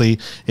 Obviously,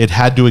 it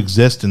had to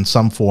exist in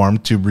some form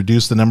to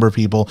reduce the number of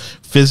people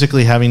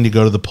physically having to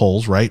go to the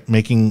polls, right?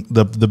 Making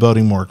the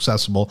voting more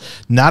accessible.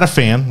 Not a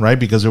fan, right?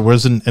 Because there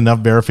wasn't enough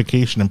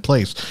verification in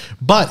place.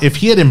 But if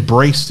he had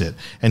embraced it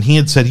and he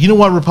had said, you know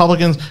what,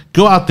 Republicans,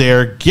 go out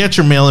there, get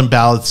your mail-in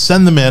ballots,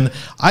 send them in,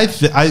 I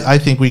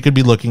think we could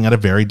be looking at a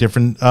very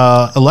different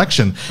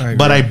election.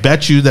 But I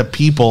bet you that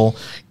people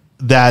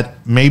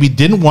that maybe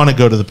didn't want to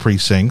go to the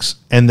precincts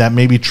and that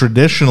maybe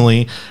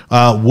traditionally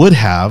would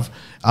have,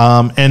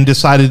 and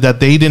decided that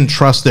they didn't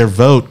trust their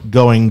vote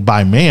going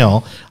by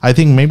mail, I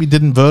think maybe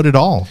didn't vote at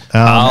all.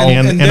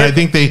 And I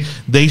think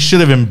they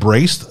should have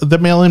embraced the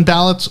mail-in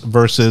ballots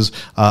versus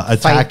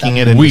attacking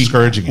it and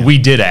discouraging it. We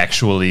did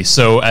actually.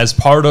 So as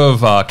part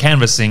of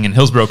canvassing in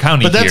Hillsborough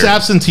County, but that's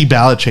absentee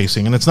ballot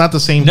chasing, and it's not the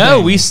same thing.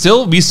 No, we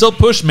still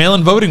push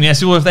mail-in voting. We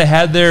asked people if they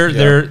had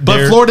their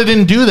But Florida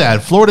didn't do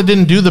that. Florida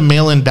didn't do the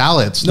mail-in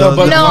ballots. No,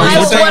 but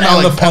I saying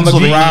on the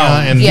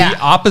ground. And the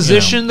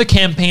opposition the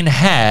campaign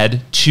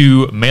had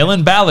to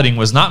mail-in balloting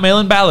was not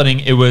mail-in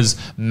balloting. It was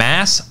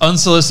mass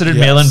unsolicited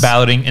mail-in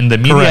balloting, and the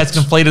media has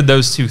conflated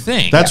those two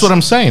things. That's what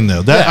I'm saying,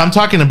 though. I'm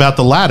talking about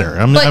the latter.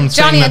 I'm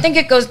Johnny, I think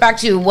it goes back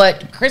to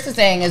what Chris is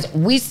saying. Is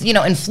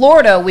in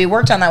Florida we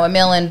worked on that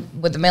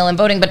with the mail-in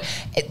voting, but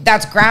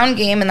that's ground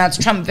game and that's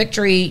Trump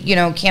victory,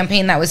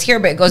 campaign that was here.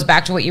 But it goes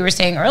back to what you were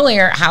saying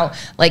earlier, how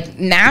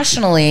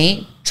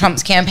nationally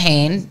Trump's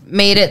campaign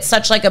made it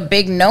such a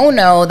big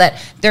no-no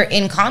that they're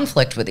in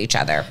conflict with each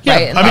other.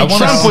 Yeah, right? I mean,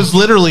 Trump was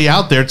literally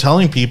out there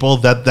telling people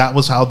that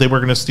was how they were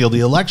going to steal the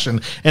election.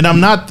 And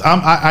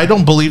I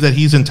don't believe that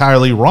he's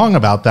entirely wrong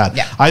about that.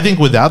 Yeah. I think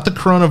without the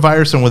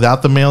coronavirus and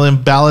without the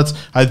mail-in ballots,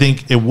 I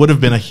think it would have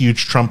been a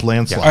huge Trump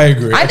landslide. Yeah, I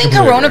agree. I think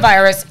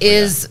coronavirus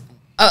is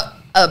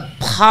a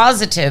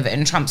positive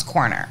in Trump's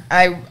corner.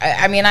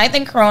 I mean, I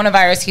think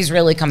coronavirus, he's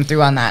really come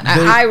through on that.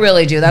 I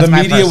really do. That's the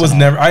my media personal. was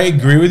never. I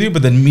agree with you,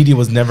 but the media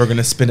was never going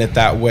to spin it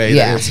that way.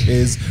 Yeah. That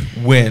is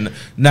win.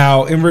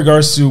 Now, in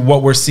regards to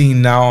what we're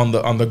seeing now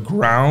on the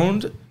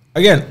ground,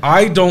 again,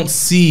 I don't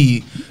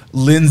see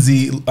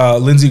Lindsey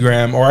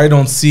Graham, or I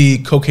don't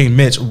see Cocaine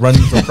Mitch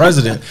running for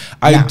president.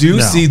 I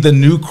do see the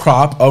new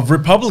crop of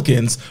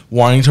Republicans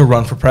wanting to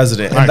run for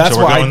president. And that's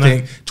why I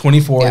think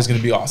 24 is going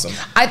to be awesome.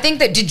 I think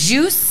that, did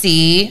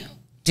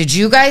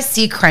you guys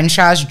see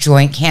Crenshaw's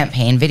joint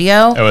campaign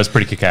video? It was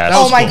pretty kick-ass.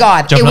 Oh my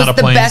God. Jumping it was out of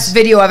the planes. best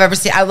video I've ever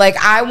seen.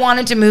 I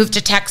wanted to move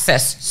to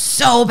Texas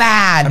so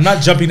bad. I'm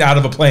not jumping out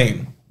of a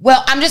plane.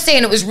 Well, I'm just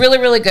saying it was really,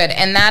 really good.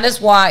 And that is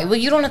why,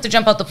 you don't have to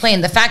jump out the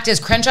plane. The fact is,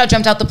 Crenshaw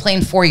jumped out the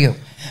plane for you.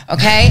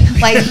 Okay?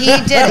 He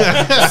did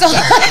it. So,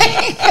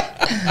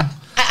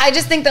 I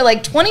just think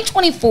that,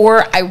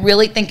 2024, I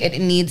really think it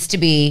needs to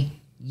be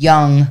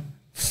young,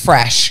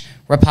 fresh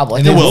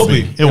Republicans. And it will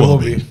be. It will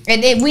be.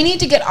 And we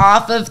need to get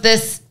off of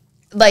this,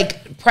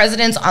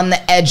 presidents on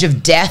the edge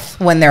of death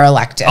when they're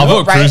elected. I'll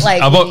vote right? Cruz.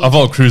 I'll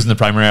vote Cruz in the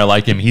primary. I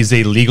like him. He's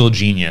a legal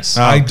genius.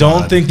 I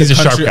don't think he's a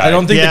sharp guy. I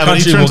don't think the but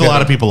country he turns will a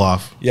lot of people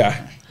off.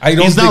 Yeah. I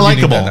don't He's think not you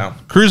need that likable. now.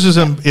 Cruz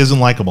isn't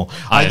likable.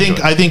 I think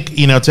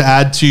to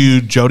add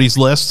to Jody's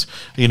list,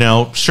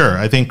 sure.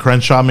 I think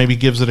Crenshaw maybe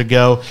gives it a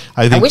go.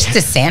 I wish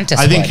DeSantis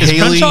would. Is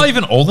Crenshaw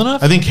even old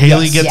enough? I think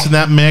Haley gets in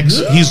that mix.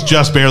 He's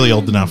just barely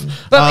old enough.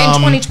 But in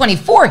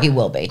 2024, he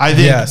will be. I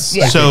think Yes.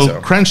 Yeah. so. I think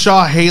so.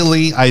 Crenshaw,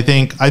 Haley. I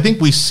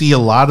think we see a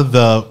lot of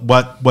the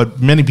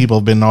what many people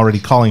have been already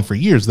calling for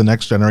years, the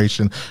next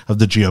generation of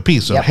the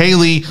GOP. So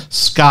Haley,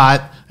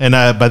 Scott. And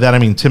by that, I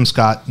mean Tim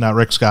Scott, not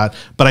Rick Scott.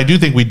 But I do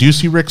think we do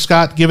see Rick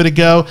Scott give it a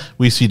go.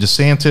 We see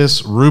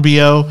DeSantis,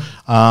 Rubio.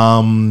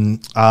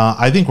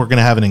 I think we're going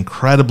to have an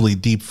incredibly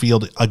deep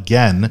field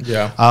again.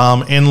 Yeah.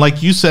 And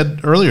like you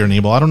said earlier,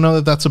 Nebel, I don't know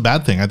that that's a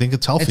bad thing. I think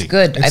it's healthy. It's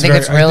good. I think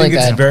it's really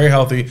good. It's very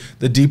healthy.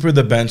 The deeper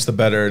the bench, the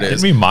better it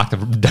is. Didn't we mock the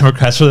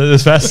Democrats for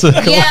this fast?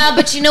 Yeah,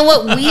 but you know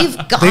what? We've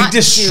got They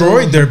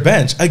destroyed their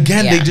bench.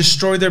 Again, they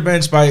destroyed their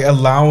bench by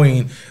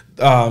allowing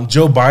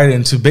Joe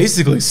Biden to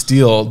basically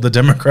steal the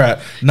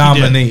Democrat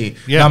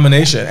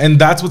nomination. And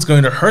that's what's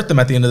going to hurt them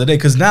at the end of the day.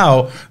 Because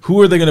now,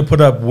 who are they going to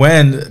put up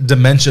when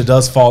dementia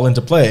does fall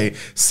into play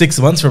 6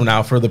 months from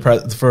now for the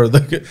current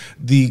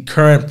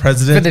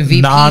president, for the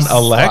VP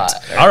non-elect?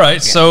 slot. All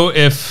right. So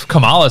if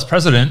Kamala is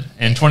president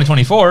in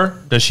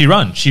 2024, does she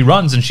run? She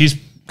runs, and she's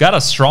got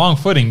a strong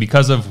footing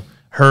because of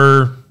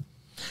her.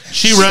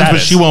 She runs, but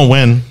she won't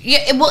win.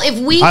 Yeah, well, if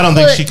we I don't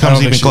think she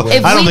comes even close.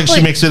 I don't think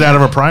she makes it out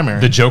of a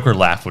primary. The Joker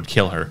laugh would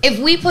kill her. If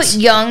we put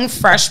young,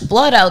 fresh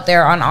blood out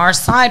there on our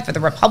side for the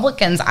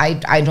Republicans,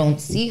 I don't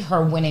see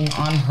her winning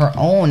on her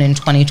own in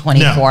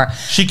 2024. No,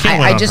 she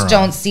can't win I on just her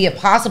don't own. see it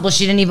possible.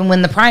 She didn't even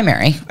win the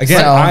primary. Again,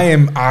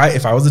 So-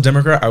 if I was a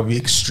Democrat, I would be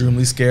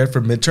extremely scared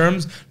for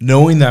midterms,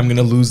 knowing that I'm going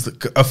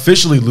to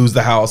officially lose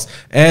the House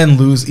and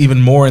lose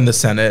even more in the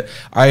Senate.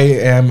 I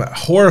am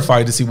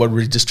horrified to see what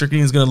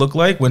redistricting is going to look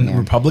like when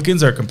Republicans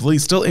Republicans are completely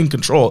still in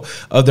control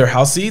of their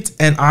House seats.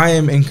 And I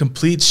am in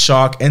complete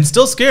shock and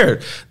still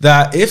scared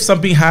that if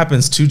something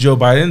happens to Joe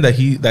Biden,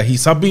 that he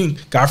something,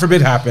 God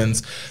forbid,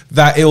 happens,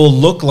 that it will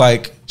look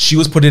like she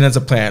was put in as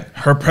a plant.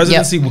 Her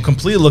presidency will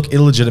completely look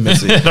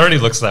illegitimacy. It already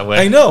looks that way.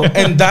 I know,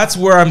 and that's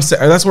where I'm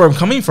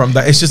coming from.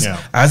 That it's just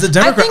as a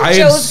Democrat, I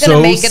think Joe's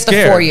going to make it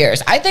the 4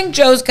 years. I think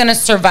Joe's going to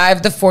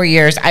survive the 4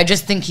 years. I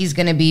just think he's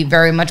going to be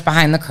very much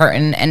behind the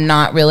curtain and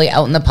not really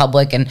out in the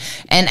public. And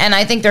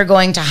I think they're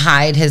going to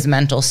hide his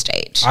mental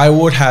state. I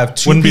would have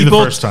two Wouldn't people. Be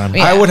the first time.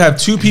 I would have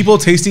two people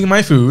tasting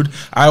my food.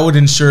 I would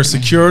ensure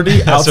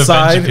security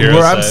outside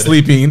where I'm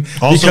sleeping.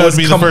 Also, would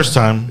be the first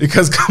time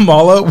because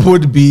Kamala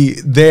would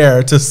be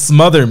there to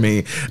smother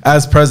me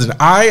as president.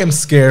 I am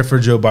scared for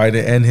Joe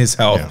Biden and his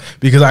health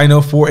because I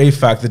know for a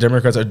fact the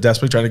Democrats are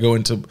desperately trying to go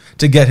into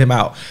to get him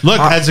out. Look,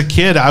 as a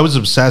kid, I was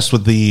obsessed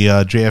with the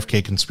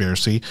JFK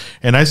conspiracy,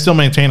 and I still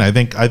maintain I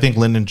think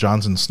Lyndon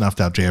Johnson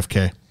snuffed out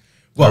JFK.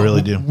 Well, I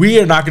really do. We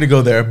are not going to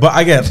go there, but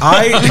again,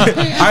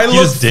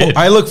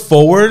 I look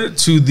forward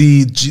to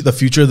the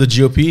future of the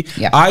GOP.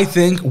 Yeah. I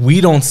think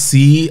we don't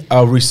see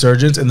a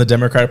resurgence in the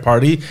Democratic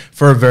Party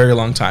for a very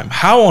long time.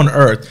 How on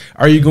earth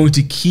are you going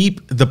to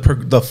keep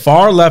the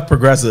far left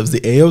progressives,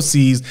 the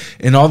AOCs,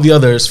 and all the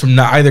others from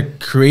not either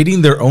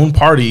creating their own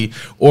party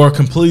or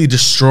completely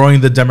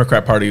destroying the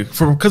Democrat Party?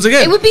 Because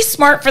again, it would be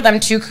smart for them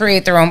to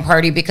create their own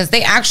party because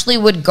they actually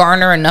would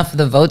garner enough of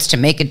the votes to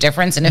make a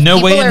difference. And if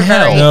no way in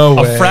hell,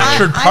 a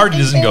fractured party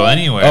doesn't go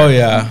anywhere. Oh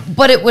yeah,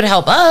 but it would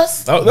help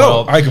us. Oh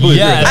no, I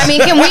completely agree. I mean,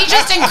 can we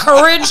just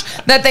encourage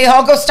that they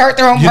all go start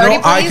their own party,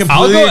 please? I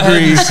completely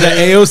agree that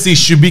AOC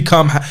should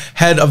become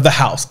head of the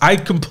House. I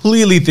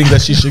completely think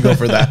that she should go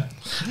for that.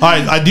 All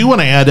right, I do want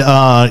to add,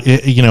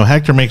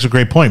 Hector makes a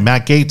great point.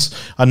 Matt Gaetz,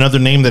 another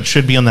name that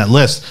should be on that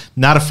list.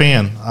 Not a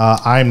fan.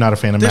 I'm not a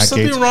fan of Matt Gaetz.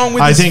 There's something wrong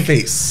with his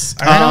face.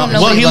 I don't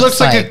know. Well, he looks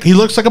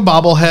like a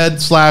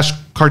bobblehead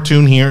 /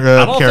 cartoon here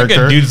I don't character.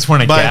 think a dude that's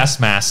wearing a gas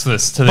mask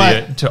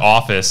to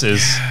office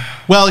is.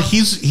 Well,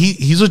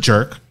 he's a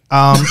jerk.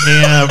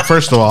 And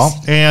first of all,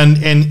 and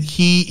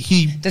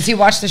he does he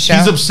watch the show?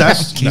 He's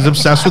obsessed. He's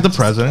obsessed with the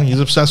president. He's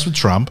obsessed with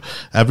Trump.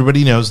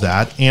 Everybody knows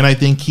that, and I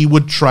think he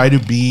would try to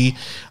be.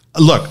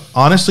 Look,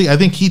 honestly, I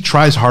think he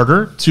tries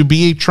harder to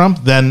be a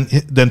Trump than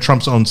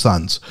Trump's own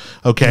sons.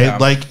 Okay,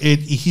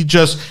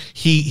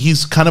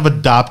 he's kind of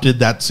adopted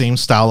that same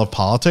style of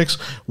politics,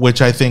 which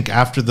I think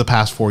after the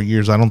past 4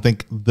 years, I don't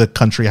think the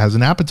country has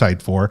an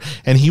appetite for,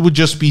 and he would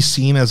just be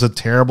seen as a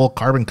terrible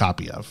carbon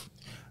copy of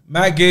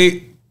Matt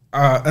Gaetz.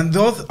 And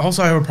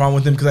also I have a problem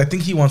with him because I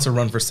think he wants to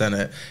run for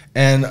Senate,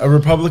 and a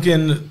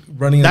Republican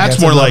running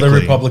against another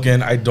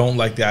Republican, I don't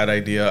like that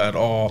idea at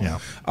all. Yeah.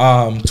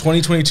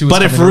 2022.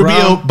 But if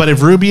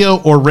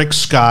Rubio or Rick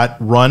Scott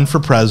run for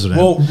president,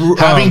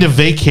 having to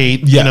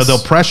vacate, they'll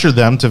pressure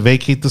them to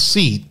vacate the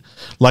seat,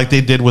 like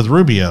they did with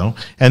Rubio,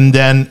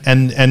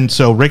 and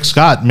so Rick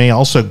Scott may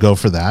also go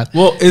for that.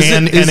 Well,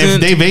 if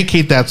they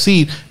vacate that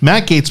seat,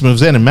 Matt Gaetz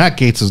moves in, and Matt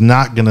Gaetz is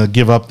not going to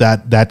give up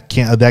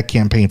that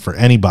campaign for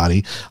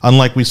anybody,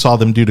 unlike we saw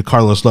them do to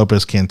Carlos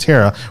Lopez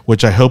Cantera,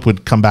 which I hope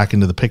would come back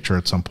into the picture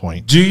at some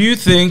point. Do you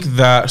think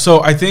that?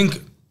 So I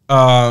think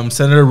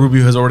Senator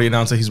Rubio has already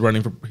announced that he's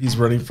running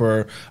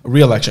for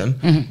re-election,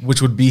 which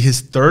would be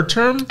his third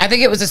term. I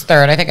think it was his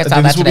third. I think I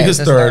saw that this today. Will be his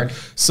third.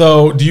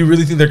 So, do you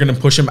really think they're going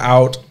to push him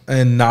out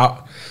and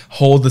not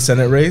hold the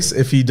Senate race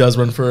if he does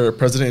run for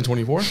president in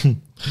 24?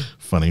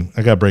 Funny.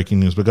 I got breaking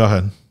news, but go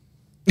ahead.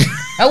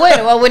 Oh wait.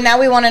 Well, now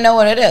we want to know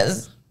what it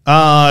is.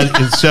 And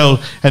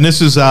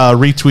this is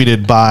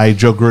retweeted by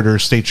Joe Grutter,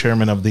 state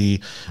chairman of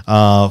the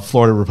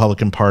Florida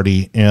Republican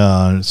Party,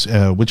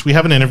 which we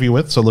have an interview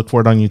with, so look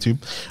for it on YouTube.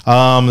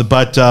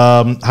 But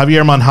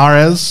Javier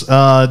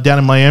Manjarres down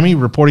in Miami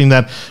reporting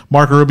that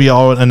Marco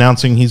Rubio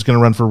announcing he's going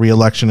to run for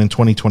re-election in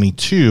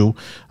 2022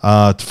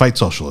 to fight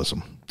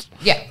socialism.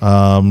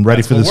 Yeah,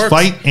 ready for this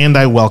fight, and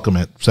I welcome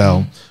it.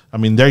 So, I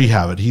mean, there you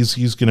have it.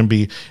 He's going to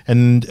be,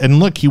 and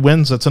look, he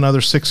wins. That's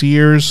another 6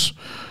 years.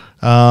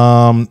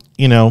 I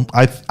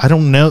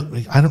don't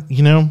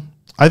know.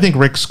 I think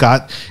Rick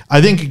Scott, I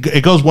think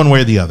it goes one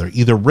way or the other.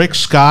 Either Rick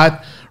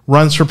Scott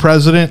runs for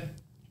president,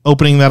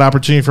 opening that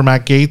opportunity for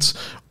Matt Gaetz,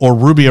 or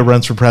Rubio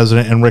runs for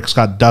president and Rick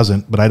Scott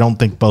doesn't, but I don't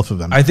think both of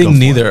them. I think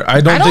neither.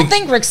 I don't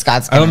think Rick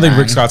Scott's I don't think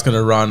Rick Scott's going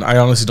to run. I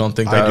honestly don't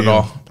think that at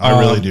all. I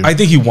really do. I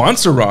think he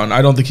wants to run.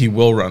 I don't think he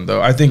will run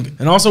though. I think,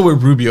 and also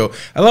with Rubio,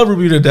 I love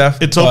Rubio to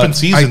death. It's open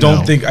season. I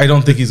don't think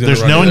he's going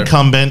to run. There's no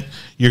incumbent.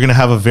 You're going to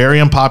have a very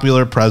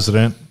unpopular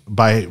president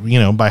by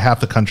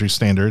half the country's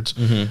standards.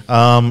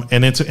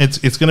 And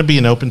it's going to be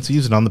an open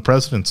season on the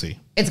presidency.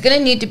 It's going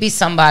to need to be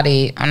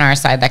somebody on our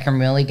side that can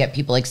really get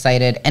people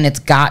excited, and it's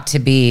got to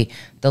be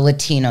the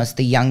Latinos,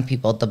 the young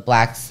people, the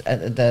blacks,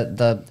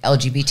 the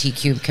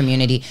LGBTQ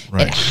community.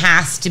 Right. It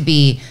has to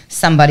be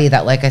somebody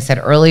that, like I said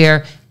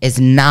earlier, is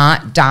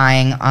not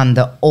dying on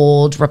the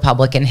old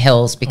Republican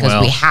hills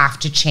because we have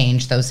to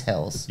change those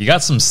hills. You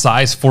got some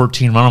size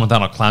 14 Ronald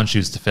McDonald clown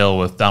shoes to fill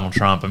with Donald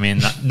Trump. I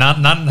mean,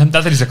 not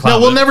that he's a clown.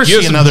 No, we'll never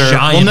see another.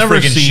 We'll never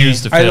see.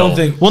 Shoes to fill. I don't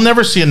think we'll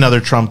never see another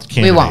Trump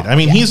candidate. We won't. I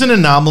mean, he's an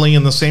anomaly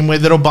in the same way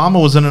that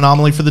Obama was an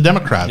anomaly for the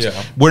Democrats.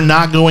 Yeah. We're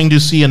not going to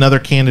see another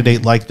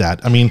candidate like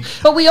that. I mean,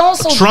 but we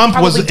also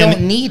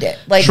don't need it.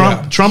 Like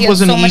Trump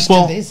was an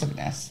equal.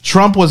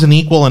 Trump was an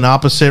equal and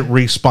opposite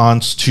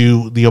response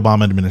to the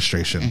Obama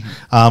administration.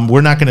 Mm-hmm.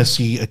 We're not going to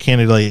see a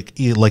candidate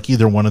like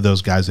either one of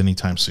those guys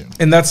anytime soon.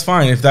 And that's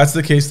fine. If that's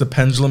the case, the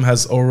pendulum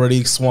has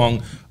already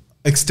swung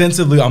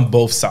extensively on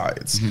both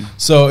sides. Mm-hmm.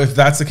 So if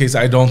that's the case,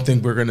 I don't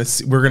think we're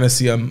gonna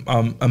see a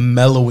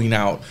mellowing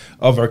out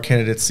of our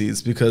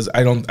candidacies, because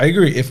I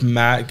agree. If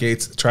Matt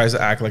Gaetz tries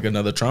to act like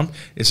another Trump,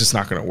 it's just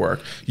not going to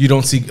work. You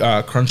don't see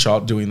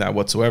Crenshaw doing that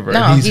whatsoever.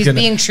 No, he's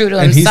being true to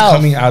himself. And he's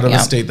coming out of a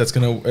state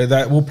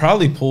that will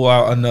probably pull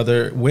out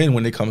another win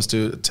when it comes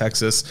to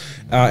Texas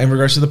in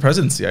regards to the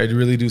presidency. I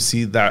really do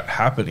see that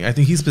happening. I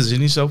think he's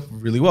positioning himself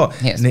really well.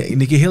 Yes.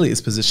 Nikki Haley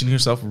is positioning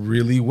herself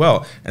really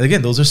well. And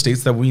again, those are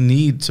states that we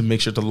need to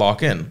make sure to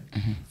lock in.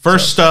 Mm-hmm.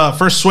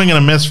 First swing and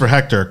a miss for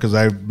Hector, because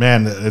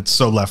it's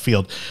so left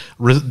field.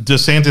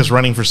 DeSantis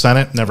running for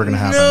Senate, never going to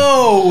happen.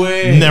 No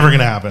way. Never going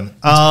to happen.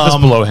 Just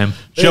below him.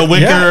 Joe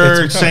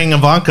Wicker saying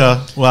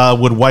Ivanka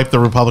would wipe the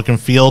Republican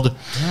field.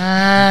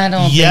 I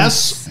don't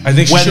I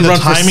think she when should the run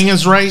timing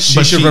is right.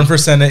 She should run for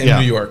Senate in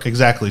New York.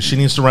 Exactly. She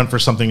needs to run for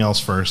something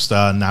else first,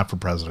 not for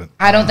president.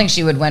 I don't think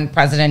she would win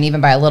president even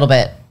by a little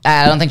bit.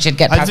 I don't think she'd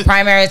get past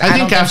primaries. I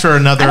think after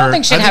another. I don't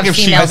think she'd have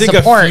female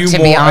support, to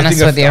be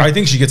honest with you. I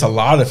think she gets a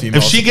lot of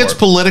female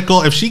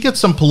support. If she gets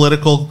some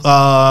political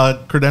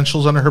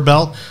credentials under her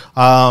belt,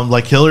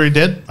 like Hillary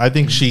did, I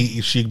think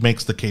she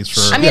makes the case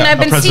for. I mean, I've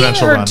been seeing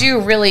her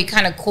do really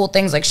kind of cool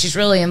things. Like she's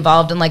really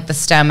involved in like the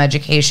STEM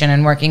education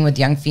and working with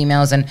young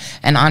females and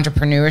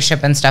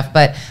entrepreneurship and stuff.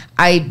 But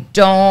I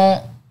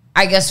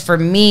guess for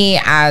me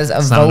as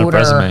a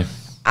voter,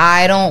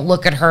 I don't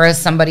look at her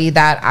as somebody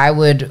that I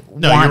would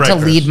want to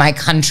lead my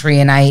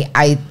country, and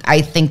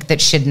I think that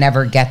she'd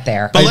never get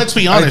there. But let's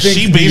be honest,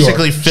 she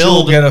basically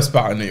filled. She'll get a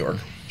spot in New York.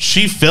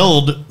 She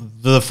filled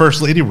the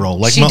first lady role.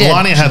 Like she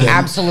Melania had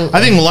absolutely.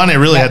 I think Melania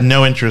really had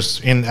no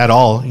interest at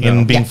all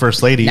in being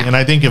first lady, and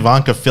I think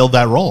Ivanka filled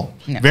that role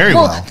very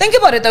well. Think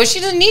about it though;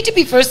 she didn't need to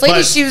be first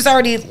lady. She was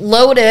already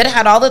loaded,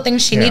 had all the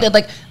things she needed.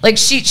 Like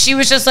she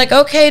was just like,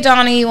 okay,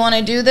 Donnie, you want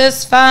to do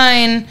this?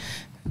 Fine.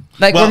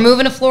 Like we're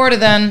moving to Florida,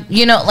 then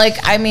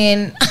I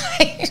mean.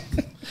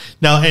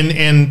 No,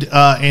 and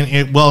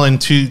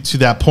to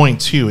that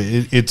point too,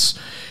 it's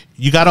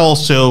you got to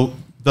also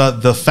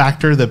the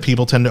factor that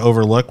people tend to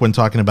overlook when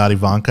talking about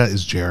Ivanka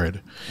is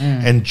Jared.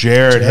 And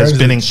Jared has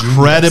been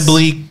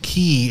incredibly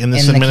key in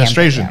this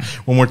administration.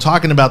 When we're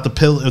talking about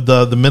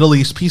the Middle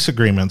East peace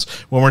agreements,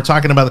 when we're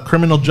talking about the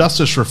criminal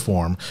justice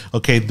reform,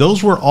 okay,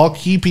 those were all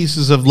key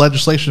pieces of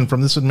legislation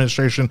from this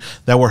administration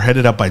that were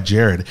headed up by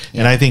Jared.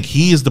 And I think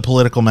he is the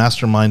political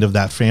mastermind of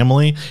that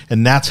family,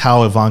 and that's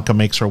how Ivanka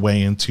makes her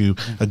way into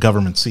a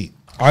government seat.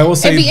 I will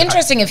say it'd be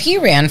interesting if he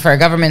ran for a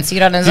government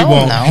seat on his own.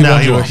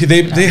 He won't.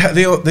 They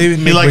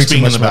make way too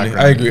much money.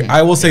 I agree.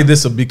 I will say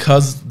this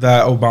because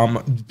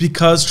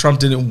Trump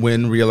didn't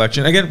win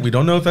re-election. Again, we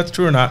don't know if that's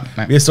true or not.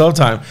 Right. We still have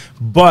time.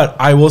 But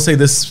I will say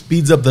this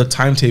speeds up the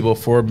timetable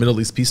for Middle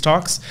East peace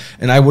talks,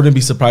 and I wouldn't be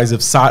surprised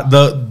if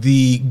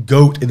the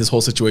GOAT in this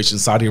whole situation,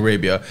 Saudi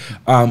Arabia,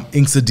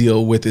 inks a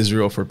deal with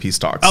Israel for peace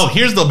talks. Oh,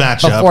 here's the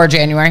matchup before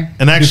January.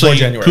 And actually,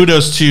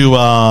 kudos to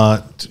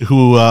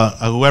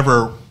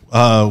whoever.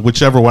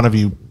 Whichever one of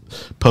you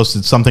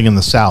posted something in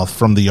the South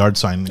from the yard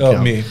sign account.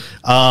 Oh, me.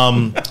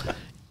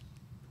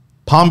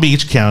 Palm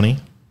Beach County,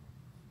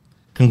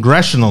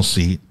 congressional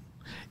seat,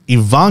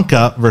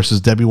 Ivanka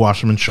versus Debbie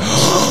Wasserman Schultz.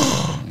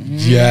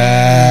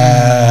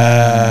 Yes.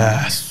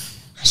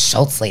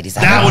 Schultz ladies.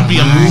 That would be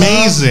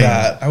amazing.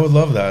 I would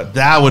love that.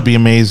 That would be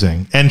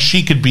amazing. And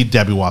she could beat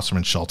Debbie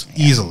Wasserman Schultz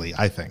easily,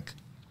 I think.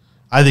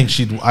 I think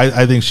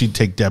she'd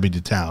take Debbie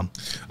to town.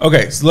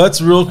 Okay, so let's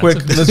real quick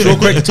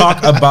talk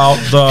about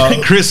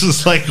the. Chris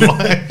is like, what?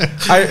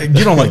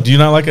 Do you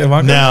not like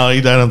Ivanka? No, I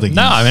don't think.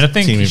 No, I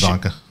think Team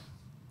Ivanka.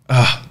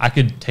 I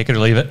could take it or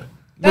leave it.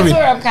 That's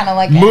where I'm kind of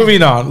like.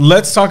 Moving on,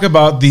 let's talk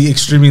about the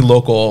extremely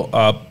local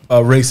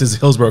races,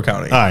 Hillsborough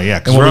County. All right, yeah,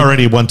 because we're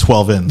already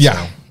 112 in.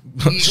 Yeah,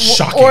 so.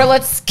 Shocking. Or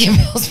let's skip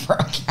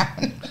Hillsborough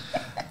County.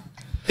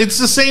 It's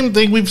the same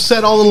thing we've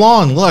said all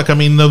along. Look, I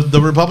mean,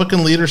 the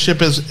Republican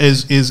leadership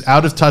is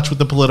out of touch with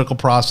the political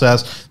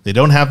process. They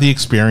don't have the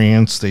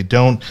experience. They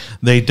don't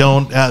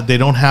have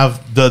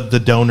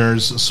the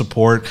donors'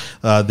 support.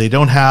 They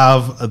don't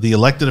have the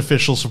elected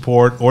official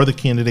support or the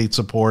candidate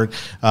support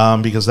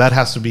because that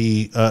has to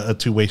be a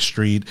two-way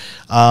street.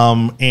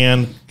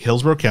 And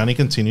Hillsborough County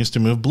continues to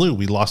move blue.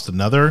 We lost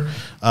another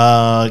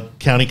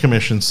county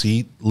commission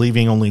seat,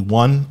 leaving only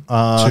one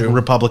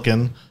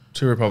Republican.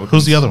 Two Republicans.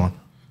 Who's the other one?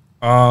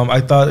 I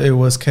thought it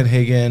was Ken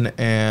Hagan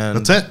and...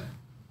 That's it?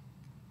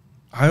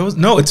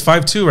 No, it's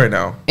 5-2 right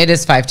now. It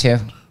is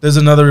 5-2. There's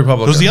another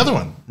Republican. Who's the other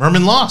one?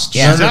 Merman lost.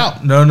 Yeah. She's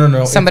out.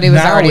 No. Somebody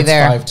was Now already it's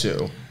there.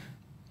 5-2.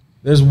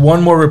 There's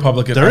one more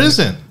Republican. There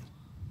isn't.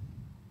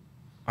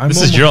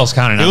 This is Gerald's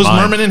counting. It was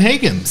mine. Merman and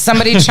Hagen.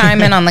 Somebody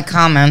chime in on the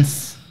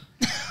comments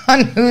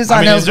on who's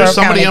on is there Hillsborough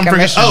somebody County I'm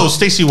forgetting? Commission. Oh,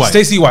 Stacey White.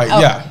 Stacey White. Oh.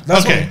 Yeah.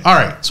 That's Okay. what- All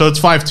right. So it's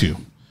 5-2.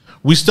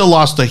 We still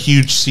lost a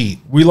huge seat.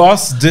 we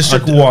lost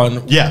District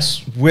 1.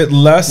 Yes. With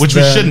less Which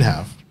we than- shouldn't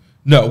have.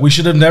 No, we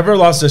should have never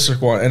lost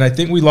District 1. And I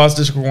think we lost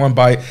District 1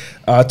 by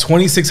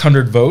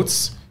 2,600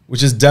 votes,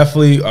 which is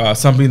definitely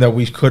something that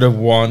we could have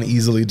won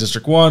easily.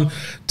 District 1.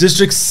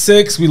 District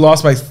 6, we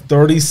lost by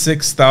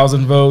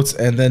 36,000 votes.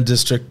 And then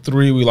District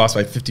 3, we lost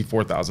by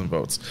 54,000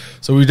 votes.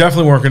 So we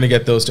definitely weren't going to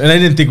get those two. And I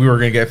didn't think we were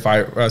going to get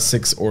 5,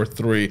 6, or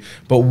 3.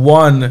 But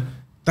 1,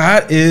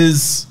 that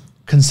is...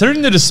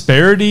 Considering the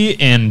disparity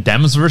in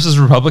Dems versus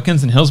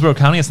Republicans in Hillsborough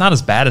County, it's not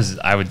as bad as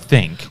I would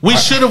think. We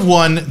should have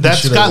won. That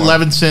should have Scott won.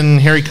 Levinson,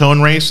 Harry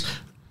Cohen race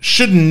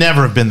should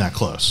never have been that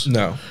close.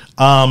 No.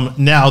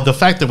 Now, the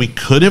fact that we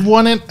could have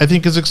won it, I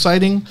think, is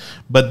exciting,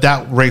 but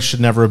that race should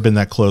never have been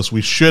that close.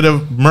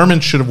 Merman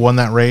should have won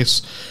that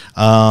race,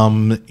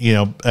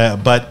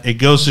 but it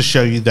goes to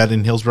show you that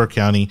in Hillsborough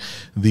County,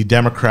 the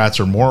Democrats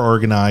are more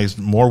organized,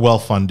 more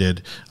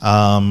well-funded.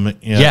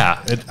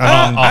 Yeah.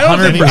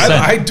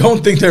 I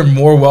don't think they're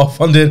more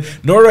well-funded,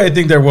 nor do I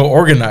think they're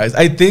well-organized.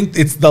 I think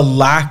it's the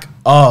lack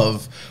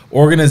of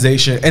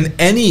organization and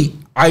any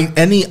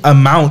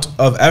amount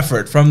of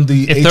effort from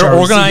the If HRC they're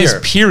organized,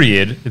 here.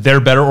 period, they're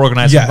better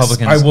organized Yes,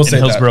 Republicans I will say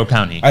in Hillsborough that.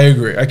 County. I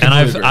agree. I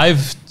completely agree.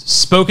 I've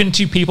spoken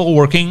to people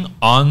working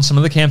on some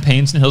of the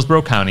campaigns in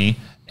Hillsborough County,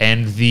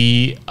 and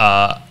the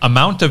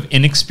amount of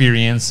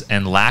inexperience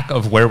and lack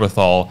of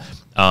wherewithal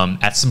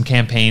at some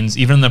campaigns,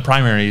 even in the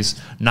primaries,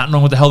 not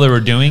knowing what the hell they were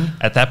doing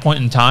at that point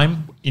in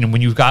time.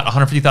 When you've got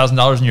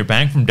 $150,000 in your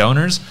bank from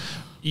donors,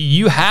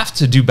 you have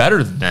to do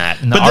better than that.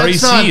 And the But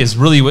that's REC is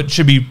really what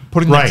should be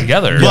putting that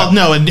together. Well,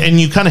 no, and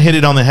you kind of hit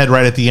it on the head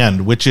right at the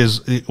end, which is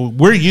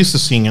we're used to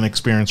seeing an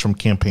experience from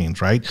campaigns,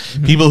 right?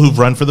 Mm-hmm. People who've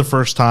run for the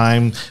first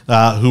time,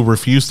 who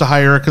refuse to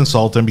hire a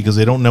consultant because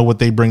they don't know what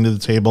they bring to the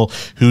table,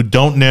 who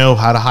don't know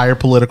how to hire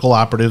political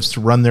operatives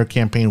to run their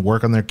campaign,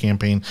 work on their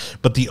campaign.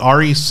 But the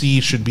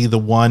REC should be the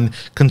one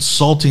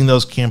consulting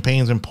those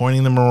campaigns and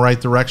pointing them in the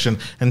right direction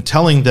and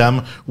telling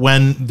them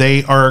when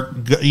they are,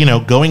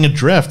 going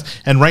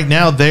adrift. And right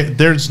now,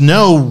 there's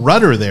no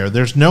rudder there.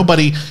 There's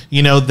nobody,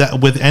 that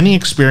with any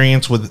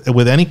experience,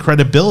 with any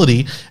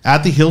credibility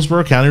at the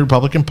Hillsborough County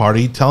Republican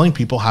Party telling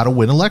people how to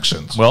win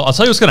elections. Well, I'll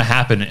tell you what's going to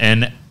happen.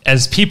 And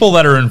as people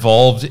that are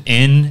involved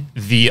in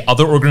the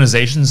other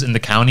organizations in the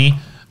county,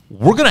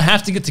 we're going to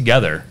have to get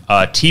together.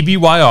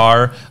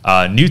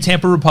 TBYR, New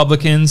Tampa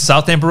Republicans,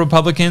 South Tampa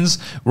Republicans,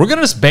 we're going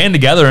to just band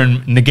together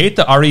and negate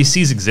the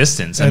REC's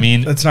existence.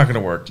 It's not going to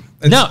work.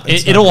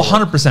 It'll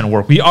 100%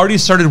 work. We already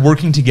started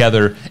working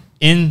together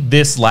in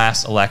this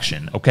last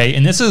election, okay?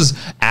 And this is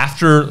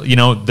after,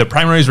 the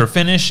primaries were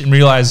finished and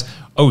realized,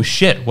 oh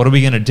shit, what are we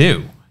going to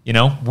do?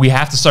 We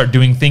have to start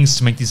doing things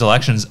to make these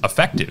elections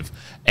effective.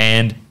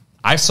 And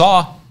I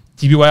saw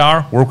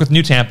TBYR work with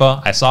New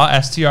Tampa. I saw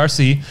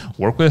STRC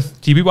work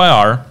with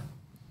TBYR.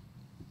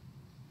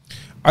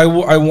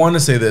 I want to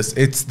say this.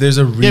 There's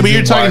a reason. Yeah, but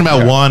you're talking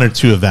about one or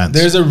two events.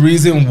 There's a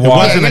reason why. It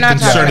wasn't you're a not talking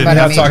concerted. about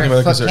You're a not major about a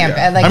foot concerted, camp.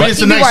 yeah. Like,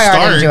 it's a nice TBYR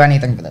start. didn't do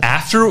anything for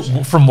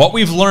this. From what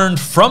we've learned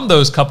from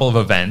those couple of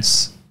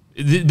events,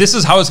 this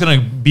is how it's going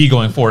to be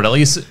going forward. At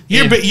least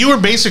you were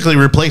basically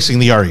replacing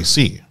the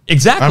REC.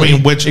 Exactly.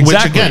 Which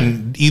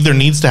again either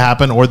needs to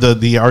happen or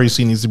the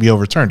REC needs to be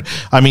overturned.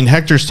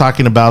 Hector's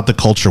talking about the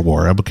culture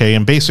war, okay?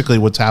 And basically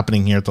what's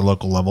happening here at the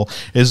local level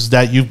is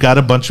that you've got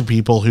a bunch of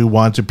people who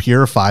want to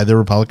purify the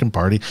Republican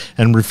Party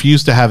and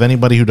refuse to have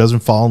anybody who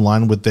doesn't fall in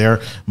line with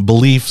their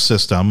belief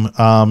system,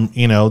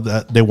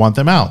 that they want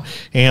them out.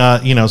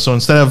 And, so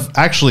instead of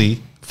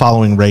actually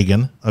following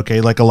Reagan,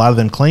 okay, like a lot of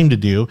them claim to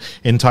do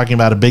in talking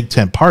about a big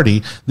tent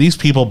party, these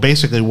people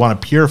basically want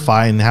to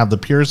purify and have the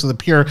purest of the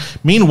pure.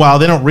 Meanwhile,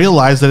 they don't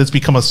realize that it's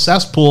become a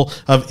cesspool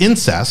of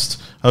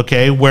incest,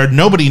 okay, where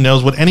nobody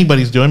knows what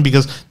anybody's doing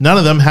because none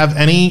of them have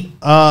any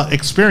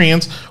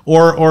experience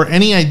or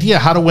any idea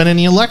how to win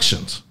any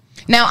elections.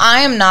 Now,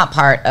 I am not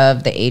part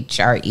of the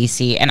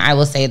HREC, and I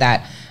will say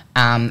that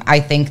I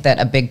think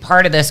that a big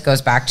part of this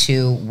goes back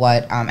to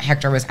what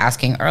Hector was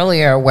asking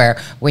earlier,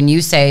 where when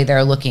you say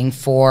they're looking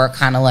for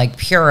kind of like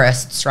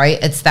purists, right?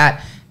 It's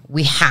that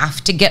we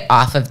have to get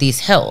off of these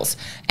hills.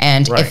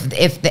 And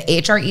if the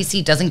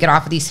HREC doesn't get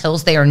off of these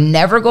hills, they are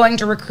never going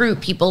to recruit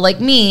people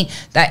like me.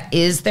 That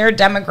is their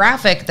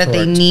demographic that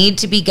they need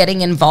to be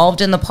getting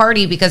involved in the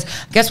party, because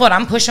guess what?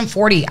 I'm pushing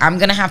 40. I'm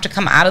going to have to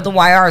come out of the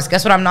YRs.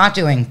 Guess what I'm not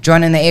doing?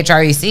 Joining the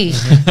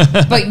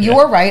HREC. But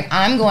you're right.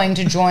 I'm going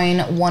to join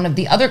one of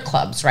the other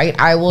clubs, right?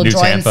 I will New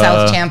join Tampa,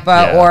 South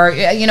Tampa, or,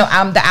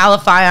 I'm the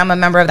Alafia. I'm a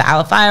member of the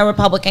Alafia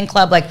Republican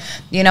Club. Like,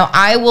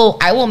 I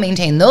will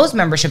maintain those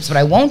memberships, but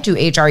I won't do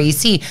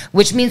HREC,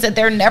 which means that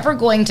they're never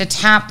going to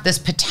tap this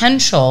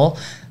potential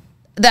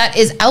that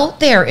is out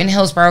there in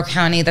Hillsborough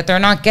County that they're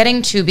not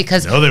getting to,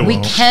 because we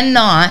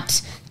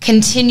cannot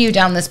continue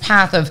down this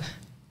path of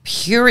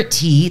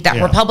purity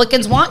that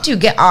Republicans want to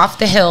get off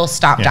the hill,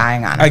 stop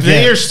dying on.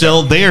 They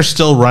are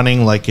still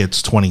running like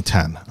it's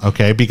 2010,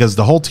 okay? Because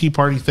the whole Tea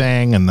Party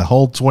thing and the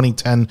whole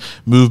 2010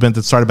 movement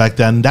that started back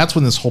then, that's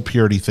when this whole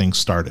purity thing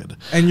started.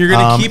 And you're going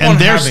to keep on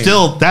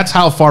having... that's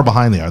how far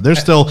behind they are. They're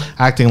still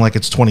acting like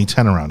it's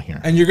 2010 around here.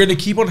 And you're going to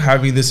keep on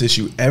having this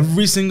issue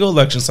every single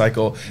election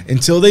cycle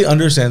until they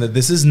understand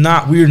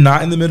that we're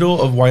not in the middle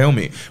of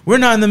Wyoming. We're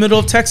not in the middle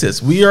of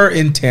Texas. We are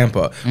in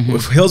Tampa.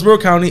 Hillsborough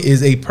County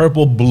is a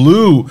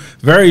purple-blue,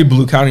 very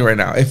blue county right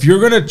now. If you're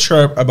going to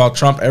chirp about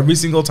Trump every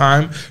single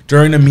time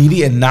during a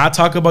meeting and not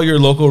talk about your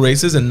local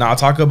races and not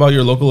talk about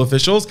your local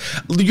officials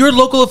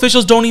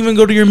don't even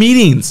go to your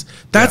meetings.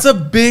 That's a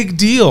big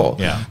deal.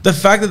 Yeah. The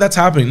fact that that's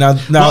happening now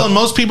and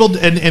most people,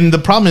 and the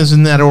problem is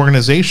in that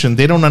organization,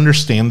 they don't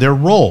understand their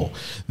role.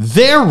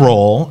 Their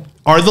role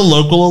are the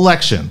local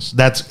elections.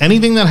 That's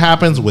anything that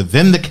happens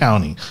within the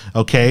county,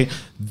 okay?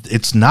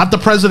 It's not the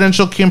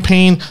presidential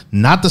campaign,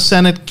 not the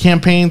Senate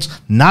campaigns,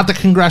 not the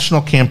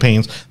congressional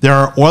campaigns. There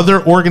are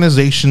other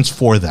organizations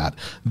for that.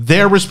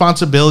 Their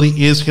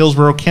responsibility is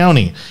Hillsborough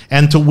County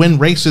and to win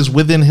races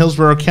within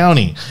Hillsborough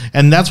County.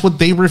 And that's what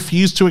they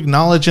refuse to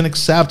acknowledge and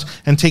accept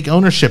and take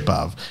ownership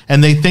of.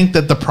 And they think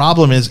that the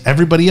problem is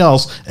everybody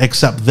else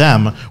except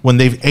them when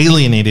they've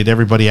alienated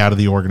everybody out of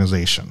the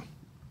organization.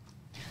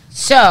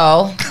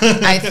 So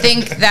I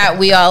think that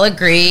we all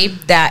agree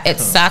that it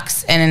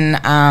sucks and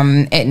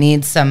it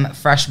needs some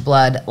fresh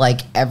blood,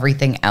 like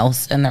everything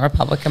else in the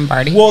Republican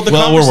Party. Well,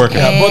 we're working.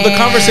 The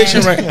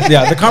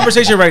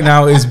conversation right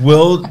now is: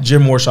 will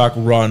Jim Warshak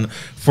run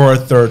for a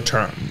third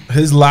term?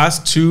 His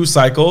last 2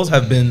 cycles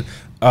have been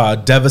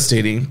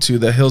devastating to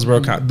the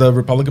the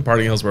Republican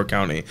Party in Hillsborough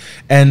County.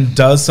 And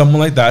does someone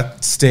like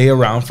that stay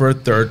around for a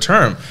third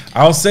term?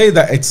 I'll say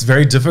that it's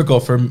very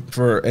difficult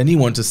for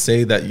anyone to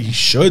say that he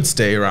should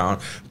stay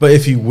around, but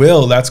if he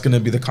will, that's going to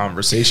be the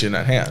conversation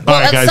at hand.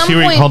 Well, at some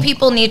point,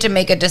 people need to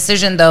make a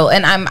decision, though,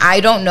 and I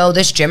don't know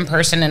this Jim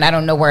person, and I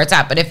don't know where it's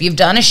at, but if you've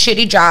done a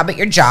shitty job at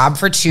your job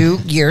for 2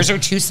 years or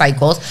 2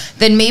 cycles,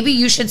 then maybe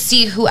you should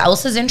see who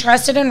else is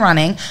interested in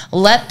running,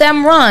 let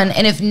them run,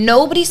 and if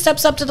nobody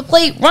steps up to the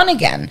plate, run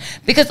again.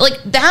 Because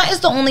that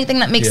is the only thing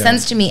that makes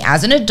sense to me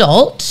as an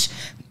adult,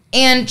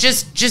 and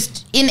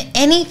just in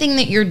anything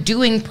that you're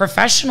doing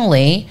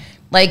professionally.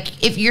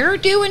 Like, if you're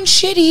doing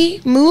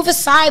shitty, move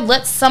aside,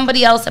 let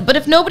somebody else. But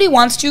if nobody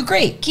wants to,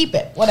 great, keep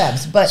it,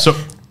 whatevs. But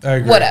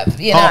whatever,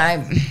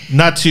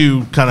 not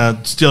to kind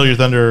of steal your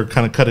thunder,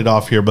 kind of cut it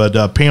off here,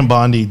 but Pam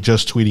Bondi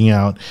just tweeting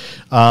out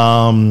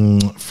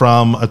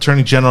from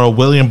Attorney General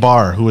William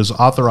Barr, who has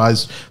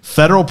authorized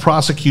federal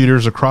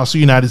prosecutors across the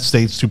United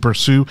States to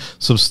pursue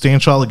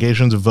substantial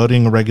allegations of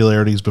voting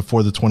irregularities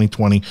before the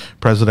 2020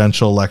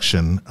 presidential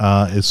election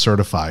is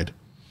certified.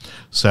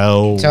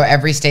 So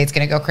every state's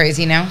going to go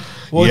crazy now?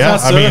 Well,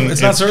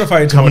 it's not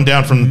certified coming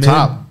down from the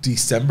top.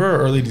 December,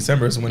 early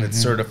December is when it's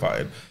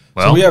certified.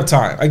 Well, so we have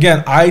time.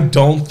 Again, I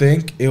don't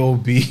think it will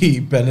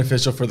be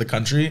beneficial for the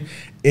country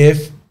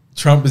if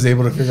Trump is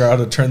able to figure out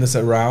how to turn this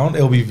around.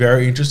 It'll be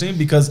very interesting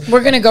because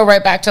we're going to go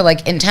right back to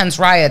intense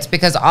riots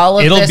because all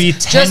of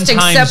this just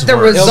accept the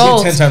worse.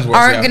 results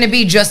aren't going to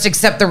be just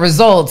accept the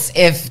results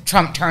if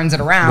Trump turns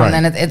it around.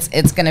 Then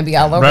it's going to be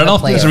all over the place. I don't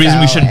think there's a reason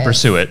we shouldn't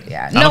pursue it.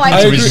 Yeah. I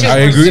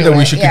agree that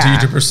we should continue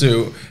to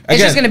pursue. Again,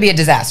 it's just going to be a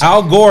disaster.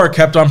 Al Gore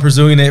kept on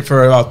pursuing it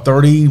for about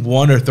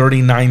 31 or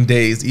 39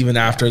 days, even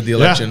after the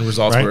election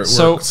results were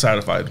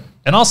certified.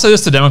 And I'll say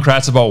this to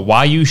Democrats about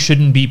why you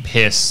shouldn't be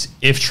pissed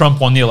if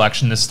Trump won the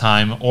election this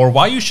time, or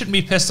why you shouldn't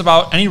be pissed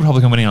about any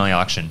Republican winning on the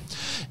election.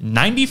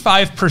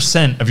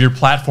 95% of your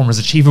platform is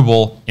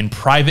achievable in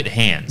private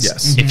hands.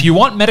 Yes. If you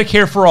want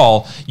Medicare for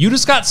all, you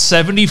just got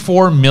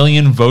 74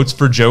 million votes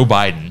for Joe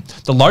Biden.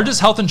 The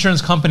largest health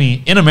insurance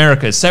company in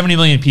America is 70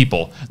 million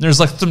people. There's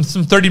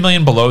some 30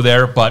 million below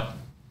there, but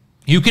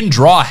you can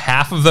draw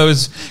half of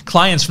those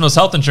clients from those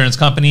health insurance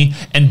company,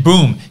 and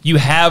boom, you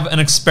have an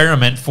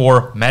experiment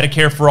for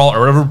Medicare for all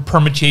or whatever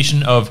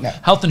permutation of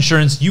health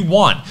insurance you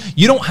want.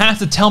 You don't have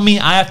to tell me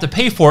I have to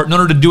pay for it in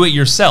order to do it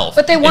yourself.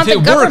 But they want if it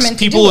the government works, to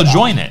people do will it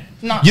join it.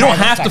 You don't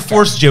have to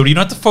force Jody. You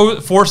don't have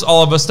to force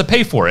all of us to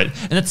pay for it.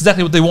 And that's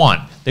exactly what they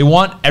want. They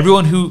want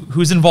everyone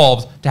who's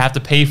involved to have to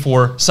pay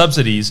for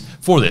subsidies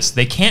for this.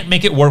 They can't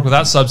make it work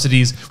without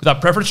subsidies,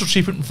 without preferential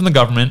treatment from the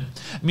government.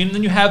 I mean,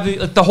 then you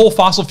have the whole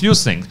fossil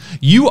fuels thing.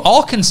 You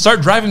all can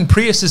start driving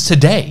Priuses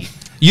today.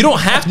 You don't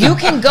have to. You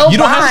can go. You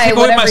don't have to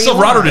go with my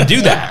Silverado to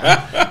do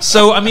that.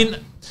 So, I mean,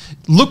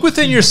 look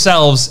within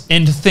yourselves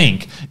and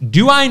think,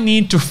 do I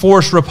need to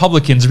force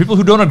Republicans or people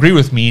who don't agree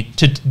with me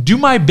to do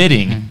my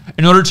bidding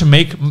in order to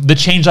make the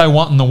change I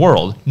want in the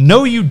world?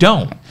 No, you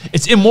don't.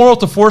 It's immoral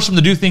to force them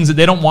to do things that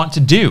they don't want to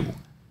do.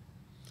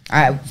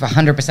 I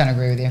 100%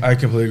 agree with you. I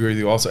completely agree with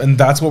you also. And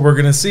that's what we're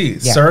going to see.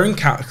 Yeah.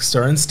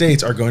 Certain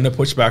states are going to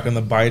push back on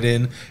the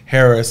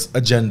Biden-Harris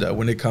agenda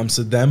when it comes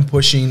to them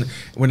pushing,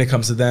 when it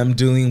comes to them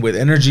dealing with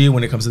energy,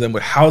 when it comes to them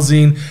with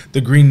housing,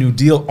 the Green New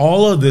Deal,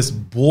 all of this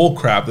bull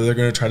crap that they're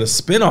going to try to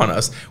spin on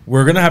us.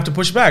 We're going to have to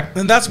push back.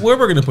 And that's where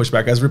we're going to push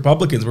back. As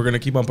Republicans, we're going to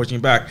keep on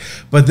pushing back.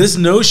 But this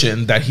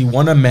notion that he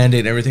won a mandate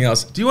and everything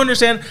else, do you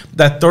understand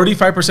that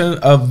 35%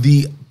 of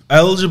the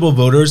eligible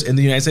voters in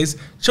the United States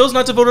chose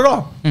not to vote at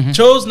all.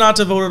 Chose not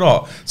to vote at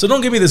all. So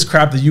don't give me this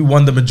crap that you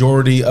won the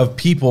majority of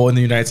people in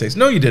the United States.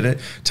 No, you didn't.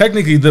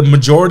 Technically, the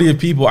majority of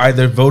people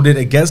either voted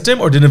against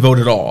him or didn't vote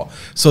at all.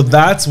 So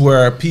that's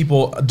where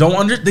people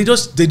don't they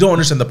don't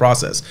understand the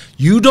process.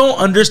 You don't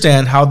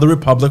understand how the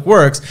republic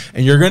works,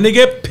 and you're going to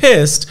get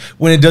pissed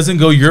when it doesn't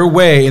go your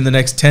way in the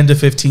next 10 to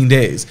 15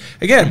 days.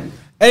 Again,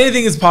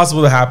 anything is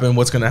possible to happen.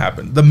 What's going to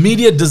happen? The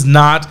media does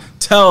not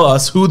tell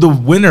us who the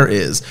winner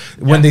is.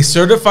 When they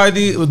certify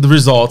the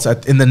results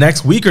in the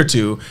next week or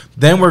two,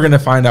 then we're going to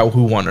find out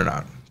who won or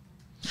not.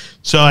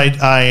 So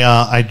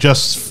I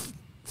just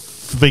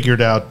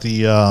figured out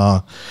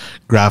the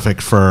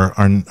graphic for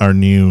our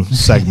new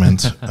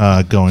segment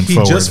going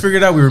forward. He just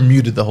figured out we were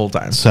muted the whole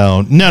time.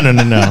 So no.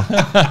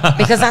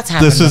 Because that's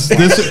happened. This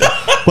is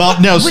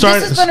well, no. This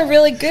has been a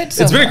really good.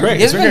 It's been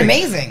great. It's been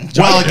amazing.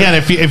 Well, again,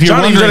 if you're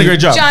Johnny, wondering, you've done a great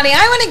job. Johnny,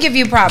 I want to give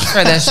you props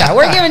for this show.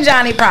 We're giving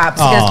Johnny props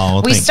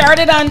because we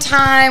started on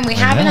time. We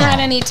haven't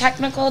had any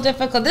technical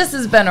difficulty. This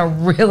has been a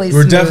really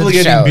We're smooth definitely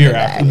getting show beer today.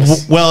 after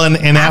this. well,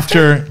 and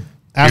after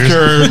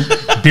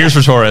Beers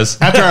for Torres.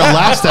 after our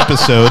last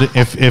episode,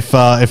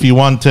 if you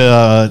want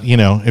to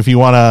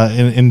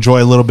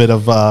enjoy a little bit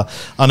of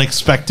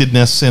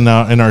unexpectedness in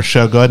our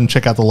show, go ahead and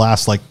check out the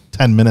last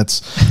 10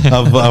 minutes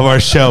of our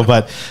show.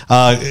 But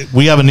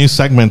we have a new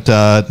segment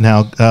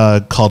now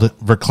called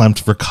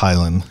Verklempt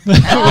Verkeilen.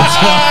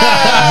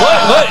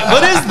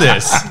 What is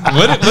this?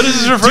 What is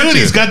this referring Dude, to?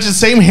 he's got the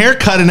same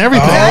haircut and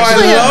everything.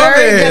 Actually, I a love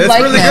very it. good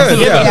That's really likeness.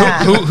 good.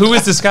 Yeah. Who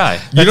is this guy?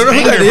 You don't know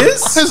who that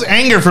is? This is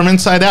Anger from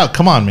Inside Out.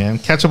 Come on, man.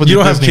 Catch up with You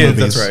your don't have Disney kids,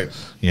 movies. that's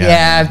right.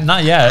 Yeah.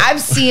 Not yet.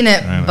 I've seen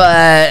it,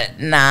 but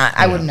not.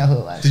 I wouldn't know who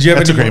it was. Did you have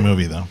That's a any great more?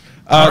 movie, though.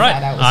 All right.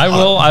 that was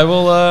I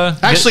will.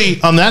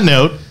 Actually, on that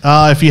note,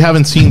 if you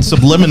haven't seen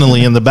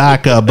subliminally in the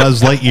back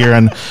Buzz Lightyear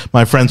and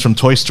my friends from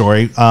Toy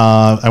Story,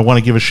 I want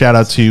to give a shout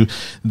out to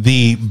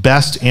the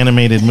best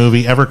animated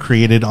movie ever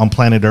created on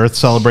planet Earth,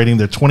 celebrating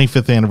their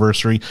 25th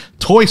anniversary.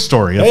 Toy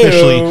Story,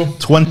 officially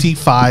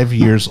 25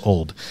 years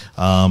old,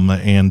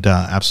 and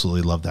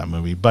absolutely love that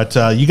movie. But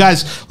you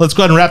guys, let's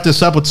go ahead and wrap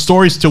this up with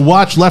stories to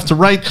watch left to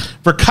right.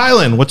 For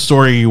Kylan, what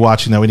story are you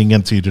watching that we didn't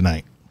get to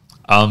tonight?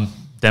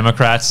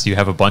 Democrats, you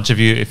have a bunch of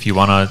you. If you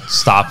want to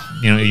stop,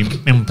 you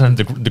implement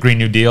the Green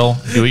New Deal,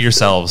 do it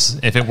yourselves.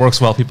 If it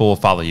works well, people will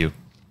follow you.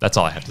 That's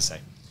all I have to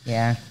say.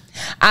 Yeah.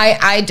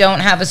 I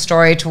don't have a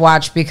story to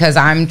watch because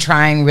I'm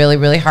trying really,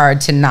 really hard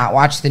to not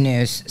watch the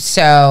news.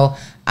 So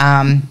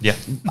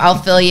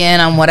I'll fill you in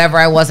on whatever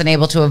I wasn't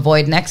able to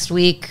avoid next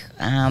week.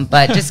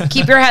 But just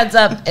keep your heads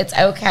up. It's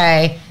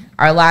okay.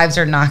 Our lives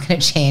are not going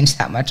to change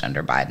that much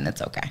under Biden.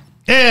 It's okay.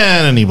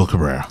 And Aníbal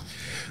Cabrera.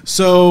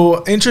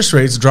 So interest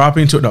rates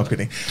dropping to... No, I'm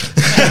kidding.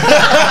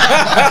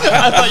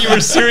 I thought you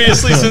were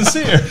seriously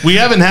sincere. We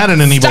haven't had an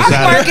Aníbal Stock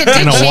market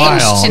did in a change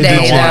while.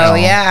 today, though.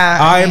 Yeah.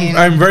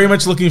 I'm very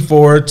much looking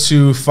forward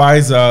to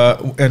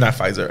Pfizer, not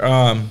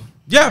Pfizer.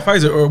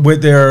 Pfizer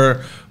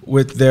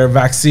with their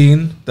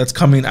vaccine that's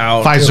coming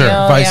out. Pfizer.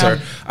 Pfizer.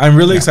 Yeah. I'm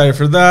really excited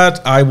for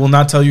that. I will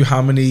not tell you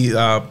how many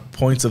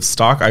points of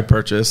stock I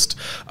purchased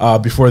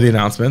before the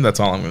announcement. That's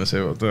all I'm going to say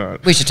about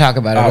that. We should talk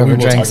about it We over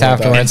will talk drinks about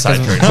that. afterwards.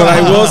 Inside drink. But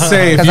I will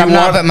say, Because I'm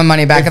not putting my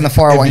money back in the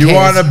 401k.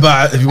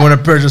 if you want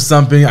to purchase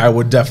something, I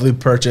would definitely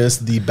purchase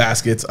the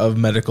baskets of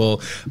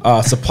medical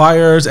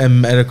suppliers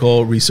and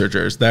medical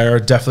researchers. They're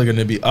definitely going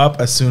to be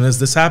up as soon as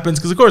this happens,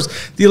 because of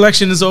course the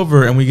election is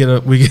over and we get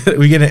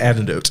an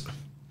antidote.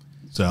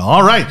 So,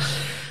 all right.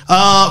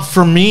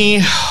 For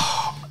me,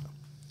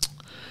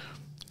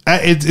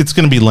 it's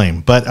going to be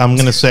lame, but I'm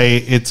going to say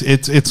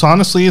it's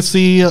honestly, it's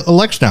the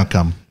election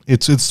outcome.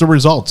 It's the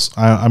results.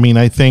 I mean,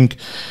 I think,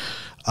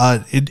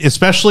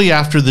 especially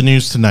after the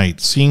news tonight,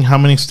 seeing how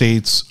many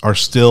states are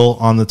still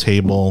on the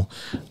table,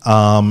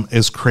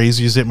 as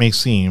crazy as it may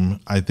seem,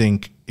 I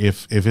think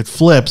if it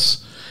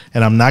flips,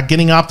 and I'm not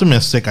getting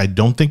optimistic, I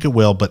don't think it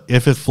will, but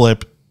if it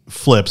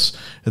flips,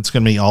 it's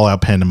going to be all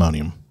out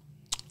pandemonium.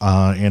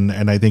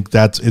 And I think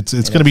it's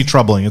going to be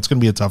troubling. It's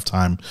going to be a tough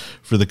time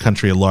for the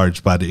country at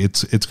large, but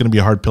it's going to be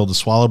a hard pill to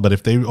swallow. But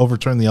if they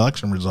overturn the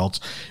election results,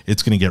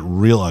 it's going to get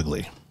real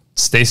ugly.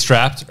 Stay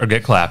strapped or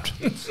get clapped.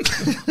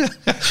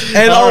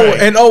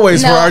 And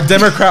always for our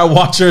Democrat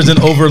watchers and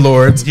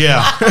overlords.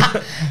 Yeah.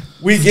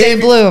 Stay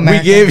blue,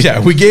 man.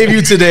 We gave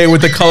you today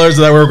with the colors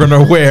that we're going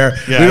to wear.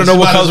 Yeah, we don't know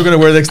what colors we're going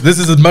to wear next. This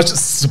is as much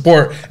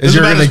support as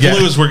you're going to get.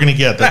 Blue as we're going to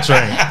get. That's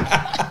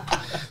right.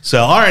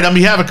 So, all right, on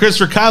behalf of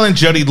Christopher Kylan,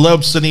 Jody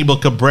Lopes,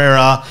 Sanibel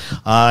Cabrera,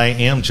 I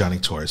am Johnny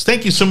Torres.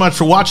 Thank you so much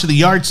for watching The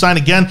Yard Sign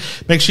again.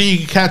 Make sure you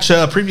can catch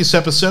previous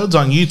episodes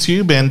on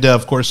YouTube and,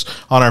 of course,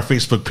 on our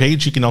Facebook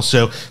page. You can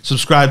also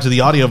subscribe to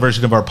the audio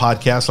version of our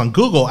podcast on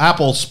Google,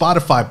 Apple,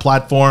 Spotify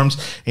platforms,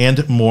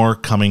 and more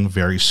coming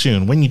very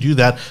soon. When you do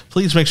that,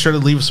 please make sure to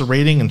leave us a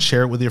rating and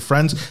share it with your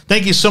friends.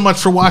 Thank you so much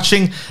for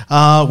watching.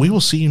 We will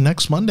see you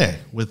next Monday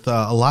with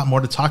a lot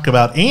more to talk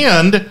about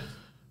and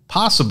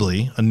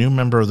possibly a new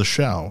member of the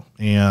show,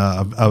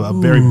 a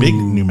very big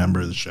new member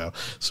of the show.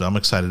 So I'm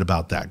excited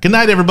about that. Good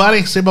night,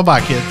 everybody. Say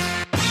bye-bye, kids.